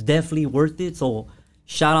 bro. It's definitely worth it. So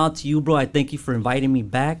shout out to you, bro. I thank you for inviting me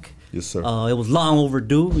back. Yes, sir. It was long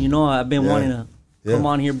overdue. I've been wanting to come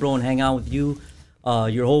on here, bro, and hang out with you.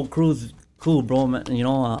 Your whole crew's cool, bro.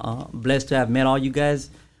 Blessed to have met all you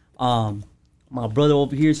guys. My brother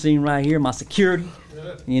over here, sitting right here, my security.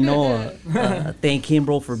 Thank him,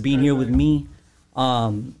 bro, for being here with me.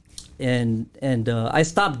 I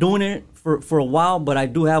stopped doing it for a while, but I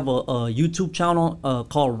do have a YouTube channel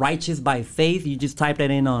called Righteous by Faith. You just type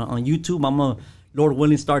that in on YouTube. I'm gonna, Lord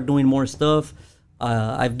willing, start doing more stuff.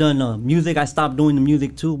 I've done music. I stopped doing the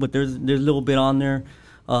music too, but there's a little bit on there,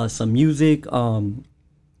 some music. And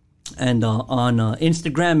on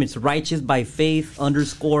Instagram, it's Righteous by Faith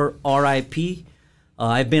 _RIP.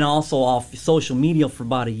 I've been also off social media for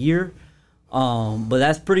about a year, but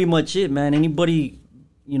that's pretty much it, man. Anybody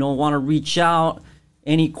want to reach out,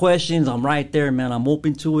 any questions, I'm right there, man. I'm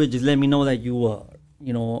open to it. Just let me know that you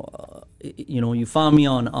found me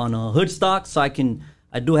on Hoodstock, so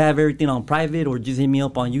I do have everything on private, or just hit me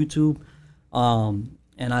up on YouTube.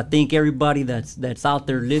 And I thank everybody that's out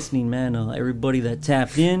there listening, man. Everybody that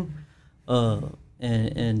tapped in.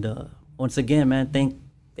 Once again, man, thank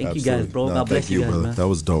you guys, bro. God bless you guys, brother. Man. That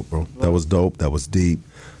was dope, bro. That was dope. That was deep.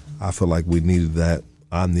 I feel like we needed that.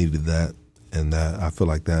 I needed that. And that I feel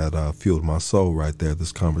like that fueled my soul right there,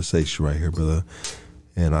 this conversation right here, brother.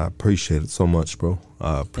 And I appreciate it so much, bro.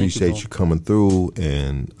 I appreciate you coming through.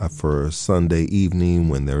 And for a Sunday evening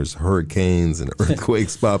when there's hurricanes and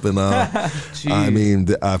earthquakes popping out, I mean,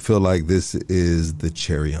 I feel like this is the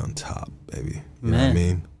cherry on top, baby. You know what I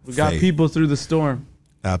mean? We got people through the storm.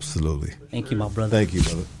 Absolutely. Thank you, my brother. Thank you,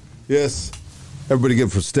 brother. Yes. Everybody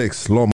give for Sticks. Lomas.